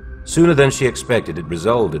 Sooner than she expected, it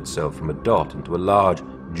resolved itself from a dot into a large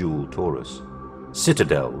jewel torus.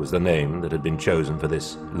 Citadel was the name that had been chosen for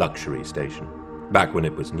this luxury station, back when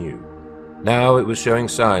it was new. Now it was showing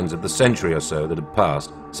signs of the century or so that had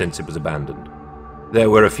passed since it was abandoned. There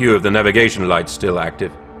were a few of the navigation lights still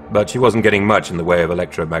active, but she wasn't getting much in the way of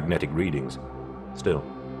electromagnetic readings. Still,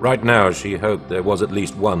 right now she hoped there was at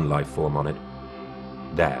least one life form on it.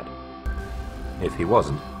 Dad. If he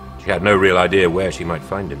wasn't, she had no real idea where she might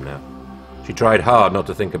find him now. She tried hard not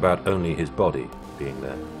to think about only his body being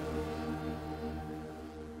there.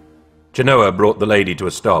 Chenoa brought the lady to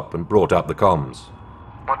a stop and brought up the comms.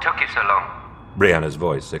 What took you so long? Brianna's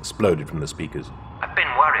voice exploded from the speakers. I've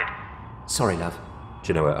been worried. Sorry, love,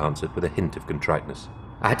 Chenoa answered with a hint of contriteness.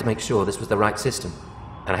 I had to make sure this was the right system,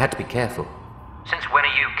 and I had to be careful. Since when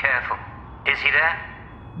are you careful? Is he there?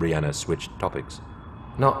 Brianna switched topics.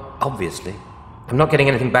 Not obviously. I'm not getting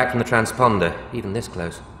anything back from the transponder, even this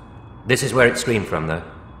close. This is where it screamed from, though.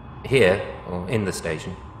 Here, or in the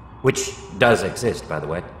station. Which does exist, by the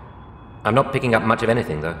way. I'm not picking up much of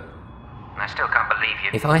anything, though. I still can't believe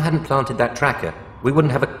you. If I hadn't planted that tracker, we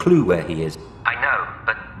wouldn't have a clue where he is. I know,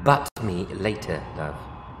 but... But me later, love.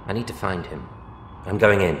 I need to find him. I'm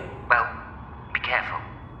going in. Well, be careful.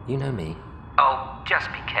 You know me. Oh, just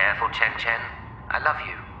be careful, Chen Chen. I love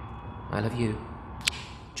you. I love you.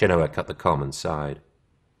 Chenoa cut the comm and sighed.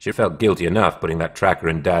 She felt guilty enough putting that tracker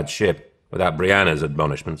in Dad's ship without Brianna's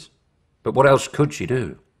admonishments. But what else could she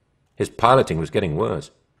do? His piloting was getting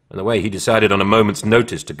worse, and the way he decided on a moment's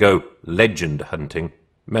notice to go legend hunting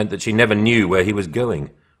meant that she never knew where he was going,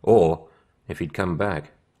 or if he'd come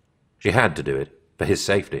back. She had to do it, for his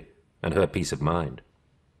safety and her peace of mind.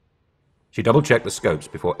 She double-checked the scopes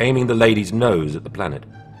before aiming the lady's nose at the planet.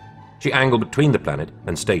 She angled between the planet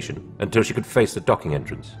and station until she could face the docking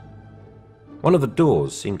entrance. One of the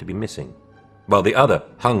doors seemed to be missing, while the other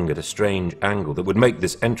hung at a strange angle that would make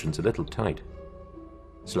this entrance a little tight.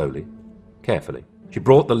 Slowly, carefully, she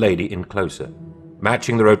brought the lady in closer,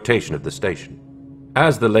 matching the rotation of the station.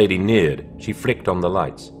 As the lady neared, she flicked on the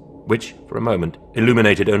lights, which, for a moment,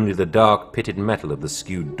 illuminated only the dark, pitted metal of the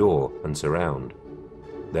skewed door and surround.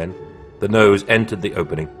 Then, the nose entered the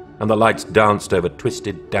opening, and the lights danced over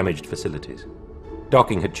twisted, damaged facilities.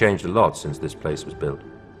 Docking had changed a lot since this place was built.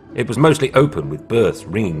 It was mostly open, with berths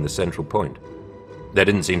ringing the central point. There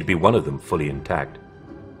didn't seem to be one of them fully intact.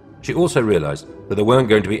 She also realized that there weren't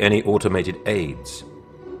going to be any automated aids.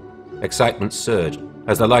 Excitement surged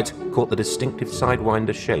as the lights caught the distinctive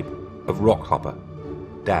sidewinder shape of Rockhopper,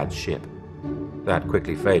 Dad's ship. That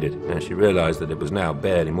quickly faded as she realized that it was now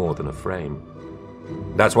barely more than a frame.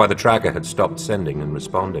 That's why the tracker had stopped sending and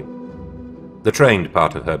responding. The trained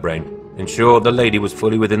part of her brain ensured the lady was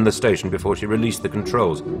fully within the station before she released the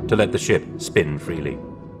controls to let the ship spin freely.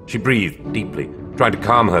 She breathed deeply, trying to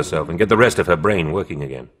calm herself and get the rest of her brain working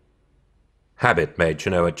again. Habit made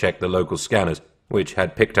Chenoa check the local scanners, which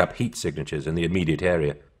had picked up heat signatures in the immediate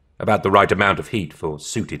area, about the right amount of heat for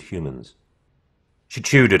suited humans. She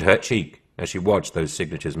chewed at her cheek as she watched those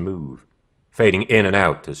signatures move, fading in and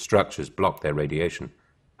out as structures blocked their radiation.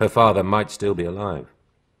 Her father might still be alive.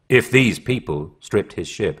 If these people stripped his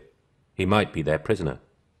ship, he might be their prisoner.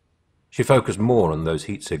 She focused more on those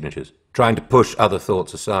heat signatures, trying to push other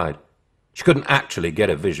thoughts aside. She couldn't actually get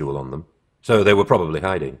a visual on them, so they were probably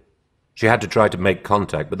hiding. She had to try to make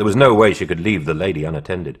contact, but there was no way she could leave the lady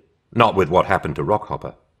unattended. Not with what happened to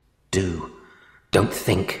Rockhopper. Don't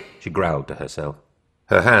think, she growled to herself.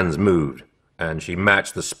 Her hands moved, and she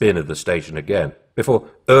matched the spin of the station again, before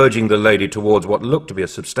urging the lady towards what looked to be a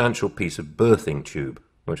substantial piece of berthing tube,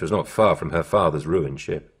 which was not far from her father's ruined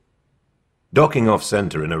ship. Docking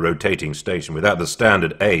off-center in a rotating station without the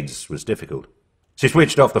standard aids was difficult. She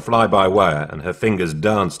switched off the fly-by-wire, and her fingers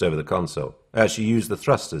danced over the console as she used the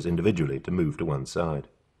thrusters individually to move to one side.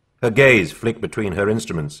 Her gaze flicked between her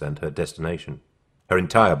instruments and her destination. Her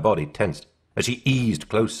entire body tensed as she eased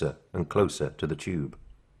closer and closer to the tube.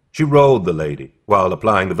 She rolled the lady while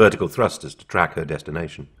applying the vertical thrusters to track her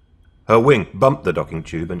destination. Her wing bumped the docking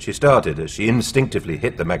tube, and she started as she instinctively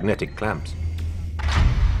hit the magnetic clamps.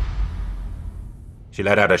 She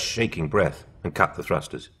let out a shaking breath and cut the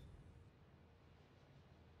thrusters.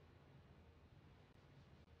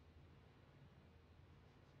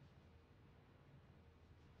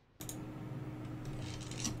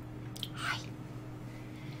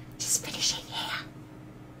 Just finishing here.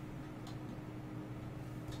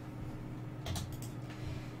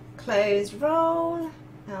 Closed roll.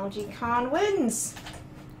 LG Khan wins.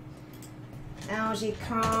 LG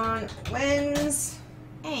Khan wins.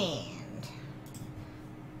 And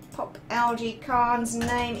pop LG Khan's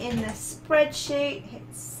name in the spreadsheet. Hit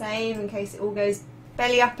save in case it all goes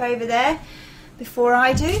belly up over there before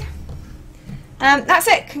I do. That's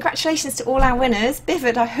it. Congratulations to all our winners.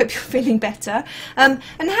 Bivard, I hope you're feeling better. And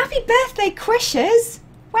happy birthday, Quishers.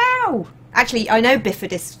 Wow. Actually, I know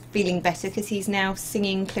Bifford is feeling better because he's now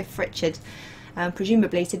singing Cliff Richard,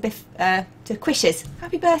 presumably to Quishers.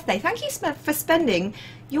 Happy birthday. Thank you for spending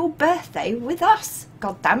your birthday with us.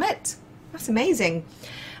 God damn it. That's amazing.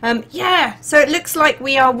 Yeah, so it looks like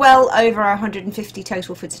we are well over 150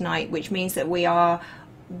 total for tonight, which means that we are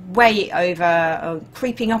way over,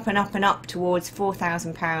 creeping up and up and up towards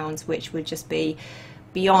 £4,000, which would just be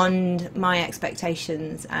beyond my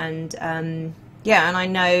expectations. And yeah, and I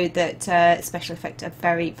know that Special Effect are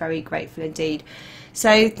very, very grateful indeed.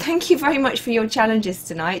 So thank you very much for your challenges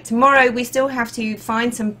tonight. Tomorrow we still have to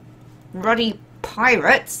find some ruddy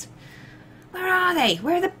pirates. Where are they?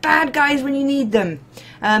 Where are the bad guys when you need them?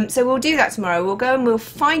 So we'll do that tomorrow. We'll go and we'll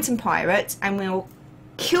find some pirates and we'll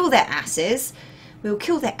kill their asses. We'll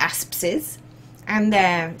kill their aspses and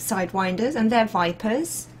their sidewinders and their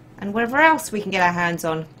vipers and whatever else we can get our hands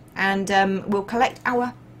on. And we'll collect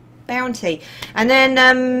our bounty. And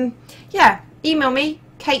then, yeah, email me,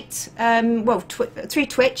 Kate, well, through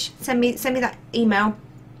Twitch. Send me that email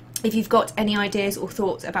if you've got any ideas or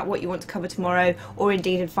thoughts about what you want to cover tomorrow, or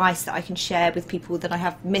indeed advice that I can share with people that I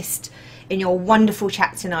have missed in your wonderful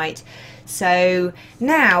chat tonight. So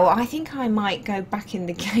now I think I might go back in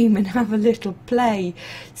the game and have a little play.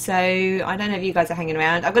 So I don't know if you guys are hanging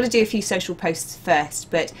around. I've got to do a few social posts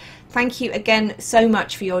first, but thank you again so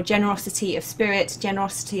much for your generosity of spirit,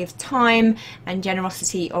 generosity of time, and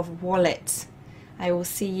generosity of wallet. I will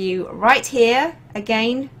see you right here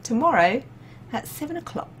again tomorrow at 7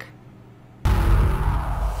 o'clock.